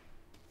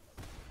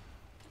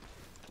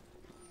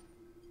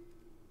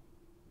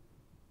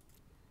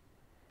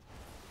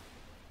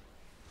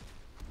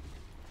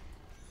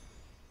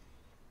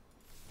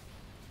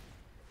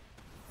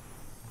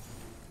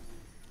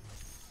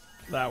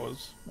 That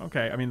was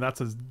okay. I mean,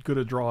 that's as good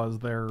a draw as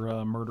their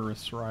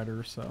Murderous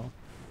Rider, so.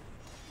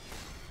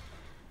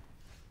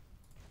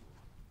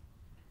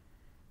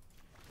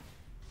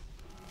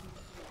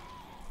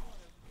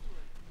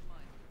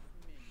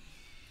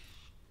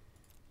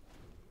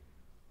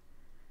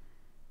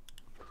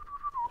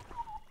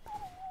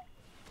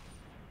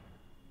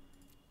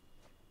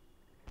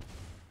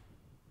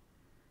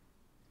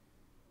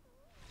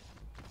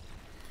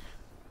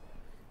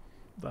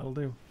 That'll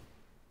do.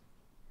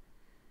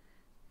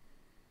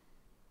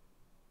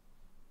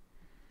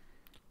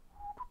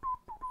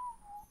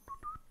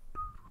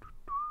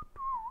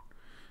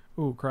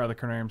 Ooh, Cry of the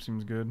Carnarium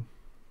seems good.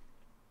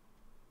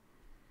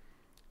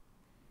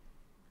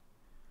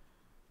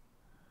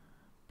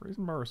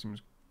 Brazen Borrower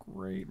seems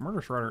great.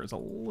 Murderous Rider is a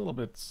little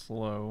bit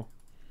slow.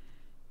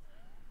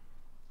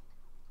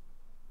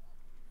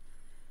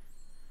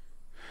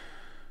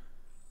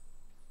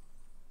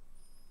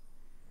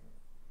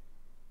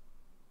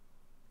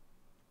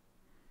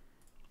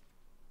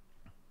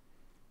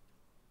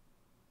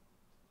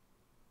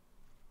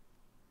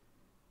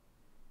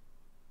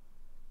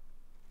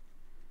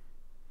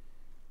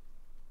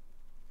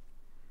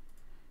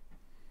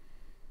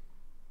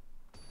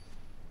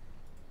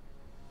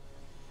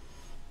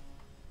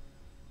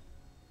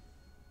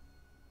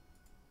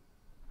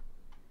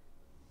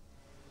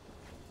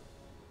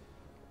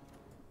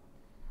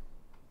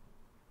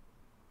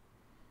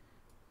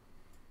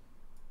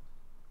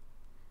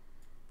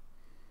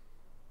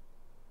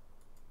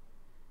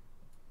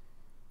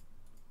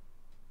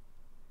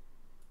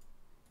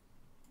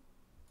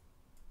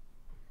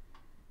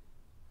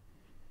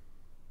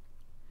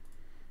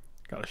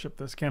 Gotta ship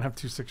this. Can't have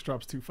 2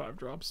 6-drops, 2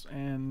 5-drops,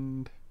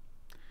 and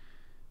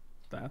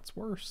that's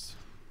worse.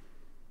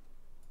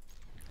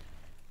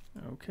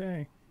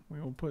 Okay, we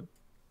will put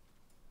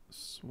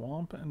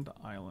Swamp and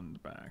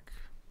Island back.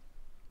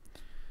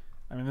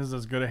 I mean, this is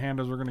as good a hand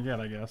as we're gonna get,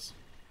 I guess.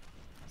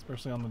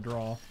 Especially on the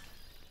draw.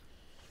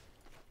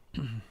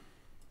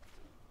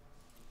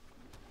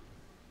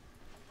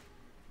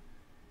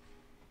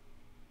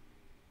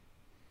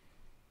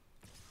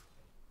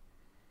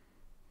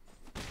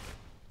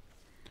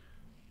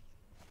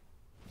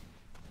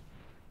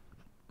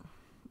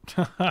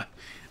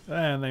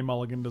 And they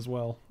mulliganed as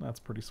well. That's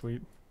pretty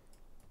sweet.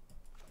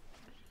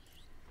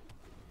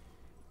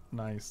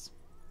 Nice.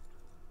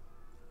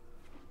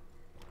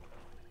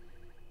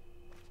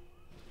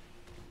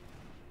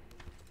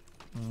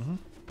 Mm-hmm.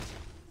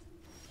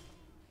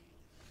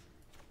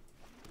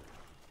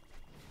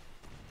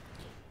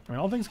 I mean,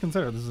 all things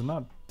considered, this is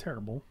not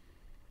terrible.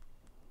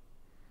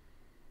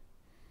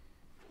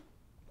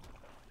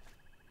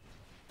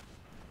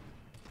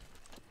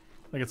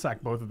 I could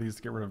sack both of these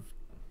to get rid of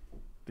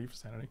Thief of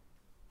Sanity.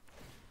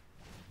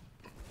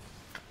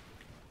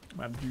 I'm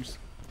out of juice.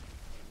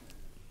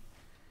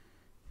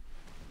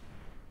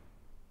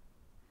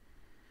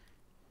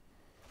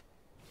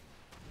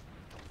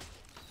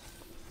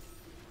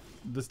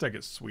 This deck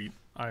is sweet.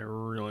 I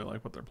really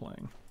like what they're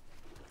playing.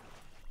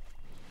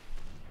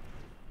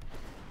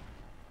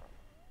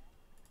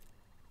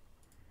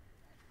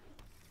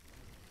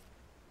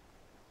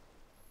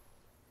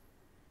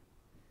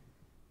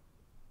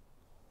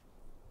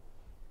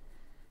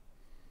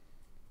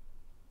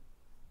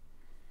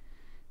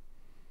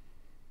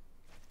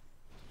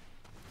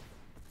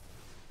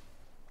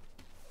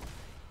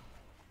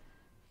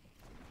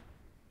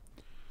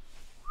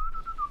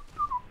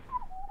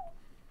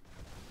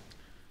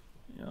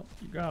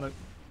 Got it.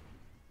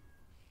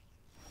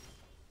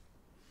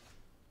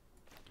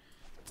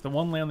 It's the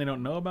one land they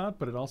don't know about,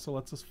 but it also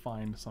lets us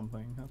find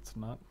something. That's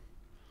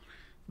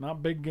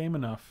not big game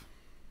enough.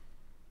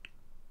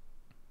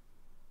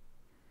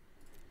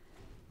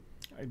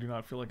 I do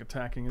not feel like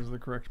attacking is the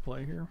correct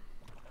play here.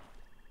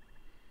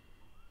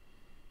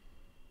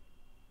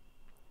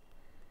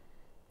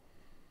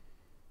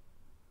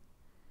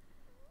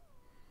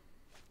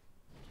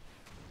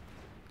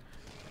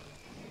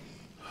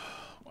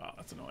 Wow,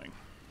 that's annoying.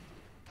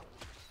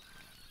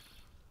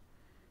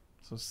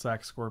 So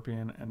sack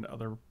Scorpion and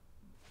other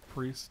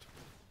priest.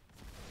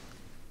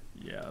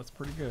 Yeah, that's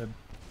pretty good.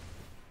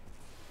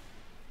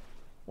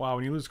 Wow,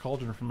 when you lose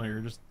Cauldron Familiar,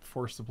 you're just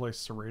forced to play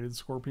Serrated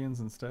Scorpions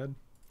instead.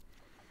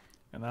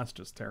 And that's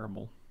just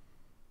terrible.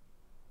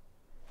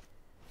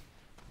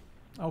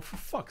 Oh, for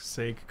fuck's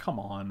sake, come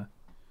on.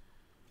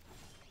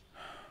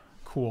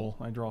 Cool,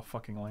 I draw a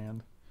fucking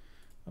land.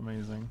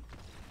 Amazing.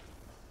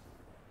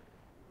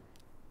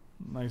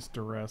 Nice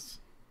duress.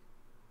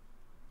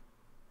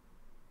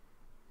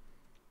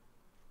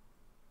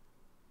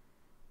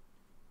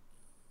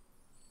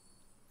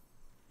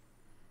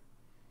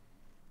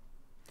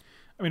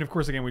 I mean, of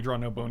course, again, we draw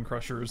no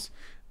Bonecrushers,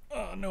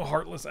 no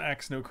Heartless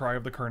Acts, no Cry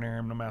of the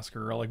Carnarium, no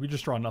Massacre. Like, we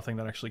just draw nothing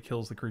that actually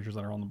kills the creatures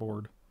that are on the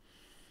board.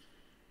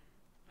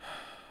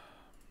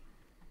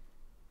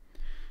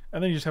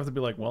 And then you just have to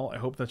be like, well, I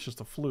hope that's just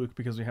a fluke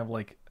because we have,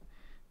 like,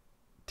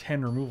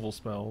 10 removal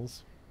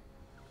spells.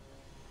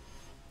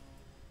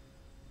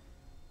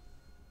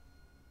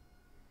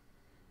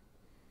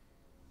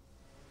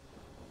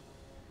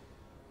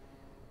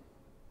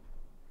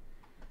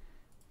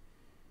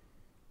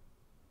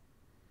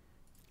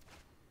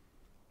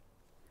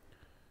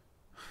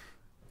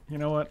 You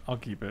know what? I'll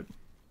keep it.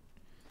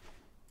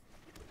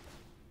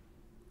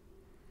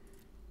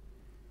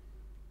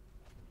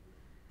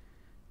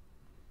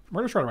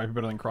 Murderous Rider might be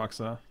better than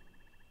Kroxa.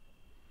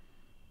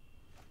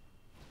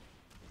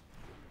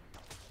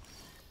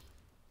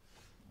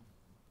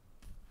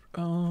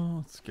 Oh,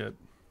 let's get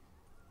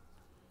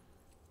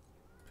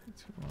pay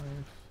 2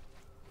 life.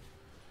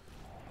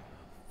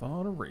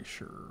 Thought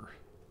Erasure.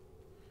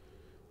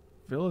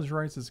 Village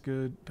Rites is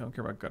good. Don't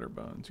care about Gutter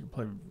Bones. You can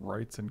play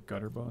Rites and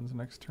Gutter Bones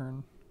next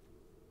turn.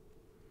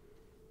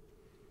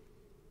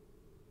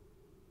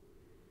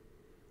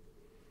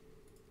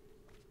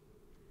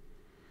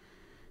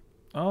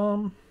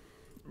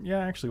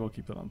 Yeah, actually we'll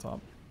keep that on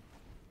top.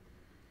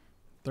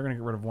 They're gonna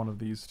get rid of one of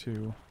these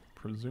two,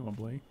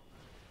 presumably.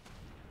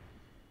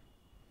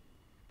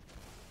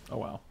 Oh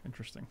wow,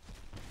 interesting.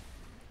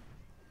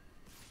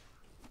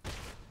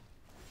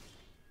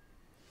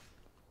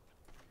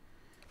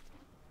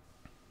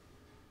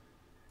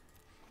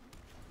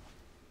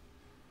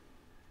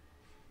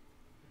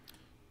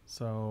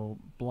 So,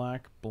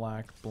 black,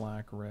 black,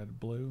 black, red,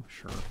 blue,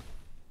 sure.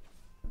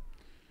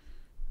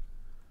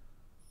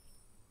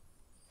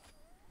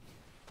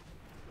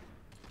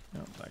 Oh,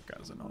 that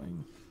guy's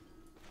annoying.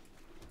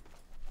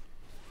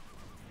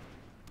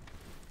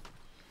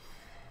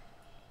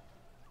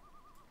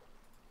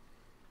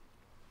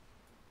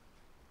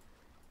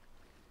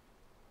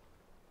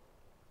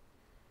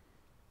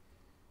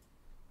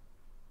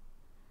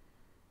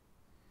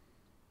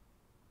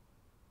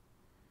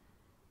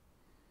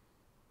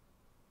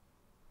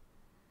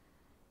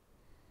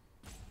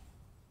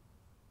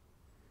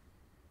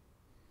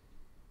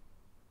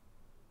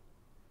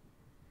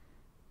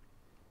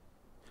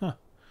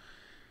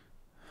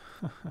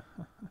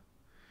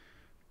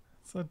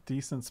 It's a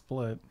decent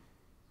split.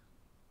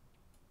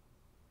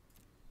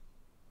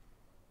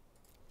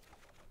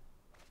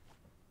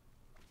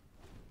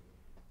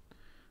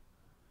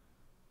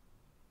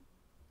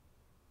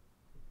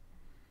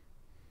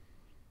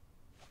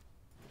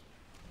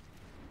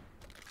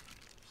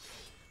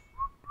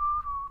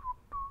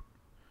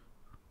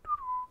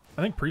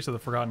 I think Priest of the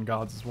Forgotten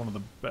Gods is one of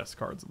the best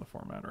cards in the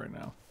format right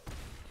now.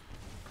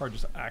 Card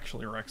just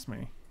actually wrecks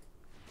me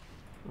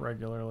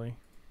regularly.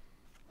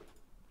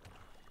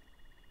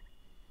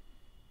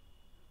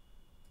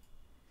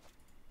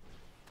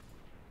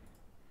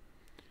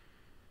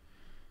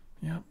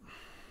 Yep.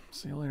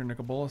 See you later,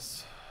 Nicol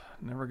Bolas.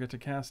 Never get to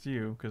cast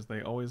you because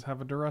they always have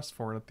a duress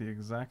for it at the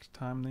exact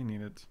time they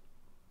need it.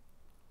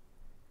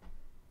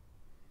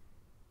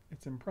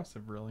 It's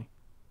impressive, really.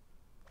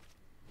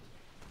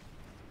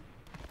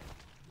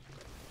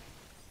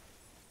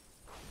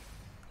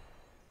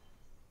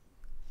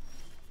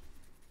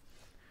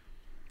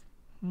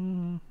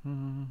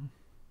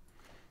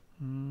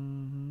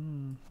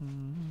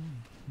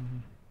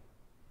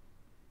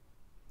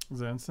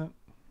 Is it instant?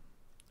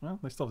 Well,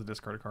 they still have to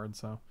discard a card,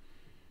 so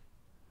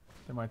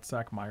they might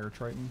sack Mire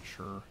Triton,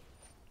 sure.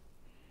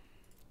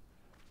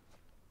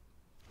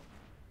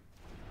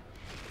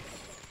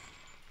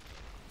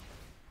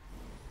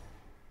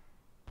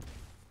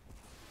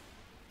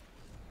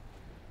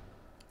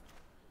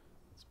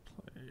 Let's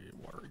play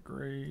Watery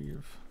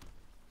Grave.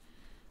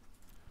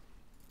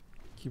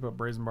 Keep up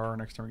Brazen Borrower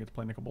next time we get to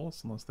play Nicol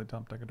Bolas, unless they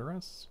top deck a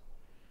duress.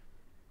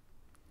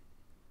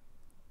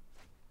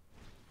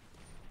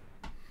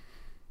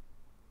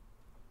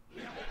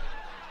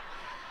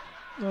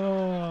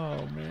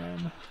 Oh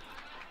man.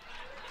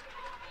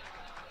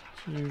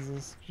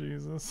 Jesus,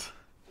 Jesus.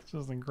 It's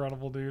just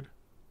incredible, dude.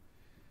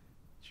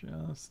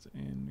 Just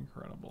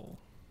incredible.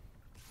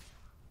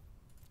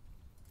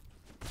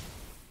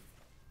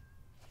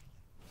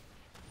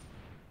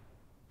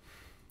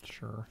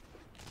 Sure.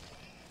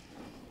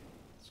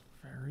 It's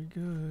very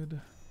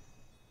good.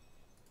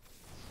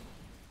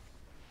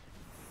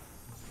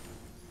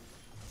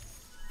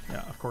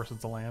 Yeah, of course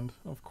it's a land.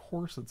 Of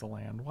course it's a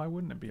land. Why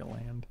wouldn't it be a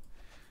land?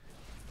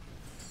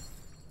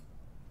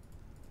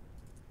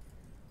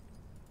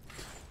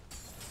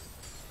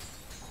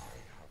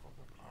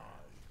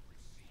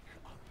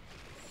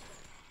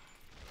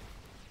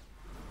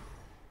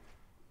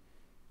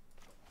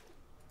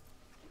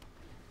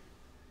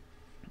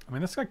 I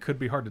mean, this guy could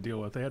be hard to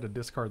deal with. They had to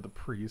discard the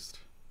priest.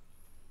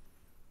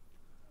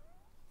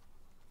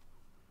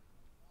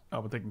 Oh,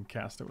 but they can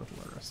cast it with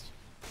Lurrus.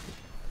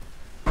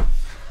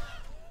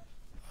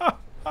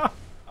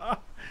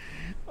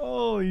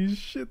 Holy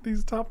shit,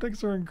 these top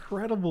decks are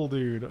incredible,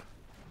 dude.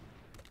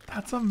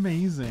 That's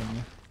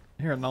amazing.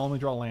 Here, now let me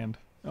draw land.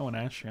 Oh, an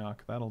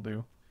Ashiok. That'll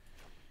do.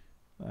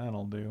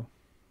 That'll do.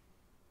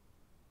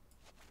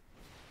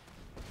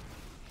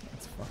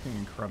 That's fucking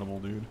incredible,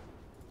 dude.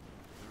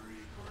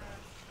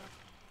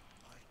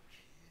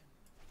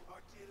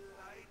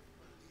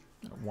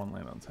 One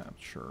land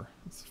untapped, sure.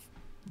 It's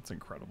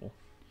incredible.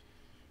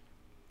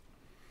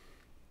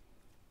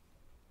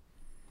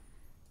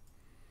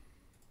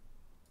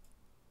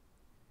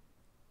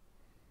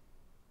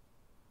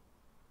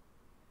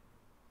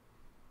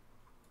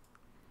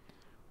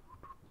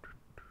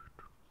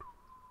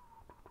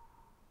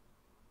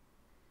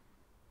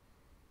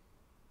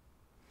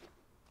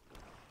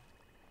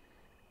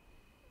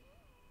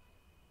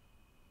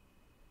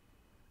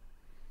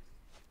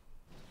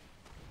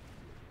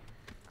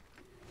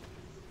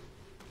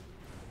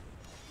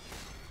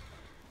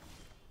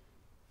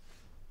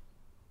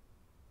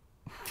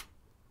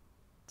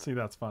 See,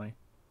 that's funny.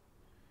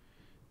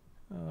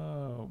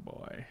 Oh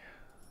boy.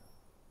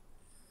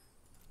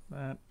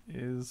 That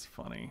is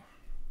funny.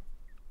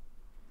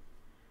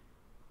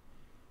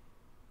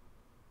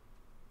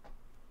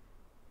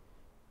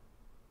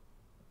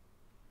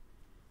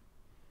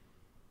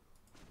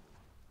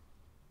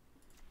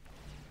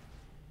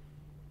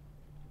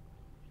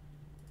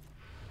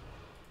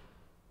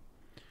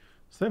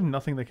 So they have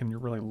nothing they can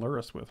really lure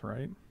us with,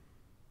 right?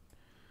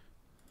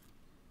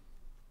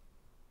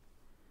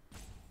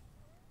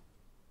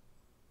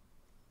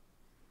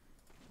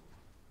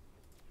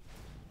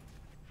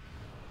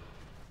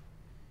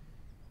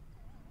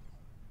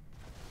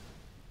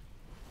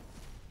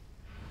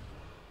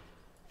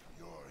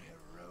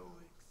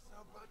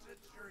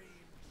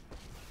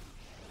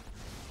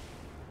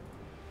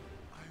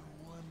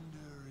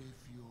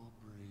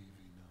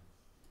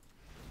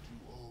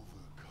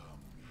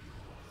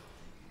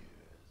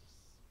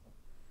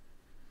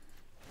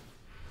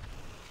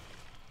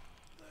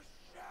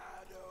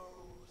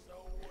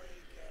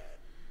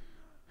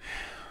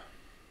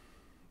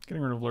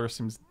 Getting rid of Lurrus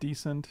seems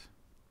decent.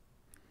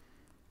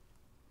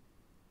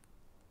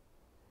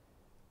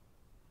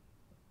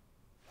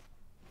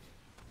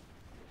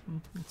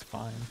 It's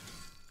fine.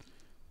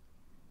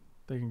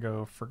 They can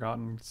go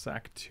Forgotten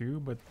Sack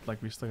 2, but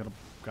like we still got a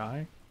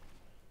guy.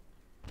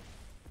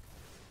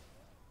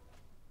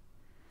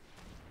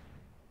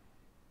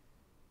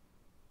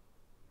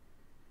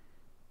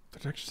 They're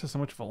The deck just has so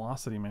much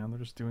velocity, man. They're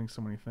just doing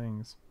so many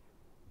things.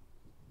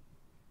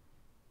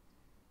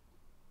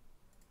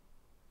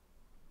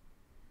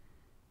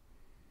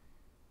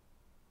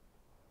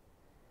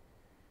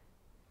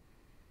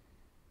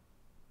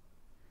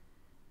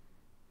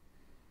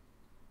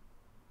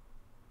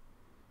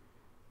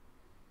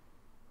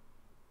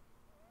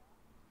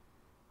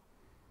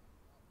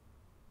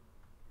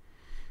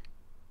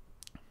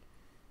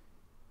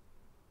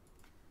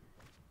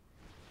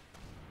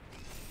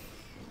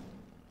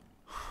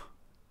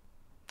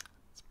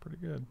 Pretty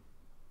good.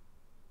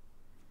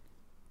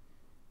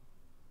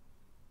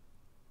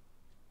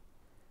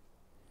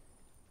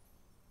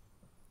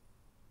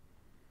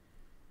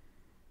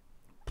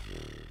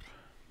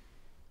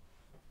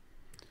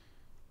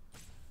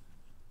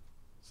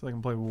 So I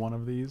can play one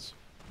of these?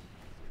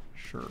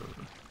 Sure.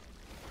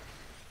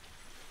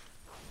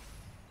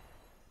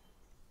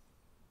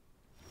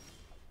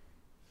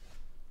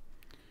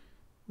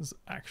 This is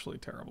actually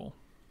terrible.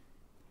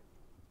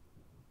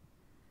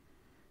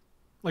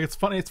 Like, it's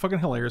funny, it's fucking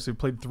hilarious. We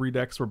played 3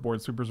 decks where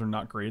board sweepers are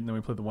not great, and then we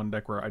played the 1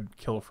 deck where I'd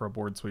kill for a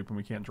board sweep and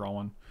we can't draw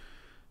one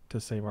to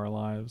save our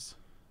lives.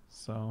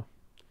 So,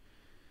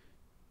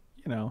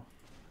 you know,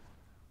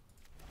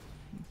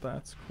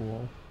 that's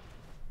cool.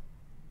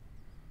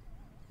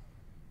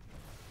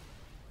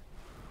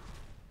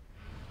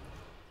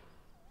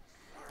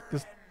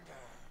 This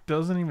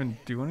doesn't even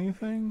do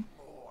anything.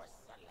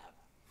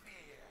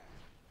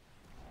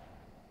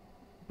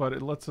 But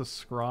it lets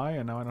us scry,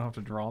 and now I don't have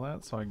to draw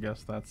that, so I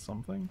guess that's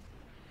something.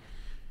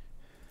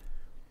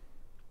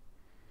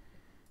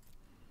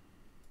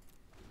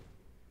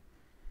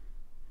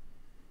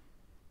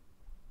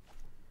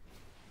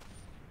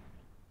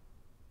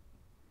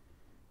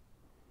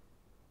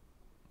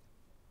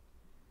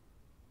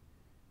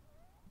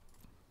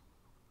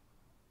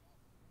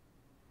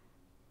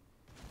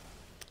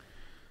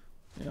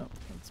 Yeah,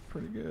 that's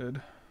pretty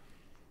good.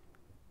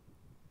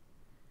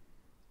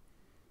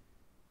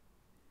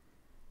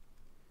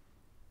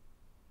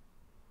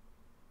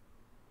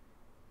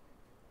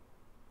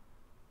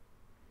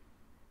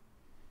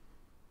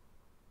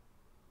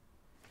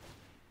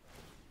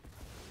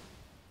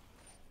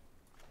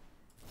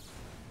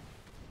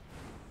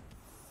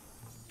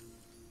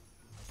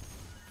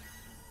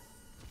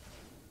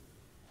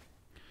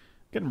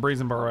 Getting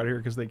Brazen Borrower out of here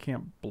because they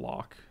can't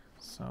block,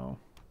 so.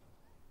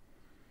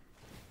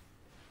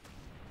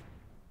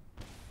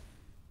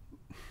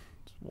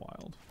 It's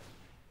wild.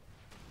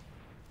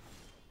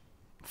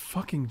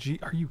 Fucking G,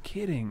 are you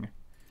kidding?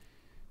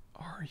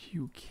 Are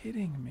you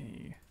kidding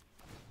me?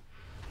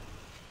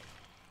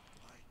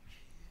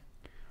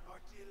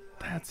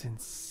 That's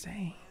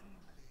insane.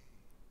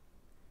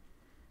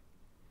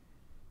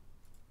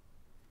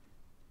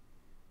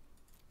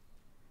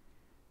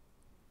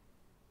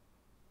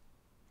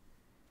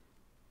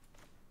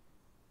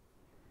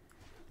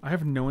 I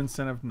have no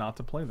incentive not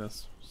to play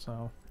this,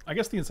 so I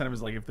guess the incentive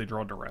is like if they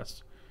draw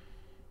duress.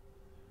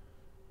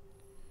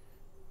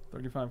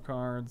 35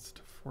 cards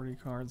to 40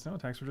 cards, no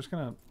attacks. We're just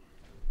gonna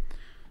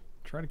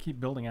try to keep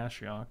building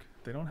Ashiok.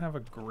 They don't have a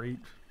great.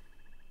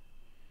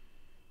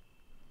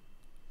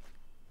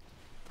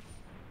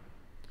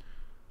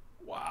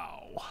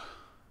 Wow.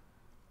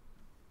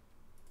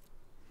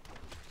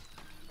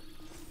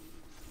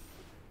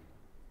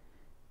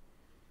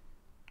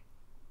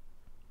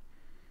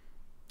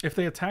 If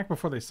they attack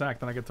before they sack,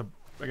 then I get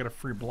a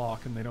free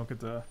block, and they don't get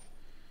to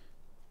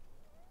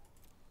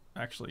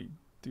actually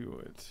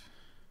do it.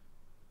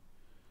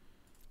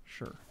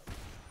 Sure.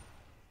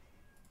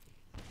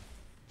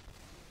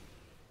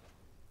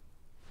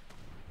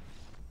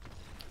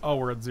 Oh,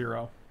 we're at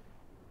 0.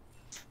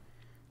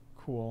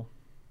 Cool.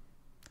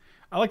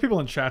 I like people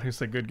in chat who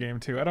say good game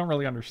too. I don't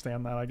really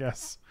understand that, I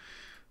guess.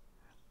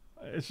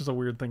 It's just a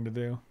weird thing to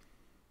do.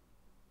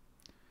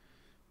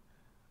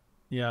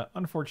 Yeah,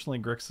 unfortunately,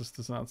 Grixis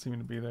does not seem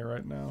to be there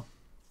right now.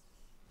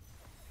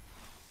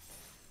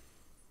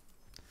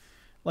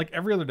 Like,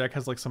 every other deck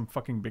has, like, some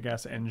fucking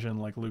big-ass engine,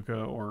 like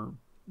Luca or,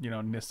 you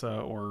know, Nissa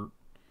or...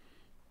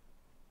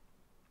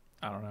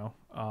 I don't know.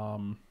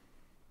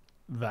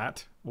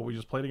 What we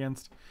just played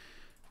against.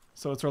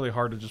 So it's really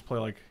hard to just play,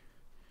 like,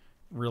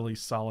 really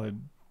solid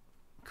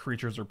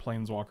creatures or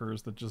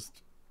planeswalkers that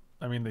just...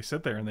 I mean, they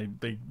sit there and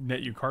they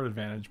net you card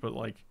advantage, but,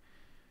 like,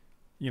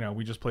 you know,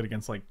 we just played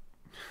against, like,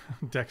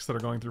 decks that are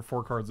going through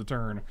 4 cards a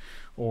turn,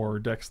 or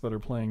decks that are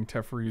playing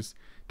Teferi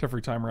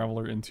Time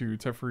Raveler into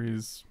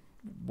Teferi's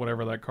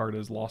whatever that card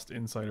is, Lost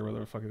Insight or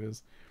whatever the fuck it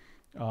is.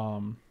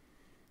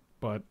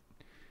 But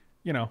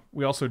you know,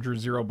 we also drew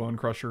 0 Bone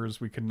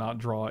Crushers. We could not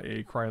draw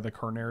a Cry of the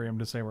Carnarium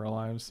to save our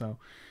lives, so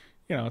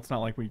you know, it's not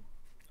like we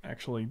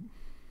actually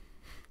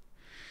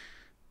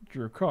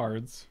drew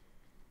cards.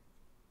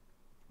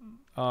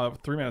 3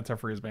 mana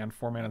Teferi is banned,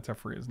 4 mana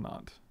Teferi is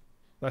not.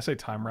 Did I say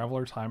Time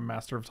Raveler? Time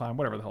Master of Time?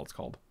 Whatever the hell it's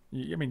called.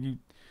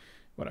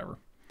 Whatever.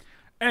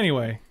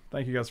 Anyway,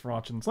 thank you guys for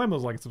watching. Slam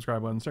those like and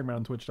subscribe buttons. Check me out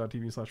on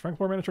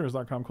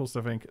twitch.tv/frankfloorminiatures.com,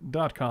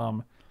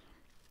 coolstuffink.com.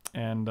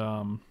 And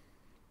I'll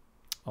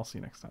see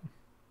you next time.